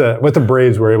 What the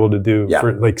Braves were able to do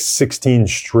for 16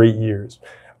 straight years.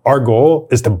 Our goal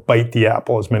is to bite the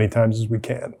apple as many times as we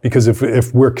can, because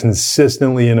if we're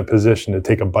consistently in a position to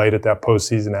take a bite at that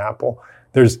postseason apple,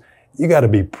 you got to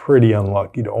be pretty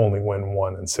unlucky to only win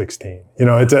 1 in 16.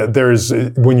 There's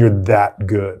when you're that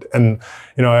good. And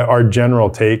our general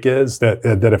take is that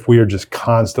if we are just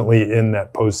constantly in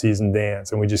that postseason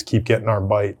dance and we just keep getting our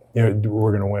bite, we're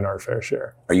going to win our fair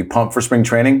share. Are you pumped for spring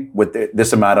training with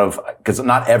this amount of? Because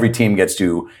not every team gets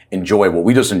to enjoy what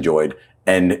we just enjoyed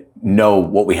and know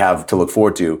what we have to look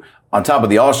forward to. On top of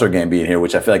the All-Star game being here,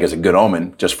 which I feel like is a good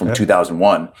omen, just from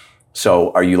 2001.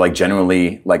 So are you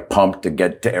genuinely pumped to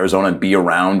get to Arizona and be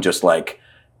around just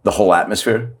the whole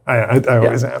atmosphere? I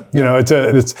always am.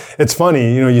 It's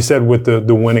funny. You said with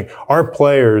the winning, our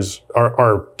players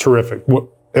are terrific.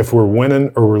 If we're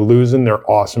winning or we're losing, they're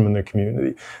awesome in the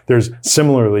community.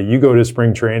 Similarly, you go to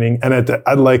spring training, and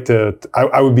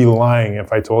I would be lying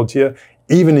if I told you,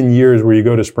 even in years where you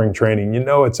go to spring training,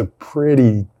 it's a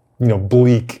pretty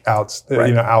bleak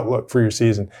outlook for your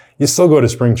season. You still go to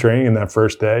spring training, and that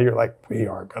first day, you're like, we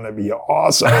are going to be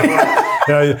awesome.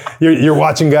 You're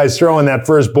watching guys throw in that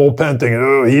first bullpen thing.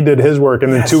 Oh, he did his work.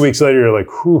 And then 2 weeks later, you're like,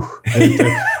 whew.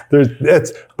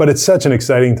 But it's such an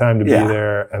exciting time to be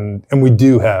there, and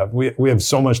we have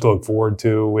so much to look forward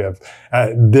to. We have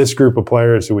this group of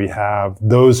players who we have,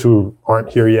 those who aren't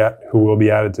here yet, who will be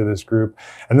added to this group,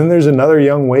 and then there's another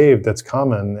young wave that's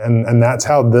coming, and that's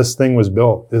how this thing was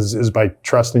built is by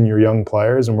trusting your young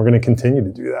players, and we're going to continue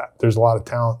to do that. There's a lot of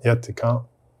talent yet to come.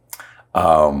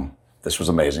 This was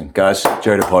amazing, guys.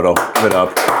 Jerry Dipoto, give it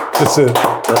up. That's it.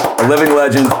 A living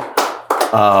legend.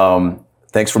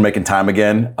 Thanks for making time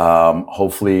again.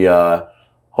 Hopefully, I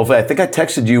think I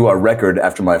texted you a record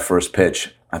after my first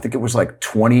pitch. I think it was like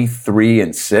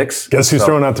 23-6. Guess who's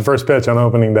throwing out the first pitch on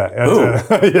opening day?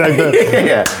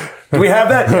 Yeah. Do we have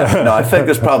that? Yeah. No, I think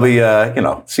there's probably,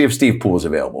 see if Steve Poole is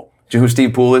available. Do you know who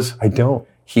Steve Poole is? I don't.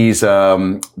 He's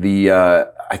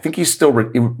I think he's still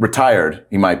retired.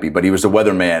 He might be, but he was the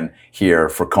weatherman here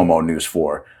for Como News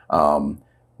 4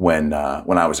 when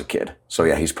I was a kid. So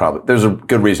yeah, there's a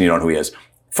good reason you don't know who he is.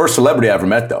 First celebrity I ever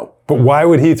met, though. But why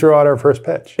would he throw out our first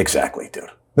pitch? Exactly, dude.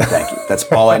 Thank you. That's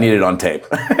all I needed on tape.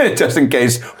 Just in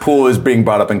case Poole is being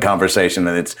brought up in conversation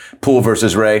and it's Poole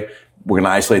versus Ray, we're going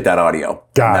to isolate that audio.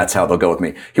 And that's how they'll go with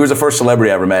me. He was the first celebrity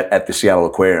I ever met at the Seattle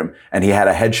Aquarium, and he had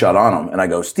a headshot on him. And I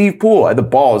go, Steve Poole. I had the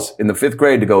balls in the 5th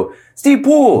grade to go, Steve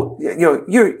Poole,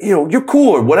 you're cool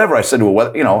or whatever. I said to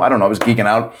I don't know. I was geeking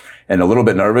out and a little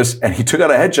bit nervous. And he took out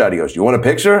a headshot. He goes, do you want a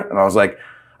picture? And I was like,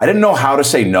 I didn't know how to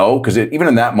say no, because even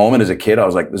in that moment as a kid, I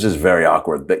was like, this is very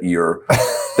awkward that you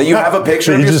have a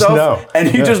picture of yourself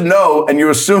and you just know and you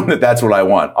assume that that's what I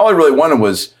want. All I really wanted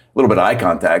was a little bit of eye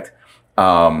contact.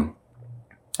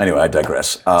 Anyway, I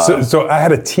digress. So I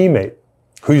had a teammate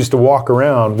who used to walk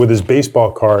around with his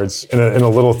baseball cards in a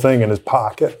little thing in his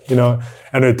pocket,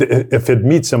 and if he'd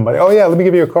meet somebody, oh yeah, let me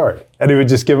give you a card. And he would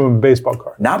just give him a baseball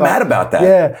card. Not mad about that.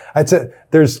 Yeah, I'd say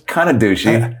there's kind of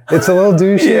douchey. It's a little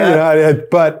douchey,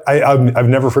 but I've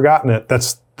never forgotten it.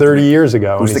 That's 30 years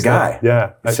ago. Who's the guy?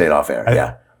 Say it off air.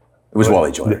 Yeah. It was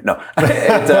Wally Joyner. No,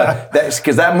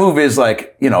 because that move is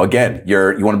like, again,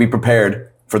 you want to be prepared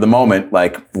for the moment,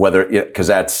 like because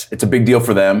it's a big deal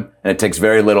for them, and it takes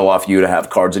very little off you to have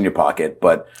cards in your pocket.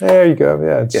 But there you go.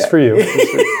 Yeah, it's for you.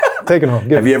 Take it home.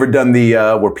 Have you ever done the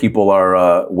where people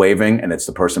are waving and it's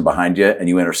the person behind you and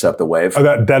you intercept the wave? Oh,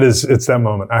 it's that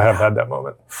moment. I have had that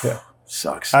moment. Yeah,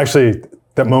 sucks. Actually,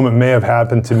 that moment may have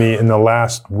happened to me in the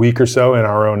last week or so in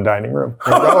our own dining room.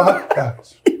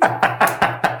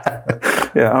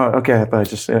 Yeah. Okay. I thought I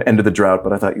just ended the drought,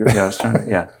 but I thought I was trying to.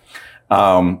 Yeah.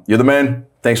 You're the man.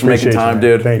 Thanks for making time,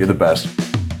 dude. You're the best.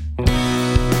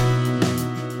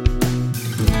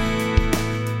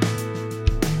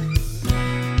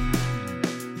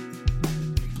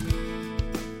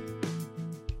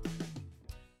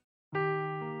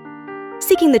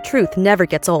 Seeking the truth never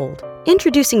gets old.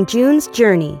 Introducing June's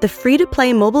Journey, the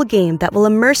free-to-play mobile game that will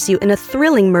immerse you in a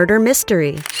thrilling murder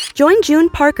mystery. Join June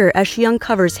Parker as she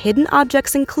uncovers hidden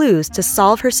objects and clues to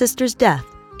solve her sister's death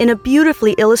in a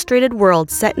beautifully illustrated world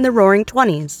set in the Roaring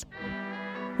 20s.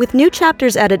 With new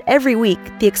chapters added every week,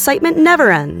 the excitement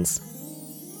never ends.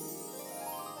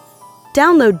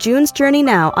 Download June's Journey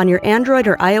now on your Android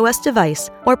or iOS device,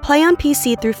 or play on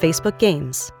PC through Facebook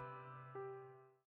Games.